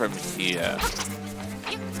down from here?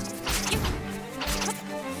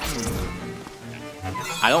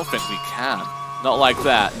 I don't think we can. Not like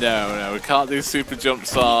that. No, we can't do super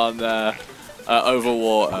jumps on over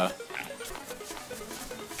water.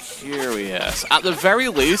 Curious. At the very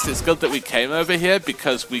least, it's good that we came over here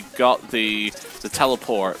because we got the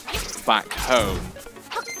teleport back home.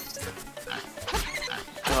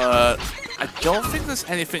 But I don't think there's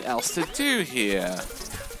anything else to do here.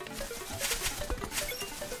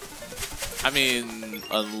 I mean,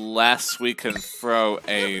 unless we can throw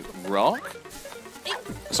a rock?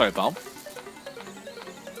 Sorry, bomb.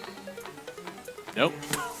 Nope.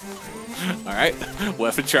 Alright,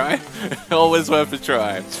 worth a try. Always worth a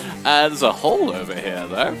try. There's a hole over here,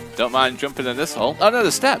 though. Don't mind jumping in this hole. Oh, no,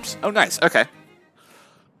 there's steps. Oh, nice. Okay.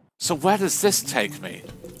 So where does this take me?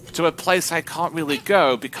 To a place I can't really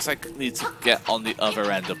go because I need to get on the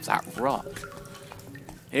other end of that rock.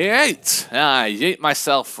 Yeet! I yeet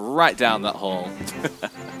myself right down that hole.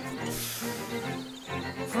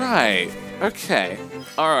 Right. Okay.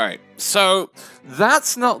 Alright. So,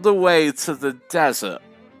 that's not the way to the desert.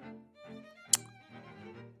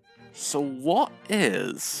 So what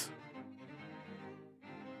is?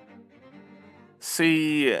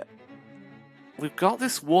 See, we've got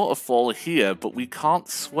this waterfall here, but we can't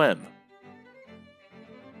swim.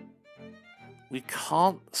 We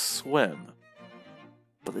can't swim.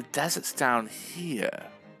 But the desert's down here.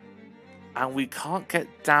 And we can't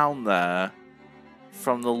get down there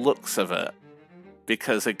from the looks of it.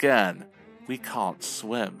 Because, again, we can't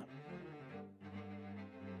swim.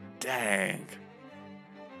 Dang.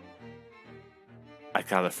 I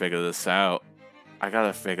gotta figure this out. I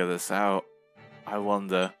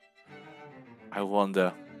wonder.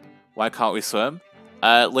 Why can't we swim?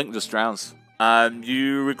 Link just drowns.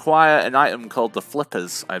 You require an item called the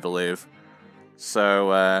flippers, I believe.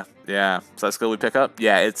 So, yeah. So that's skill we pick up?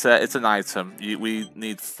 Yeah, it's an item. We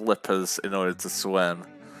need flippers in order to swim.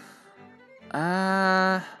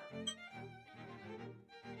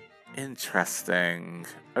 Interesting.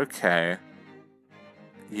 Okay.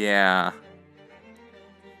 Yeah.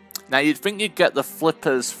 Now, you'd think you'd get the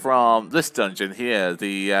flippers from this dungeon here,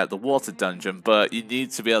 the water dungeon, but you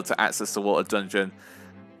need to be able to access the water dungeon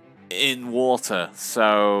in water,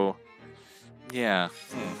 so... Yeah.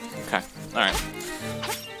 Okay. Alright.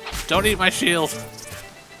 Don't eat my shield!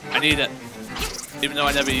 I need it. Even though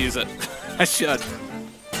I never use it. I should.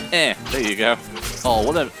 There you go.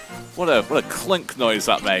 Oh, what a clink noise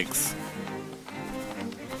that makes.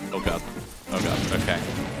 Oh god. Oh god, okay.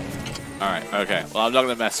 Alright, okay. Well, I'm not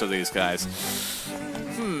gonna mess with these guys.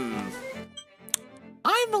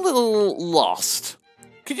 I'm a little lost.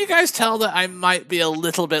 Can you guys tell that I might be a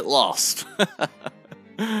little bit lost?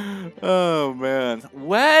 Oh, man.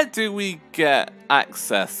 Where do we get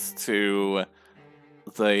access to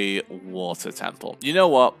the water temple? You know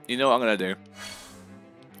what? You know what I'm gonna do?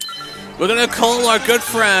 We're gonna call our good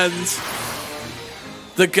friend,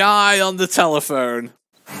 the guy on the telephone.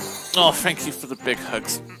 Oh, thank you for the big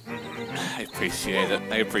hugs. I appreciate it.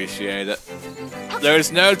 I appreciate it. There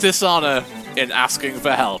is no dishonor in asking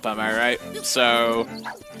for help, am I right? So,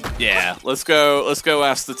 yeah, let's go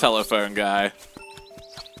ask the telephone guy.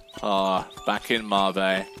 Oh, back in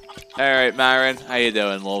Marbe. Alright, Marin, how you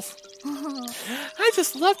doing, love? I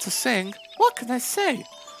just love to sing. What can I say?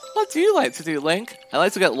 What do you like to do, Link? I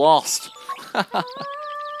like to get lost.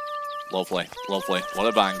 Lovely, lovely. What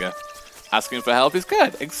a banger. Asking for help is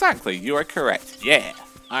good. Exactly, you are correct. Yeah.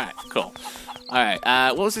 Alright, cool. Alright,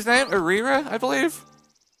 what was his name? Arira, I believe?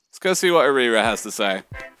 Let's go see what Arira has to say.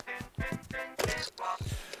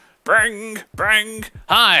 Bring.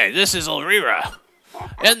 Hi, this is Arira.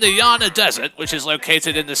 In the Yana Desert, which is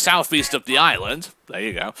located in the southeast of the island, there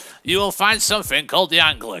you go, you will find something called the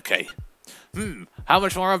Angler Key. How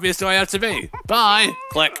much more obvious do I have to be? Bye!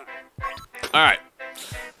 Click. Alright.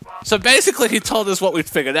 So basically he told us what we'd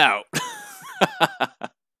figured out.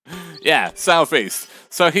 Yeah, southeast.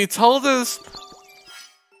 So he told us...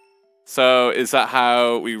 So is that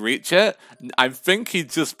how we reach it? I think he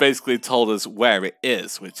just basically told us where it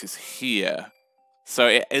is, which is here. So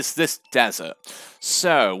it's this desert.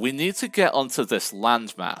 So we need to get onto this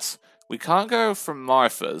landmass. We can't go from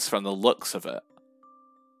Martha's from the looks of it.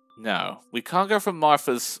 No, we can't go from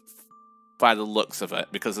Martha's by the looks of it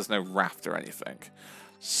because there's no raft or anything.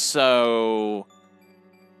 So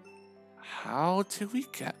how do we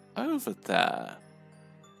get over there?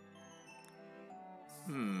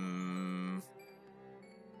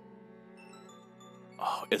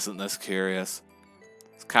 Oh, isn't this curious?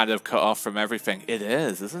 It's kind of cut off from everything. It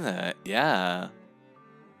is, isn't it? Yeah.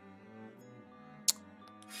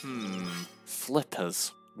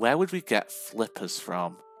 Flippers. Where would we get flippers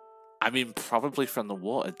from? I mean, probably from the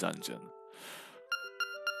water dungeon.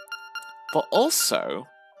 But also,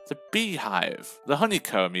 the beehive. The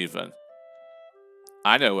honeycomb, even.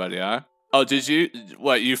 I know where they are. Oh, did you?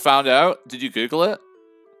 What, you found out? Did you Google it?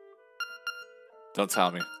 Don't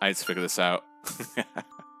tell me. I need to figure this out.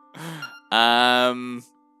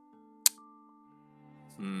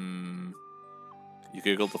 You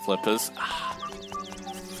Googled the flippers?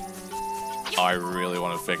 Oh, I really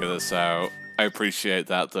want to figure this out. I appreciate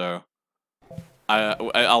that, though.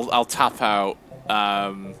 I'll tap out.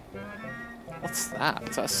 What's that?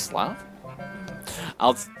 Is that a slab?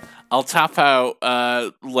 I'll tap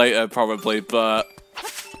out later probably, but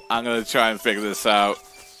I'm gonna try and figure this out.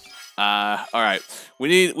 All right, we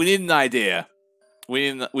need an idea.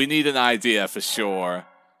 We need an idea for sure.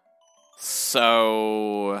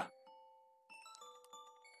 So,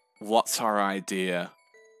 what's our idea?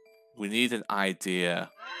 We need an idea.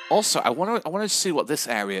 Also, I want to see what this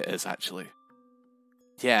area is actually.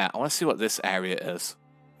 Yeah, I want to see what this area is.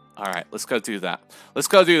 All right, let's go do that. Let's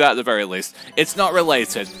go do that at the very least. It's not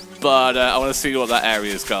related, but I want to see what that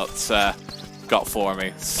area's got for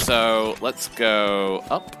me. So let's go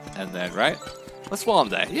up and then right, Let's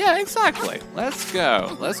wander. Yeah, exactly. Let's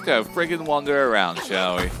go. Let's go friggin' wander around,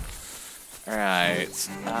 shall we? Alright.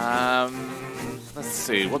 Let's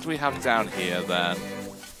see. What do we have down here, then?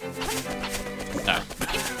 No.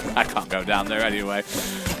 I can't go down there anyway.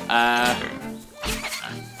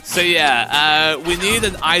 So yeah, we need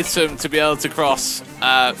an item to be able to cross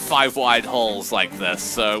 5 wide holes like this,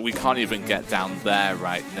 so we can't even get down there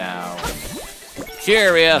right now.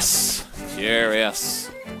 Curious. Curious.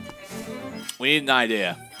 We need an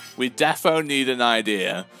idea. We defo need an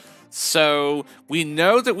idea. So we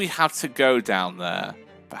know that we have to go down there,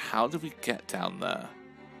 but how do we get down there?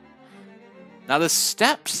 Now there's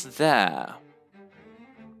steps there,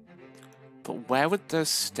 but where would those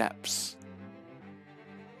steps?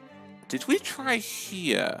 Did we try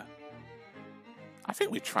here? I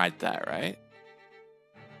think we tried that, right?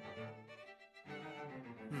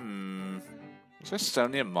 Was there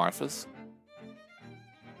stone near Martha's?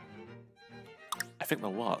 I think there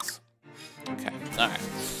was. Okay, alright.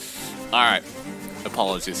 Alright.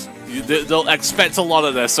 Apologies. They'll expect a lot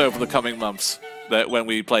of this over the coming months when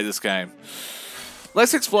we play this game.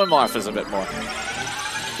 Let's explore Martha's a bit more.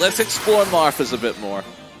 Let's explore Martha's a bit more.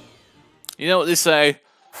 You know what they say?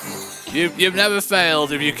 You've never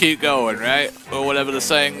failed if you keep going, right? Or whatever the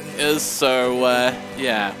saying is. So,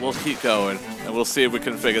 yeah, we'll keep going. And we'll see if we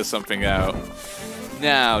can figure something out.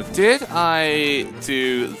 Now, did I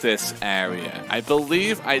do this area? I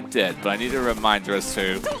believe I did, but I need a reminder as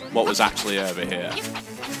to what was actually over here.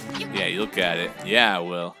 Yeah, you'll get it. Yeah, I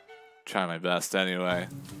will. Try my best anyway.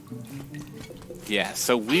 Yeah,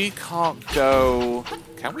 so we can't go...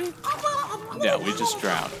 Can we? No, we just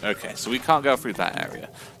drowned. Okay, so we can't go through that area.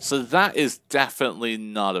 So that is definitely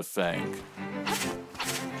not a thing.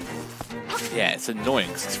 Yeah, it's annoying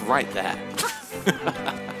because it's right there.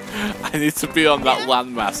 I need to be on that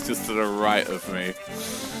landmass just to the right of me.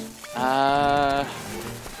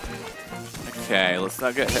 Okay, let's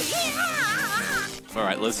not get hit.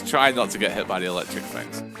 Alright, let's try not to get hit by the electric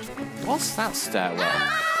things. What's that stairwell?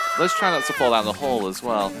 Let's try not to fall down the hole as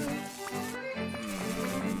well.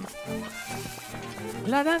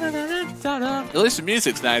 At least the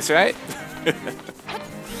music's nice, right?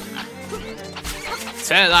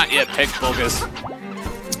 Say that, you pig buggers.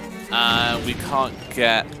 We can't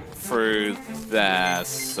get through there,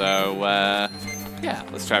 so yeah,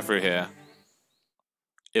 let's try through here.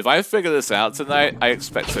 If I figure this out tonight, I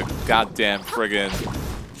expect a goddamn friggin'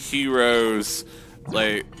 heroes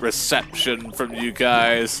like reception from you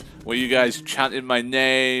guys, where you guys chanting my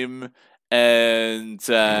name and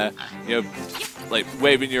you know, like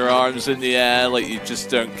waving your arms in the air like you just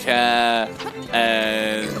don't care.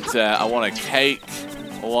 And I want a cake.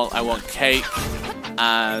 I want cake.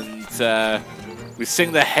 And we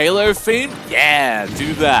sing the Halo theme. Yeah,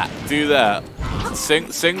 do that. Do that.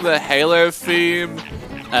 Sing the Halo theme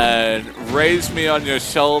and raise me on your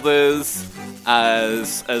shoulders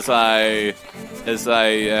as I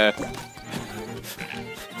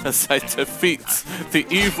defeat the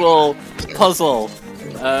evil puzzle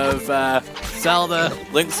of Zelda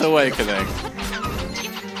Link's Awakening.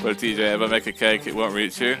 But DJ, if I make a cake, it won't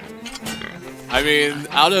reach you. I mean,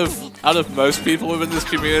 out of most people within this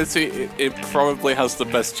community, it probably has the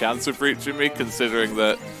best chance of reaching me, considering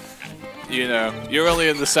that, you know, you're only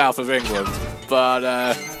in the south of England. But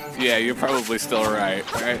yeah, you're probably still right?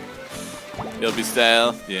 It'll be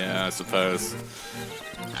stale? Yeah, I suppose.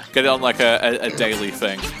 Get it on like a daily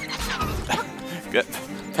thing.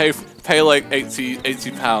 Pay like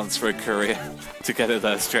 80 pounds for a courier to get it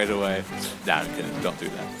there straight away. Nah, I'm kidding. Don't do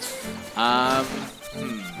that.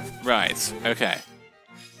 Right. Okay.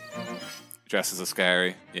 Dresses are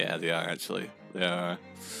scary. Yeah, they are actually. They are.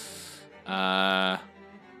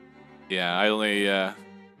 Yeah, I don't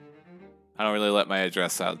really let my hair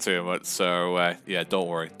dress out too much, so yeah, don't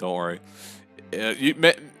worry. Don't worry. You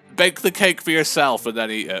bake the cake for yourself and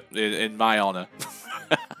then eat it in my honor.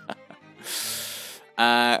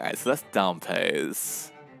 Alright, so that's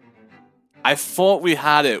Dante's. I thought we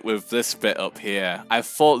had it with this bit up here. I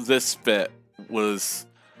thought this bit was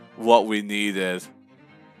what we needed.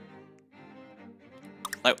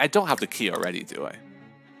 Like, I don't have the key already, do I?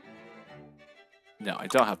 No, I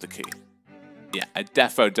don't have the key. Yeah, I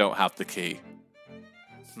defo don't have the key.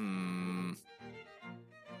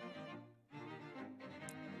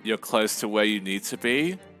 You're close to where you need to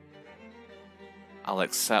be? I'll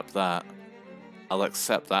accept that. I'll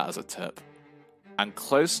accept that as a tip. I'm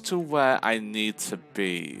close to where I need to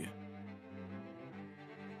be.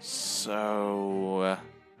 So...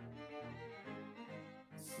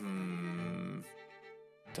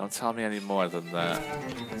 Don't tell me any more than that.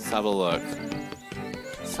 Let's have a look.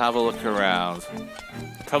 Let's have a look around.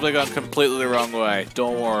 Probably gone completely the wrong way,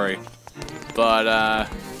 don't worry. But,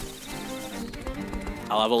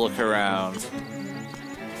 I'll have a look around.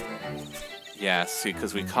 Yeah, see,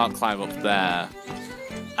 because we can't climb up there.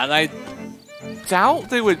 And I doubt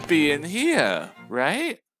they would be in here,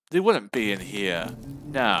 right? They wouldn't be in here.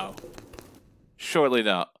 No. Surely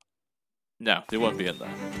not. No, they wouldn't be in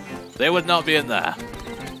there. They would not be in there.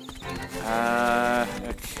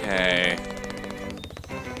 Okay.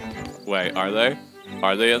 Wait, are they?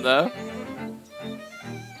 Are they in there?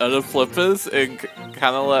 Are the flippers in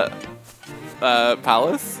Canalet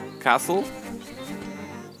Palace? Castle?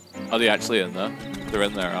 Are they actually in there? They're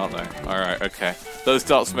in there, aren't they? Alright, okay. Those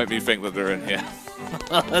dots make me think that they're in here.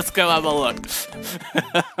 Let's go have a look.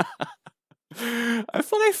 I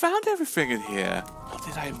thought I found everything in here. What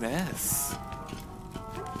did I miss?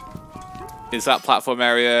 Is that platform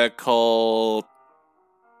area called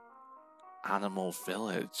Animal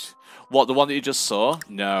Village? What, the one that you just saw?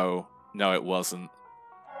 No. No, it wasn't.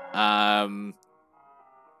 Animal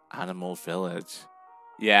Village.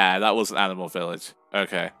 Yeah, that was an Animal Village.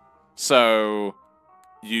 Okay. So,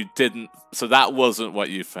 you didn't... So that wasn't what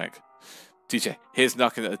you think. DJ, here's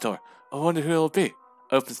knocking at the door. I wonder who it'll be.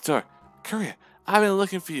 Opens the door. Korea, I've been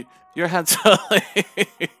looking for you. Your hands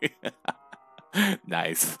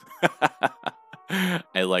Nice.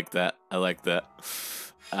 I like that. I like that.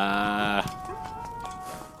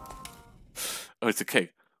 Oh, it's a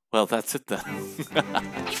cake. Well, that's it then.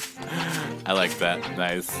 I like that.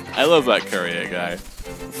 Nice. I love that Korea guy.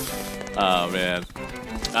 Oh, man.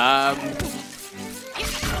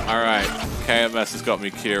 Alright. KMS has got me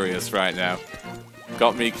curious right now.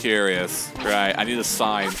 Got me curious. Right, I need a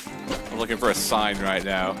sign. I'm looking for a sign right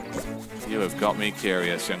now. You have got me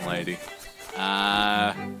curious, young lady.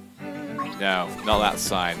 No, not that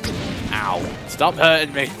sign. Ow. Stop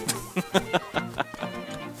hurting me.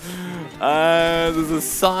 There's a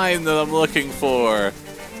sign that I'm looking for.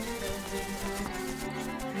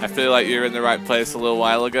 I feel like you're in the right place a little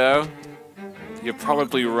while ago. You're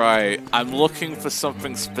probably right. I'm looking for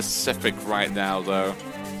something specific right now, though,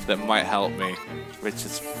 that might help me.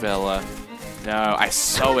 Richard's Villa. No, I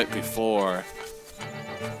saw it before.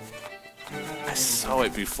 I saw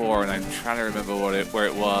it before, and I'm trying to remember where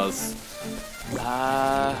it was.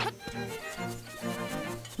 La,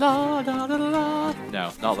 la, la, la.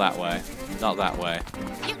 No, not that way. Not that way.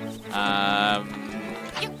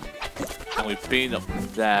 And we've been up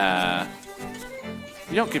there.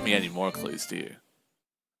 You don't give me any more clues, do you?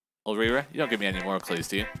 Ulrira? You don't give me any more clues,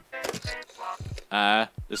 do you?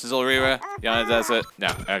 This is Ulrira. Yana Desert. No.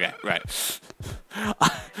 Okay, right.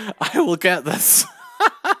 I will get this.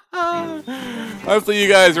 Hopefully you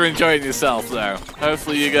guys are enjoying yourself, though.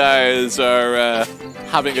 Hopefully you guys are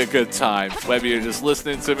having a good time. Whether you're just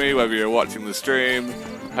listening to me, whether you're watching the stream.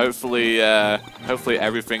 Hopefully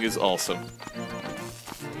everything is awesome.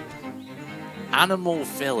 Animal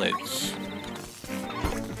Village.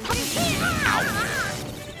 Ow.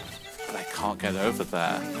 But I can't get over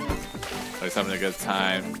there. I was having a good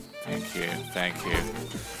time. Thank you, thank you.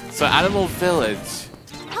 So Animal Village.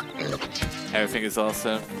 Everything is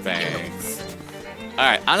awesome. Thanks.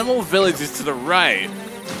 Alright, Animal Village is to the right.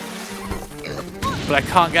 But I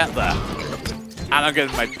can't get there. And I'm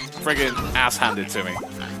getting my friggin' ass handed to me.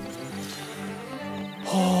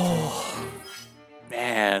 Oh,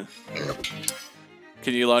 man.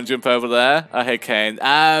 Can you long jump over there? Oh, hey, Kane.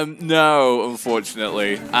 No,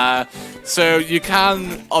 unfortunately. So you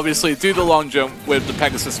can obviously do the long jump with the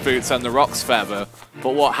Pegasus boots and the Rock's Feather,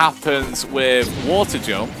 but what happens with water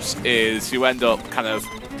jumps is you end up kind of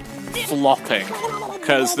flopping,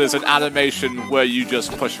 because there's an animation where you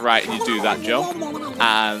just push right and you do that jump,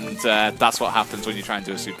 and that's what happens when you try and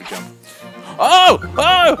do a super jump. Oh!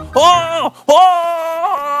 Oh! Oh!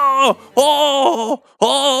 Oh!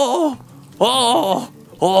 Oh! Oh!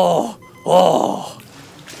 Oh! Oh!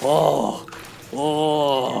 Oh!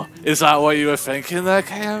 Oh! Is that what you were thinking there,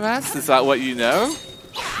 KMS? Is that what you know?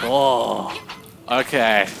 Oh!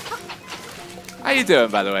 Okay. How you doing,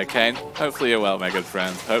 by the way, Kane? Hopefully you're well, my good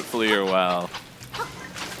friend. Hopefully you're well.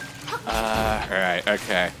 Alright,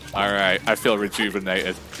 okay. Alright, I feel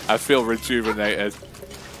rejuvenated. I feel rejuvenated.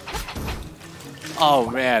 Oh,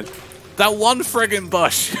 man. That one friggin'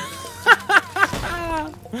 bush!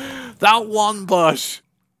 That one bush!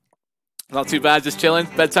 Not too bad, just chilling.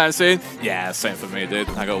 Bedtime soon? Yeah, same for me, dude.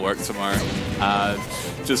 I got work tomorrow.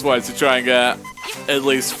 Just wanted to try and get at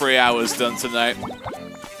least 3 hours done tonight.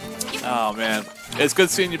 Oh, man. It's good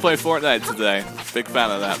seeing you play Fortnite today. Big fan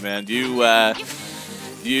of that, man. You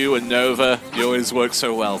and Nova, you always work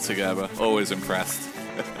so well together. Always impressed.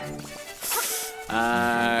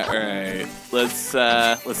 Alright. Let's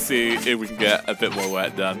see if we can get a bit more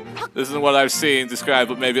work done. This isn't what I've seen described,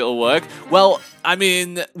 but maybe it'll work. Well, I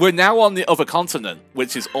mean, we're now on the other continent,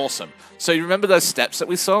 which is awesome. So you remember those steps that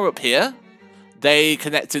we saw up here? They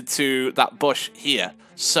connected to that bush here.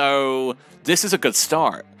 So this is a good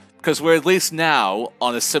start, because we're at least now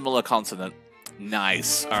on a similar continent.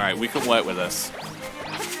 Nice. Alright, we can work with this.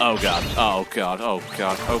 Oh god, oh god, oh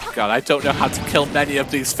god, oh god, I don't know how to kill many of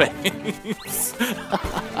these things.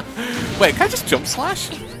 Wait, can I just jump slash?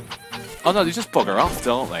 Oh no, they just bugger off,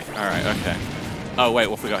 don't they? Alright, okay. Oh wait,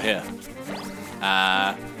 what have we got here?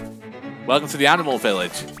 Welcome to the animal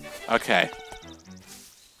village. Okay.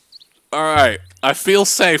 Alright, I feel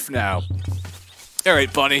safe now.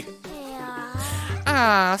 Alright, bunny.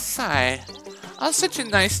 Ah, sigh. On such a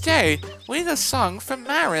nice day, we need a song from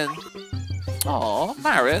Marin. Oh,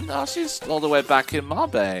 Marin? Oh, she's all the way back in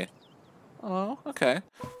Marbe. Oh, okay.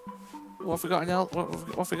 What have we got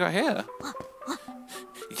what have we got here?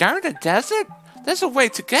 You're in the desert? There's a way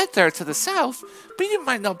to get there to the south, but you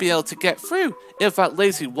might not be able to get through if that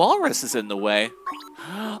lazy walrus is in the way.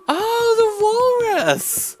 Oh, the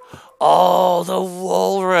walrus! Oh, the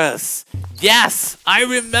walrus! Yes, I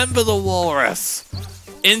remember the walrus.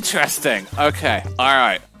 Interesting. Okay,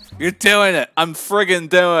 alright. You're doing it. I'm friggin'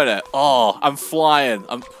 doing it. Oh, I'm flying.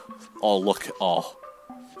 Oh, look. Oh,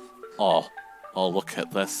 look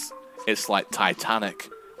at this. It's like Titanic.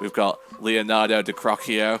 We've got Leonardo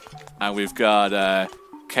DiCaprio, and we've got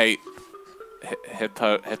Kate.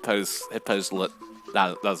 Hippo's lip.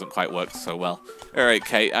 That doesn't quite work so well. All right,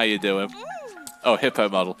 Kate, how you doing? Oh, hippo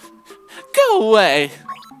model. Go away.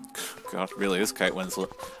 God, really is Kate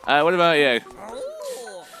Winslet. What about you?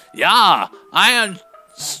 Yeah, I am.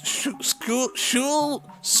 Shul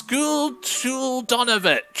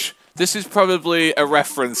Donovich. This is probably a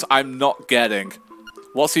reference I'm not getting.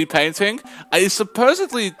 What's he painting? He's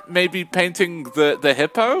supposedly maybe painting the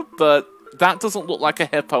hippo, but that doesn't look like a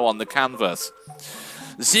hippo on the canvas.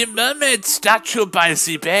 The mermaid statue by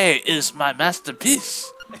the bay is my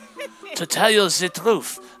masterpiece. To tell you the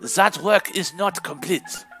truth, that work is not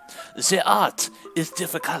complete. The art is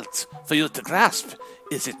difficult for you to grasp,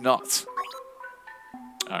 is it not?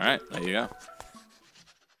 Alright, there you go.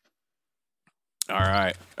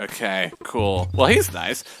 Alright, okay, cool. Well, he's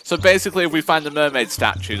nice. So basically, if we find the mermaid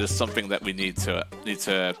statue, there's something that we need to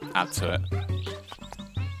add to it.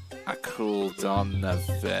 A cool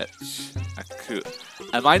Donovich.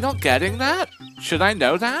 Am I not getting that? Should I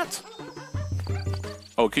know that?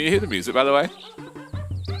 Oh, can you hear the music, by the way?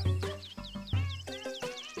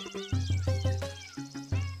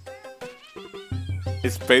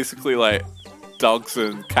 It's basically like dogs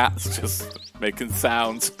and cats just making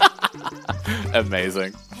sounds.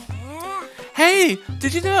 Amazing. Hey,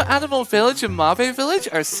 did you know Animal Village and Mabe Village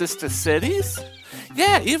are sister cities?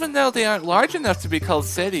 Yeah, even though they aren't large enough to be called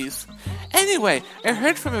cities. Anyway, I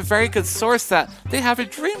heard from a very good source that they have a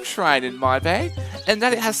dream shrine in Mabe, and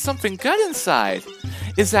that it has something good inside.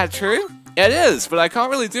 Is that true? It is, but I can't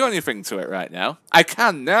really do anything to it right now. I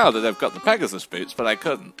can now that I've got the Pegasus boots, but I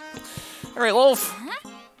couldn't. Alright, Wolf.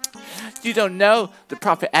 You don't know the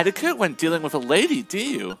proper etiquette when dealing with a lady, do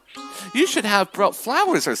you? You should have brought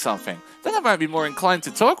flowers or something. Then I might be more inclined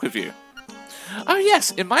to talk with you. Oh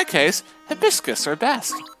yes, in my case, hibiscus are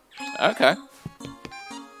best. Okay.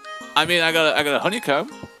 I mean, I got a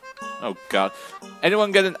honeycomb. Oh god.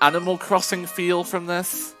 Anyone get an Animal Crossing feel from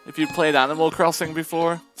this? If you played Animal Crossing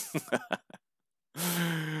before?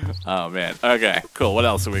 Oh man. Okay, cool. What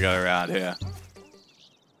else have we got around here?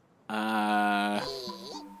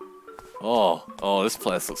 Oh, this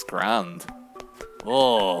place looks grand.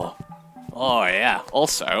 Oh yeah.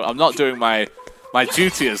 Also, I'm not doing my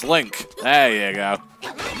duty as Link. There you go.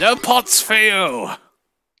 No pots for you.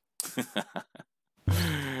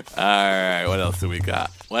 Alright, what else do we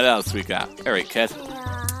got? Alright, kid.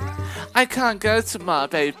 I can't go to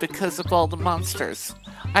Mabe because of all the monsters.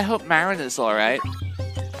 I hope Marin is alright.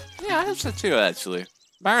 Yeah, I hope so too, actually.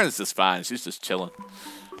 Marin's just fine, she's just chilling.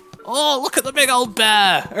 Oh, look at the big old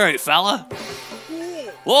bear! Alright, fella.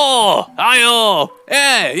 Whoa! Hi-oh!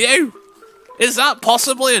 Hey, you! Is that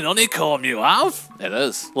possibly an honeycomb you have? It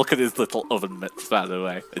is. Look at his little oven mitts, by the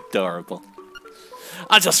way. Adorable.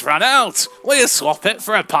 I just ran out! Will you swap it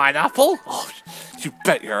for a pineapple? Oh, you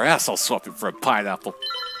bet your ass I'll swap it for a pineapple.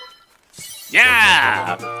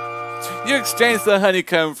 Yeah! You exchanged the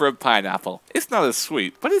honeycomb for a pineapple. It's not as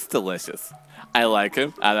sweet, but it's delicious. I like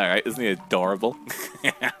him. I know, right? Isn't he adorable?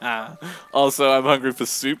 Also, I'm hungry for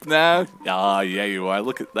soup now. Oh, yeah, you are.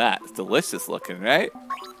 Look at that. It's delicious looking, right?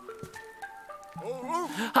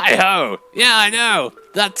 Hi-ho! Yeah, I know!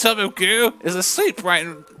 That tub of goo is asleep right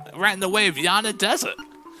in the way of yonder desert.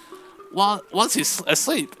 Once he's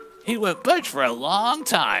asleep, he won't budge for a long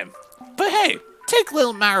time. But hey, take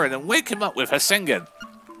little Marin and wake him up with her singing.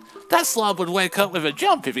 That slob would wake up with a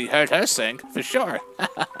jump if he heard her sing, for sure.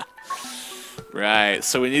 Right,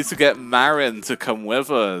 so we need to get Marin to come with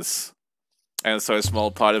us. And so a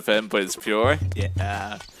small part of him, but it's pure?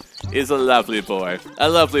 Yeah. He's a lovely boy. A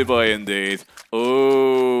lovely boy indeed.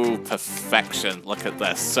 Ooh, perfection. Look at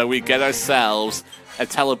this. So we get ourselves a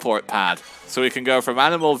teleport pad. So we can go from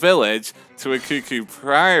Animal Village to a Cuckoo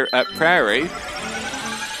Prairie.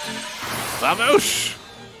 Vamos!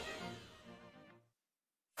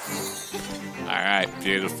 Alright,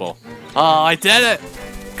 beautiful. Oh, I did it!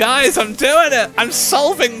 Guys, I'm doing it! I'm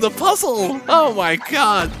solving the puzzle! Oh my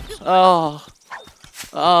god!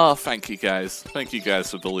 Oh, thank you guys. Thank you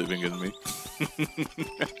guys for believing in me.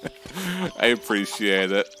 I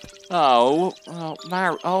appreciate it. Oh,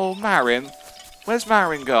 Marin. Where's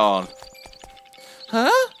Marin gone?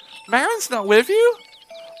 Huh? Marin's not with you?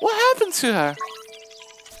 What happened to her?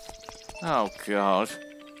 Oh, God.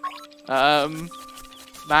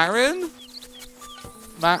 Marin?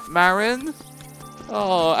 Marin?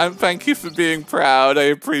 Oh, and thank you for being proud. I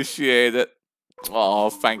appreciate it. Oh,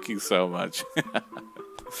 thank you so much.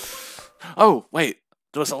 Oh, wait.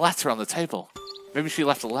 There was a letter on the table. Maybe she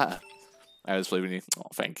left a letter. I was believing you. Oh,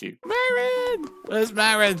 thank you. Marin! Where's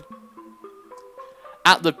Marin?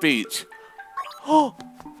 At the beach. Oh,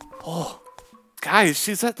 guys,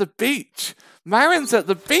 she's at the beach. Marin's at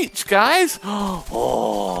the beach, guys.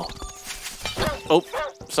 Oh,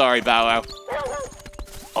 sorry, Bow Wow.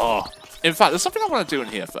 Oh, in fact, there's something I want to do in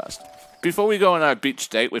here first. Before we go on our beach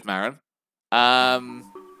date with Marin.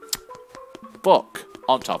 Book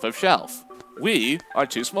on top of shelf. We are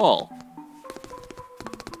too small.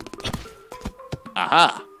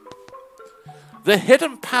 Aha. The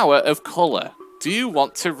Hidden Power of Color. Do you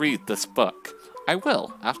want to read this book? I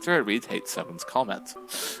will, after I read Hate7's comment.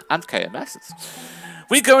 And KMS's.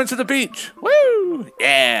 We go into the beach. Woo!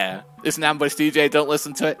 Yeah. It's an ambush, DJ. Don't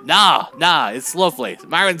listen to it. Nah. It's lovely.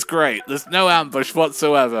 Marin's great. There's no ambush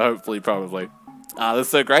whatsoever, hopefully, probably. Ah, that's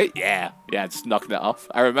so great. Yeah, just knocking it off.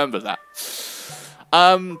 I remember that.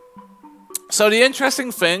 So the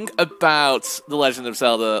interesting thing about The Legend of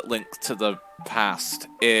Zelda Link to the Past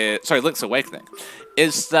Link's Awakening,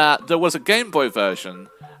 is that there was a Game Boy version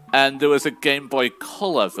and there was a Game Boy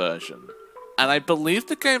Color version. And I believe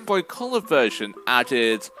the Game Boy Color version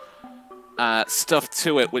added stuff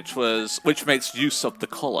to it which makes use of the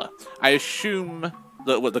color. I assume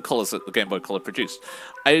that with the colors that the Game Boy Color produced,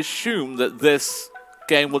 I assume that this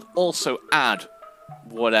game would also add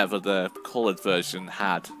whatever the colored version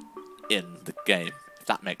had in the game, if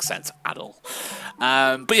that makes sense at all.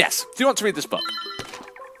 But yes, do you want to read this book?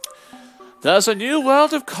 There's a new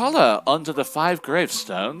world of color under the 5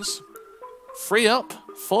 gravestones. 3 up,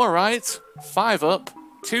 4 right, 5 up,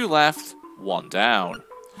 2 left, 1 down.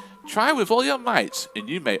 Try with all your might, and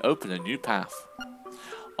you may open a new path.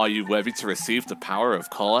 Are you ready to receive the power of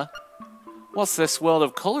color? What's this world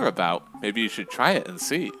of color about? Maybe you should try it and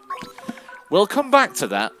see. We'll come back to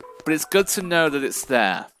that, but it's good to know that it's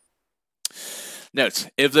there. Note,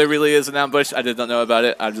 if there really is an ambush, I did not know about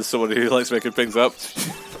it. I'm just someone who likes making things up.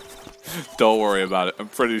 Don't worry about it. I'm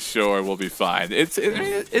pretty sure we'll be fine.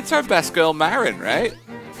 It's our best girl, Marin, right?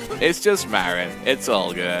 It's just Marin. It's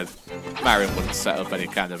all good. Marin wouldn't set up any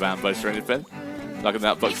kind of ambush or anything. Knocking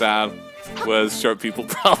that book down was short people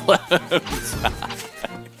problems.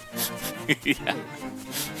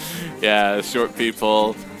 Yeah, short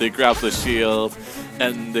people. They grab the shield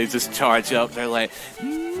and they just charge up. They're like,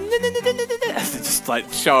 they just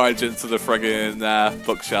like charge into the friggin'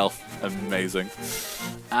 bookshelf. Amazing.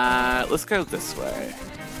 Let's go this way.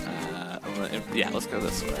 Let's go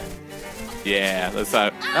this way. Yeah, let's go.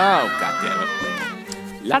 Oh, god damn it.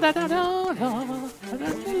 La da da da da.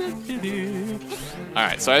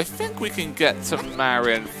 Alright, so I think we can get to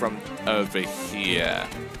Marin from over here.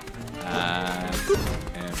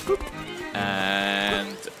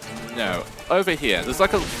 And no, over here. There's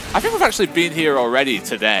like I think we've actually been here already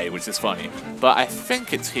today, which is funny. But I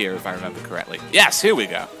think it's here if I remember correctly. Yes, here we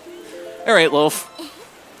go. Alright, love.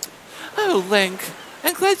 Oh, Link,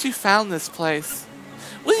 I'm glad you found this place.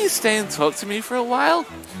 Will you stay and talk to me for a while?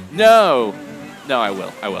 No, I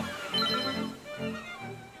will.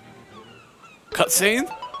 Cutscene?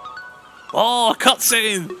 Oh,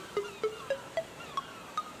 cutscene!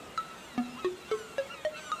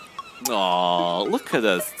 Aw, look at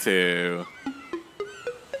us two.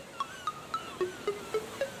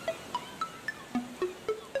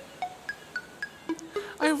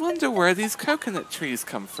 I wonder where these coconut trees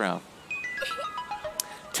come from.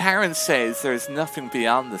 Taryn says there is nothing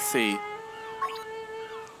beyond the sea.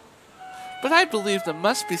 But I believe there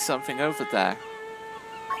must be something over there.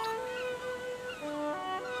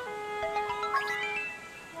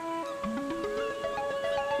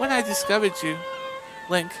 When I discovered you,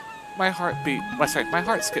 Link, my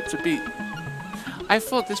heart skipped a beat. I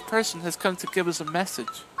thought this person has come to give us a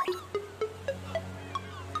message.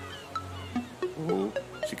 Ooh,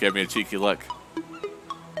 she gave me a cheeky look.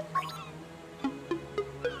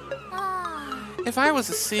 If I was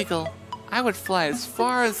a seagull, I would fly as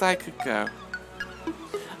far as I could go.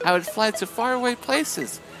 I would fly to faraway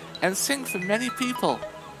places and sing for many people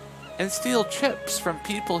and steal chips from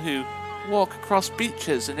people who walk across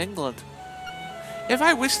beaches in England. If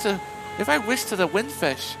I wish to the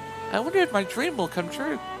windfish, I wonder if my dream will come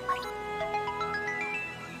true.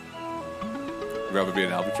 Rather be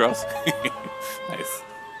an albatross? Nice.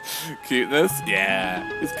 Cuteness? Yeah,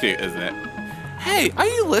 it's cute, isn't it? Hey, are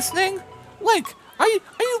you listening? Link, are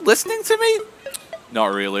you listening to me?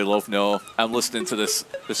 Not really, love, no. I'm listening to this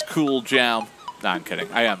cool jam. Nah, I'm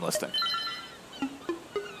kidding. I am listening.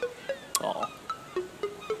 Aw.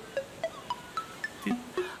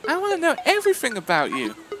 I want to know everything about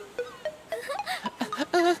you.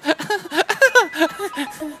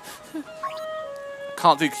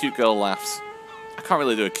 Can't do cute girl laughs. I can't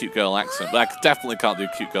really do a cute girl accent, but I definitely can't do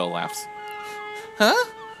cute girl laughs. Huh?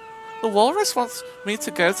 The walrus wants me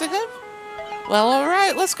to go to him? Well,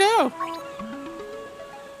 alright, let's go.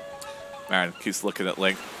 Marin keeps looking at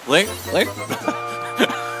Link. Link?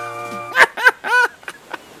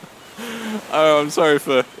 Oh, I'm sorry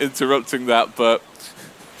for interrupting that, but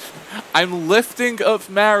I'm lifting up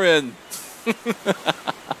Marin.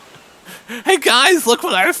 Hey guys, look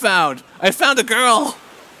what I found! I found a girl!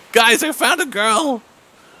 Guys, I found a girl!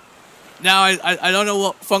 Now, I don't know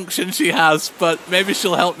what function she has, but maybe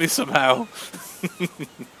she'll help me somehow.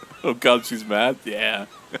 Oh god, she's mad? Yeah.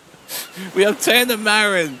 We obtained the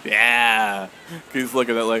Marin! Yeah! He's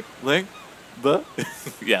looking at like, Link? But?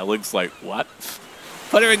 Yeah, Link's like, what?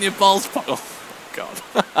 Put her in your balls pocket. Oh, god.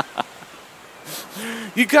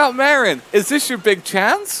 You got Marin! Is this your big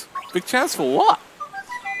chance? Big chance for what?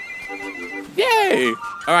 Yay!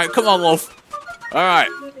 Alright, come on, Wolf. Alright,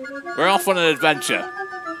 we're off on an adventure.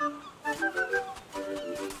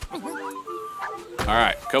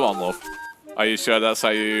 Alright, come on, Wolf. Are you sure that's how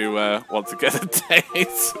you want to get a date?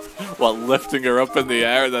 What, lifting her up in the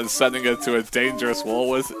air and then sending her to a dangerous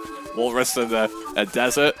walrus in a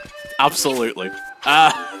desert? Absolutely.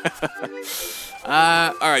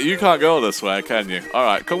 Alright, you can't go this way, can you?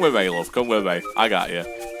 Alright, come with me, love, come with me. I got you.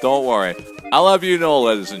 Don't worry. I'll have you know,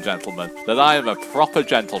 ladies and gentlemen, that I am a proper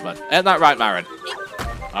gentleman. Ain't that right, Marin?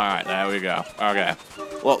 Alright, there we go. Okay.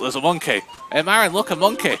 Look, there's a monkey. Hey, Marin, look, a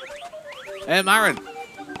monkey. Hey, Marin.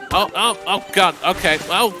 Oh, God. Okay.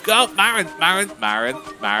 Oh, God, Marin,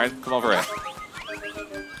 come over here.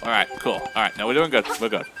 Alright, cool. Alright, now we're doing good. We're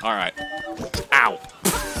good. Alright. Ow.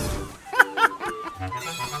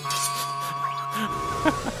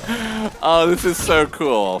 Oh, this is so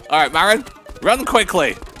cool. Alright, Marin, run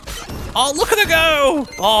quickly. Oh, look at her go!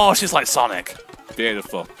 Oh, she's like Sonic.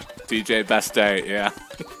 Beautiful. DJ best date, yeah.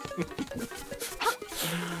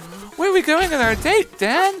 Where are we going on our date,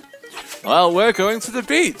 Dan? Well, we're going to the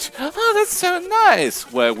beach. Oh, that's so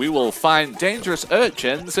nice. Where we will find dangerous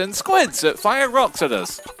urchins and squids that fire rocks at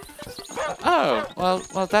us. Oh,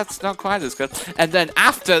 well, that's not quite as good. And then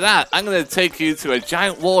after that, I'm going to take you to a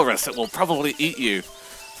giant walrus that will probably eat you.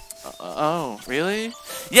 Oh, really?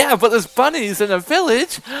 Yeah, but there's bunnies in a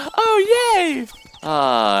village. Oh, yay!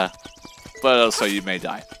 But also you may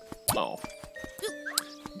die. Oh.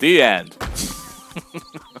 The end.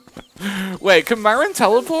 Wait, can Marin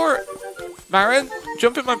teleport? Marin,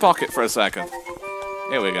 jump in my pocket for a second.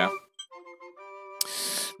 Here we go.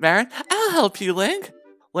 Marin, I'll help you, Link.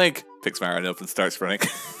 Link picks Marin up and starts running.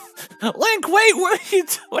 Link, wait, what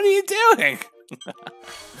are you doing?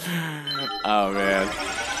 Oh, man.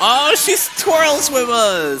 Oh, she twirls with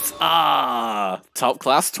us! Ah, top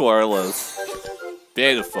class twirlers.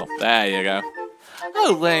 Beautiful. There you go.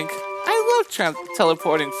 Oh, Link, I love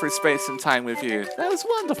teleporting through space and time with you. That was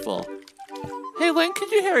wonderful. Hey, Link, could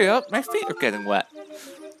you hurry up? My feet are getting wet.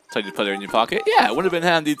 Told you to put her in your pocket? Yeah, it would have been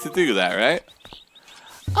handy to do that, right?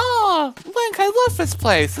 Oh, Link, I love this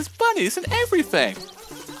place. There's bunnies and everything.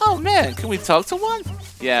 Oh, man, can we talk to one?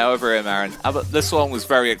 Yeah, over here, Marin. This one was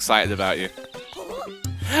very excited about you.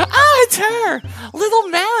 Ah, it's her! Little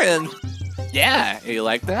Marin! Yeah, you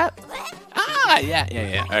like that? Ah, yeah.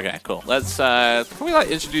 Okay, cool. Let's, can we, like,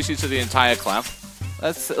 introduce you to the entire clan?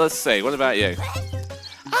 Let's see, what about you?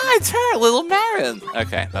 Hi, there, little Marin.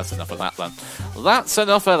 Okay, that's enough of that then. That's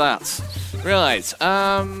enough of that. Right,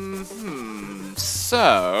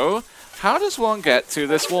 so, how does one get to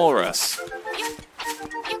this walrus?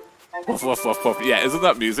 Woof, woof, woof, woof. Yeah, isn't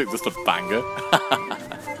that music just a banger?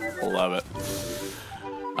 Love it.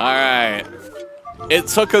 Alright. It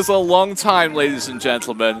took us a long time, ladies and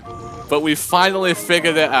gentlemen, but we finally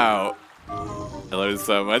figured it out. Hello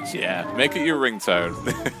so much. Yeah, make it your ringtone.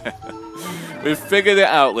 We figured it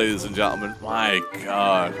out, ladies and gentlemen. My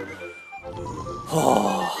God.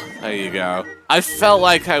 Oh, there you go. I felt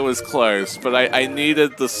like I was close, but I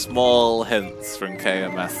needed the small hints from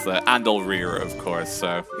KMS there. And Ulrira, of course,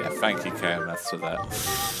 so yeah, thank you, KMS, for that.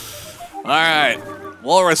 Alright,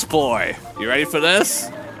 Walrus Boy, you ready for this?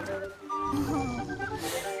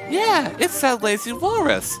 Yeah, it's that lazy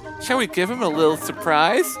walrus. Shall we give him a little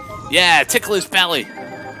surprise? Yeah, tickle his belly.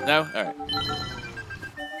 No? Alright.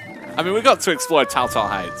 I mean, we got to explore Taltal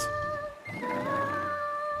Heights.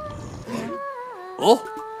 Oh!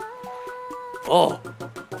 Oh!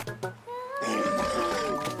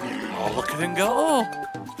 Oh, look at him go!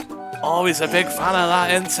 Oh, he's a big fan of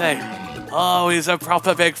that, isn't he? Oh, he's a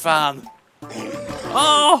proper big fan.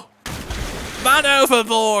 Oh! Man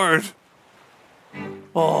overboard!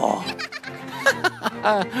 Oh.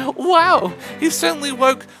 Wow, he certainly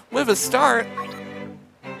woke with a start.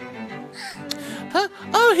 Huh?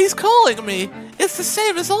 Oh, he's calling me. It's the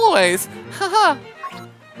same as always. Haha.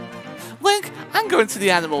 Link, I'm going to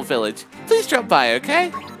the animal village. Please drop by,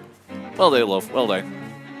 okay? Well do, love. Well do.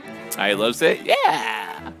 He loves it.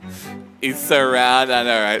 Yeah. He's so round. I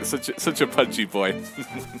know, right? Such a punchy boy.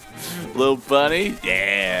 Little bunny.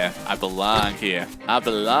 Yeah. I belong here. I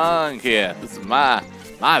belong here. This is my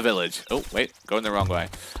village. Oh, wait. Going the wrong way.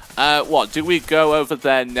 What? Do we go over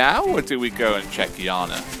there now, or do we go and check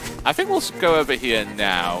Yana? I think we'll go over here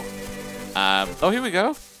now. Oh, here we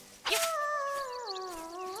go.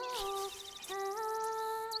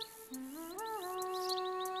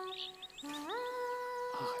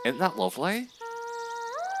 Isn't that lovely?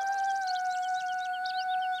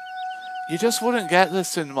 You just wouldn't get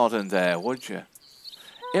this in modern day, would you?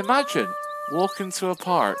 Imagine walking to a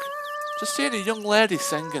park, just seeing a young lady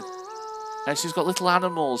singing, and she's got little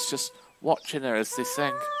animals just watching her as they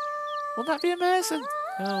sing. Wouldn't that be amazing?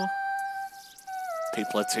 No.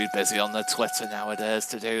 People are too busy on their Twitter nowadays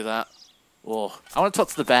to do that. Oh, I want to talk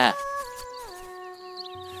to the bear.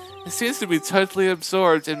 It seems to be totally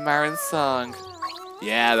absorbed in Marin's song.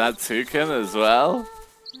 Yeah, that toucan as well.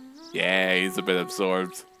 Yeah, he's a bit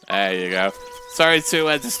absorbed. There you go. Sorry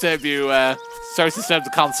to disturb you. Sorry to disturb the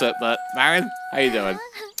concert, but Marin, how you doing?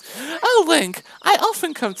 Oh, Link, I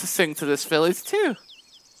often come to sing to this village too.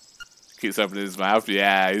 Keeps opening his mouth.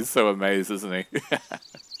 Yeah, he's so amazed, isn't he?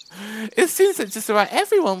 It seems that just about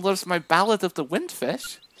everyone loves my Ballad of the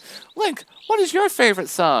Windfish. Link, what is your favorite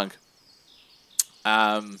song?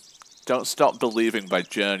 Don't Stop Believing by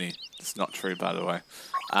Journey. It's not true, by the way.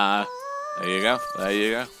 There you go. There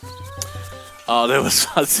you go. Oh, there was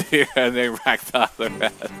Fuzzy named Ragnar the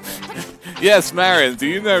Red. Yes, Marin, do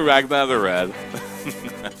you know Ragnar the Red?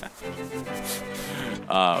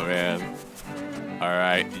 Oh, man.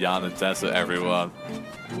 Alright, Yana Desert, everyone.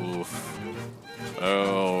 Oof.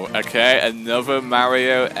 Oh, okay, another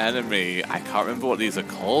Mario enemy. I can't remember what these are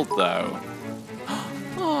called, though.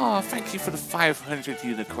 Oh, thank you for the 500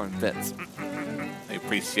 unicorn bits. I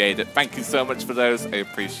appreciate it. Thank you so much for those. I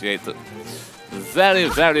appreciate it very,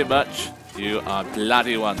 very much. You are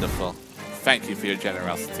bloody wonderful. Thank you for your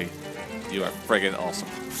generosity. You are friggin' awesome.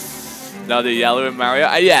 No, they're yellow in Mario.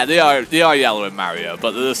 Yeah, they are yellow in Mario,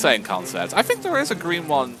 but they're the same concept. I think there is a green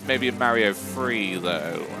one, maybe in Mario 3,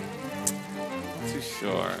 though. Not too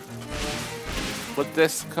sure. Would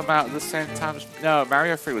this come out at the same time? No,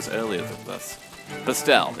 Mario 3 was earlier than this. But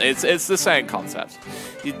still, it's the same concept.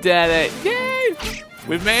 You did it! Yay!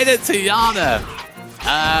 We've made it to Yana!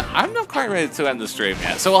 I'm not quite ready to end the stream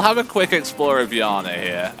yet, so we'll have a quick explore of Yana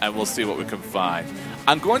here, and we'll see what we can find.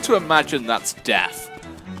 I'm going to imagine that's death.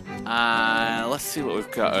 Let's see what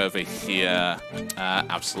we've got over here.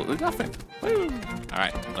 Absolutely nothing. Woo!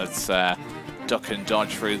 Alright, let's duck and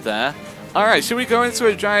dodge through there. Alright, should we go into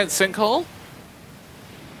a giant sinkhole?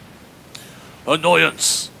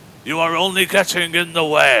 Annoyance! You are only getting in the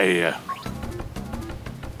way.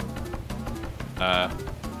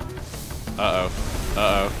 Uh-oh.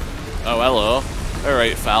 Uh-oh. Oh, hello.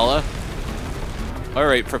 Alright, fella.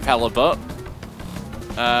 Alright, propeller butt.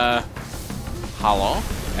 Hello?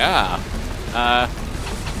 Yeah.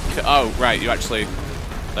 Oh, right, you actually...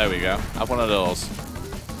 There we go. Have one of those.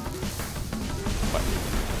 What?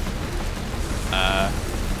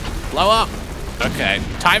 Blow up! Okay,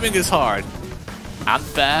 timing is hard.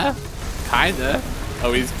 Ant bear? Kinda.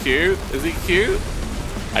 Oh, he's cute. Is he cute?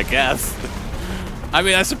 I guess. I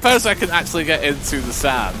mean, I suppose I can actually get into the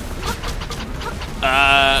sand.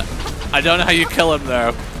 I don't know how you kill him,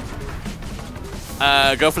 though.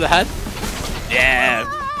 Go for the head? Yeah.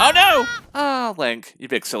 Oh, no! Oh, Link, you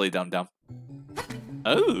big silly dum-dum.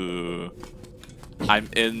 Oh. I'm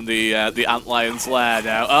in the antlion's lair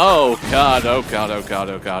now. Oh, God, oh, God, oh, God,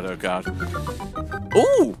 oh, God, oh, God.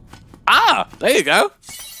 Ooh! Ah, there you go.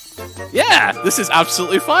 Yeah, this is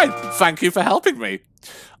absolutely fine. Thank you for helping me.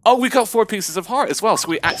 Oh, we got 4 pieces of heart as well, so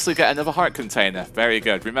we actually get another heart container. Very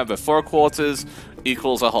good. Remember, 4 quarters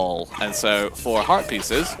equals a whole, and so 4 heart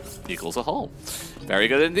pieces equals a whole. Very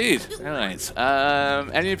good indeed. All right.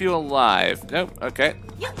 Any of you alive? Nope. Okay.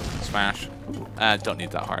 Smash. Don't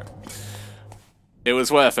need that heart. It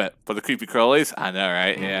was worth it for the creepy crawlies. I know,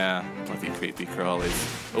 right? Yeah. Bloody creepy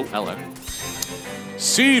crawlies. Oh, hello.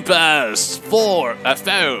 Sea bears for a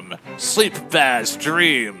foam. Sleep bears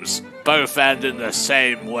dreams. Both end in the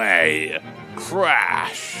same way.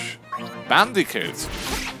 Crash. Bandicoot.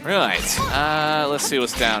 Right. Let's see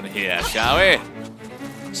what's down here, shall we?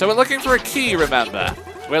 So we're looking for a key, remember?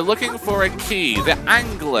 We're looking for a key. The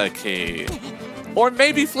angler key. Or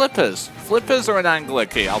maybe flippers. Flippers or an angler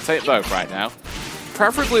key. I'll take both right now.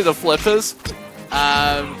 Preferably the flippers.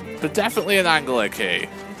 But definitely an angler key.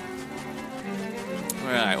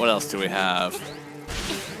 Right, what else do we have?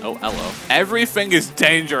 Oh, hello. Everything is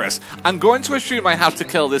dangerous. I'm going to assume I have to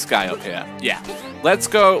kill this guy up here. Yeah. Let's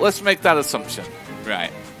go. Let's make that assumption.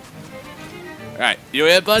 Right. Right. You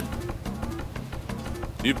here, bud?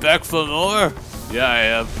 You back for more? Yeah, I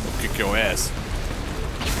am. I'll kick your ass.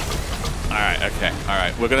 Alright, okay.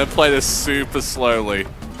 Alright. We're going to play this super slowly.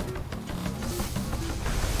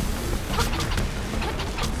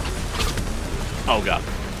 Oh, God.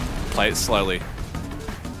 Play it slowly.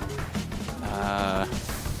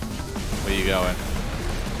 Where are you going?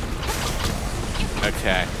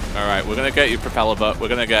 Okay. Alright, we're gonna get you, Propeller Butt. We're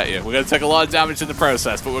gonna get you. We're gonna take a lot of damage in the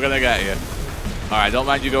process, but we're gonna get you. Alright, don't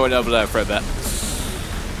mind you going over there for a bit.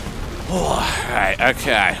 Alright,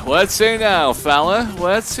 okay. What's to now, fella?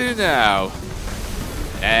 What's to now?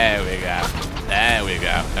 There we go. There we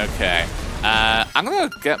go. Okay. I'm gonna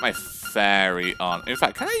get my fairy on. In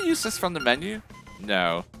fact, can I use this from the menu?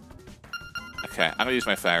 No. Okay, I'm gonna use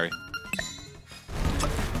my fairy.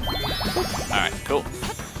 Alright, cool.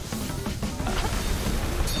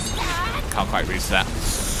 Can't quite reach that.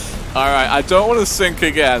 Alright, I don't want to sink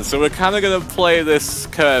again, so we're kind of going to play this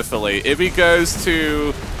carefully. If he goes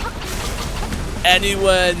to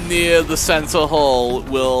anywhere near the center hole,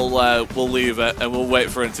 we'll leave it and we'll wait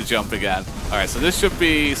for him to jump again. Alright, so this should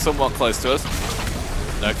be somewhat close to us.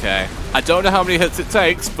 Okay. I don't know how many hits it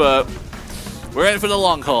takes, but we're in for the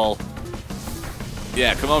long haul.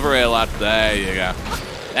 Yeah, come over here, lad. There you go.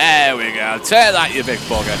 There we go. Tear that, you big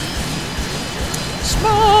bugger.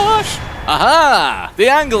 Smash! Aha! The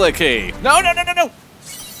angler key. No, no, no, no, no!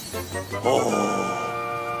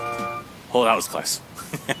 Oh. Oh, that was close.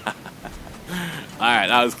 Alright,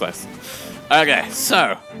 that was close. Okay,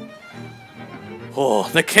 so. Oh,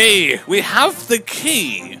 the key! We have the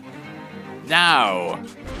key! Now,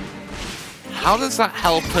 how does that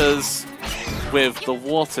help us with the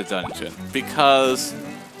water dungeon? Because,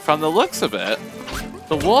 from the looks of it,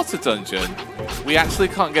 the water dungeon, we actually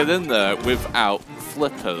can't get in there without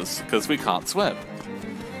flippers, because we can't swim.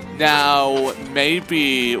 Now,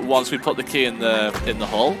 maybe once we put the key in the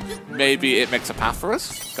hole, maybe it makes a path for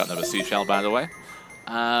us. Got another seashell, by the way.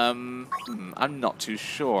 I'm not too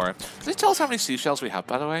sure. Does it tell us how many seashells we have,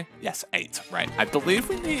 by the way? Yes, 8. Right. I believe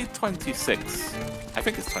we need 26. I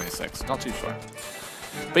think it's 26. Not too sure.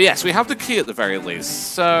 But yes, we have the key at the very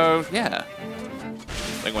least. So, yeah.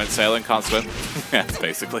 Link went sailing, can't swim. Yeah,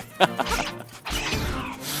 basically.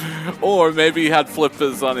 Or maybe he had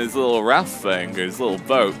flippers on his little raft thing, or his little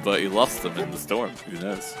boat, but he lost them in the storm. Who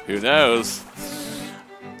knows? Who knows?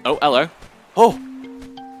 Oh, hello. Oh!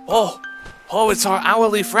 Oh! Oh, it's our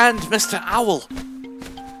owly friend, Mr. Owl.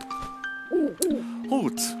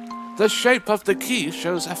 Hoot. The shape of the key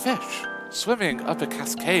shows a fish swimming up a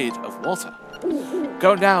cascade of water.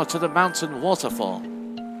 Go now to the mountain waterfall.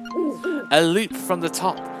 A leap from the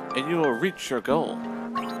top, and you will reach your goal.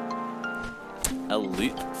 A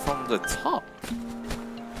leap from the top.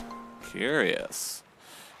 Curious.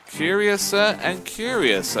 Curiouser and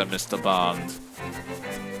curiouser, Mr. Bond.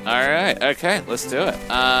 Alright, okay, let's do it.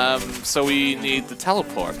 So we need the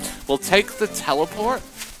teleport. We'll take the teleport.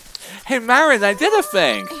 Hey, Marin, I did a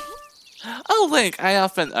thing! Oh, Link, I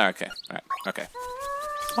often... Oh, okay, alright, okay.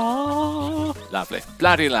 Oh, lovely.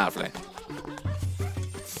 Bloody lovely.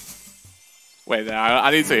 Wait, no,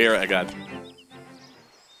 I need to hear it again.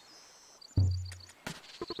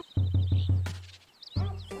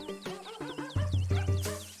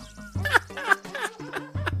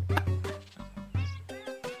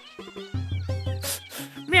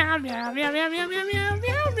 meow, meow, meow, meow, meow, meow, meow,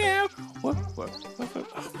 meow, meow. What? Oh,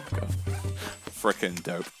 God. Frickin'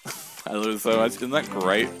 dope. I love it so much. Isn't that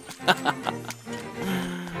great?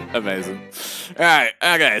 Amazing. Alright,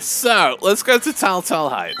 okay, so let's go to Telltale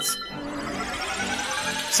Heights.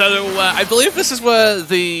 So, I believe this is where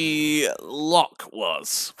the lock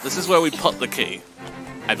was. This is where we put the key,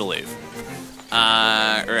 I believe.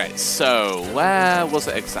 Right, so where was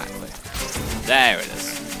it exactly? There it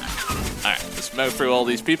is. Alright, let's move through all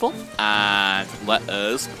these people and let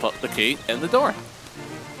us put the key in the door.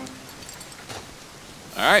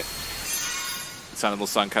 Alright. This animal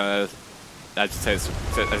song kind of agitates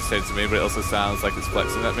me, but it also sounds like it's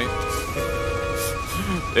flexing at me.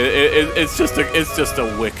 It's just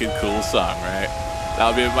a wicked cool song, right?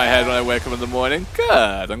 That'll be in my head when I wake up in the morning.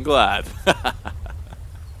 Good, I'm glad.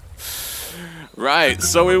 Right,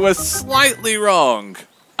 so we were slightly wrong.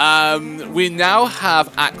 We now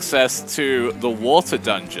have access to the water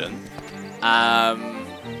dungeon.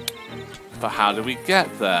 But how do we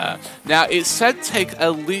get there? Now, it said take a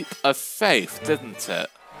leap of faith, didn't it?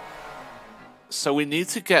 So we need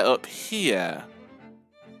to get up here.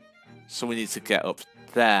 So we need to get up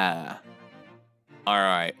there.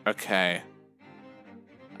 Alright, okay.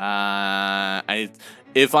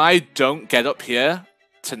 If I don't get up here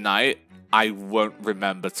tonight, I won't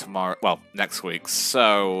remember tomorrow. Well, next week.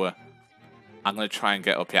 So I'm going to try and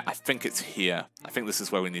get up here. I think it's here. I think this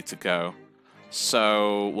is where we need to go.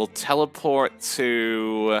 So we'll teleport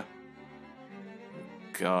to...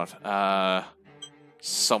 God.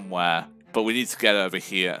 Somewhere. But we need to get over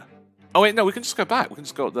here. Oh wait, no, we can just go back. We can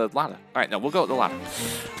just go up the ladder. Alright, no, we'll go up the ladder.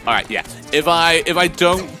 Alright, yeah. If I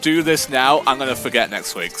don't do this now, I'm going to forget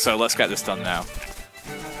next week. So let's get this done now.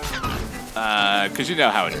 Because you know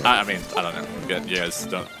how it is. I mean, I don't know. You guys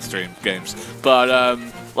don't stream games. But,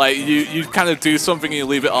 like, you kind of do something and you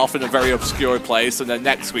leave it off in a very obscure place, and then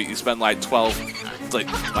next week you spend, like,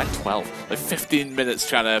 15 minutes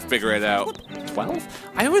trying to figure it out.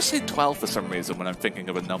 12? I always say 12 for some reason when I'm thinking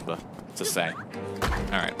of a number to say.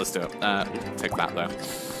 Alright, let's do it. Take that, though.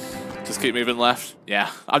 Just keep moving left. Yeah.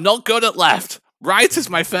 I'm not good at left. Right is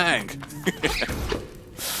my thing.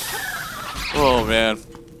 Oh, man.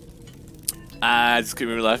 Just keep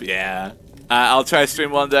moving left. Yeah. I'll try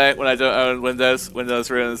stream one day when I don't own Windows.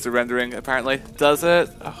 Windows ruins the rendering, apparently. Does it?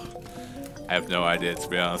 Oh, I have no idea, to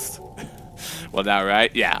be honest. Well, now,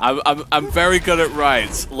 right? Yeah, I'm very good at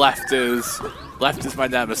right. Left is my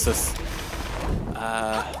nemesis.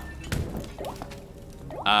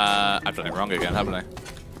 I've done it wrong again, haven't I?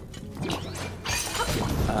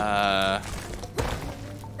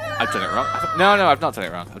 I've done it wrong. No, I've not done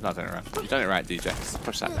it wrong. I've not done it wrong. You've done it right, DJ. Just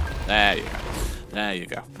push that down. There you go. There you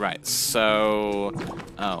go. Right, so...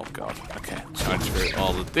 Oh, God. Okay, charge through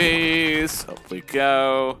all of these. Up we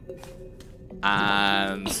go.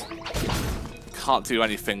 And... Can't do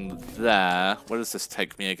anything there. Where does this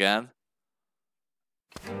take me again?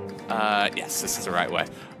 Yes, this is the right way.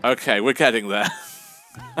 Okay, we're getting there.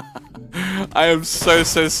 I am so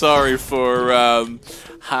sorry for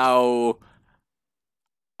how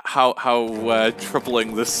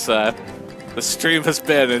troubling this the stream has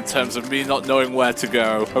been in terms of me not knowing where to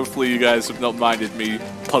go. Hopefully you guys have not minded me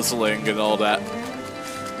puzzling and all that.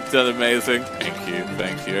 You've done amazing.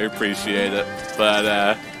 Thank you, I appreciate it. But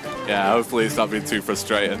yeah, hopefully it's not been too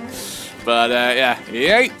frustrating. But yeah,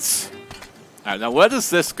 yeet! Alright, now where does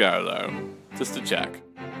this go though? Just to check.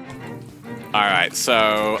 Alright,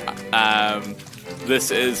 so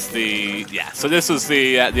this is the this was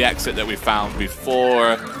the exit that we found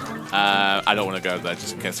before. I don't want to go there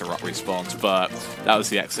just in case the rock respawns, but that was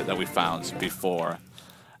the exit that we found before.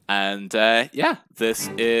 And yeah, this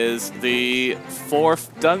is the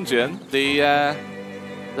 4th dungeon, the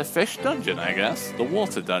fish dungeon, I guess, the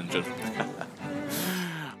water dungeon.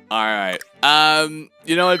 All right.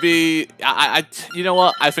 You know, you know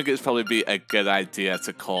what? I think it'd probably be a good idea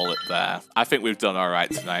to call it there. I think we've done all right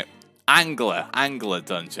tonight. Angler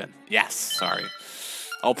dungeon. Yes, sorry.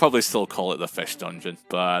 I'll probably still call it the fish dungeon,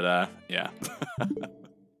 but yeah.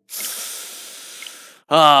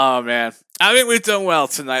 Oh man, I think we've done well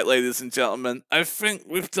tonight, ladies and gentlemen. I think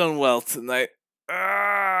we've done well tonight.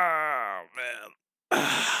 Oh man,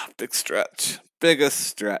 big stretch, biggest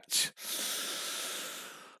stretch.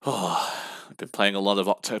 Oh, I've been playing a lot of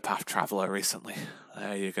Octopath Traveler recently.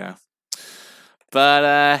 There you go.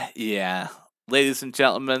 But yeah, ladies and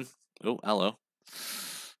gentlemen. Oh, hello.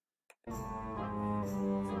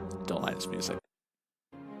 Don't like this music.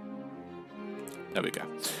 There we go.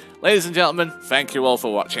 Ladies and gentlemen, thank you all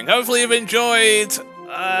for watching. Hopefully you've enjoyed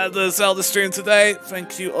the Zelda stream today.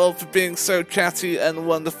 Thank you all for being so chatty and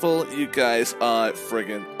wonderful. You guys are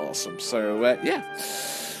friggin' awesome. So, yeah.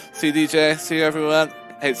 See you, DJ. See you, everyone.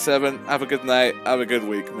 8-7. Have a good night. Have a good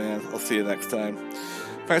week, man. I'll see you next time.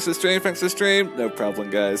 Thanks for the stream. Thanks for the stream. No problem,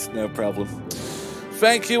 guys. No problem.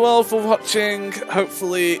 Thank you all for watching.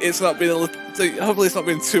 Hopefully it's not been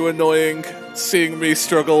too annoying seeing me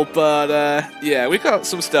struggle, but yeah, we got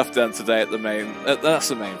some stuff done today at the main. That's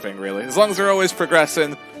the main thing, really. As long as we're always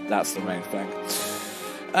progressing, that's the main thing.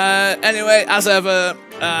 Anyway, as ever,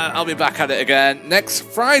 I'll be back at it again next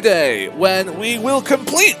Friday when we will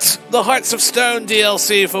complete the Hearts of Stone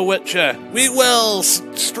DLC for Witcher. We will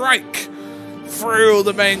strike through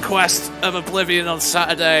the main quest of Oblivion on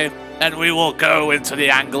Saturday, and we will go into the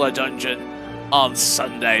Angler dungeon on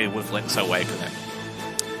Sunday with Link's Awakening.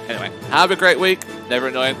 Anyway, have a great week. Never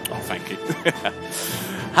annoying. Oh, thank you.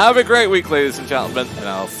 Have a great week, ladies and gentlemen, and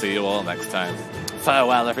I'll see you all next time.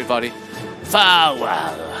 Farewell, everybody.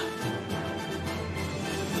 Farewell.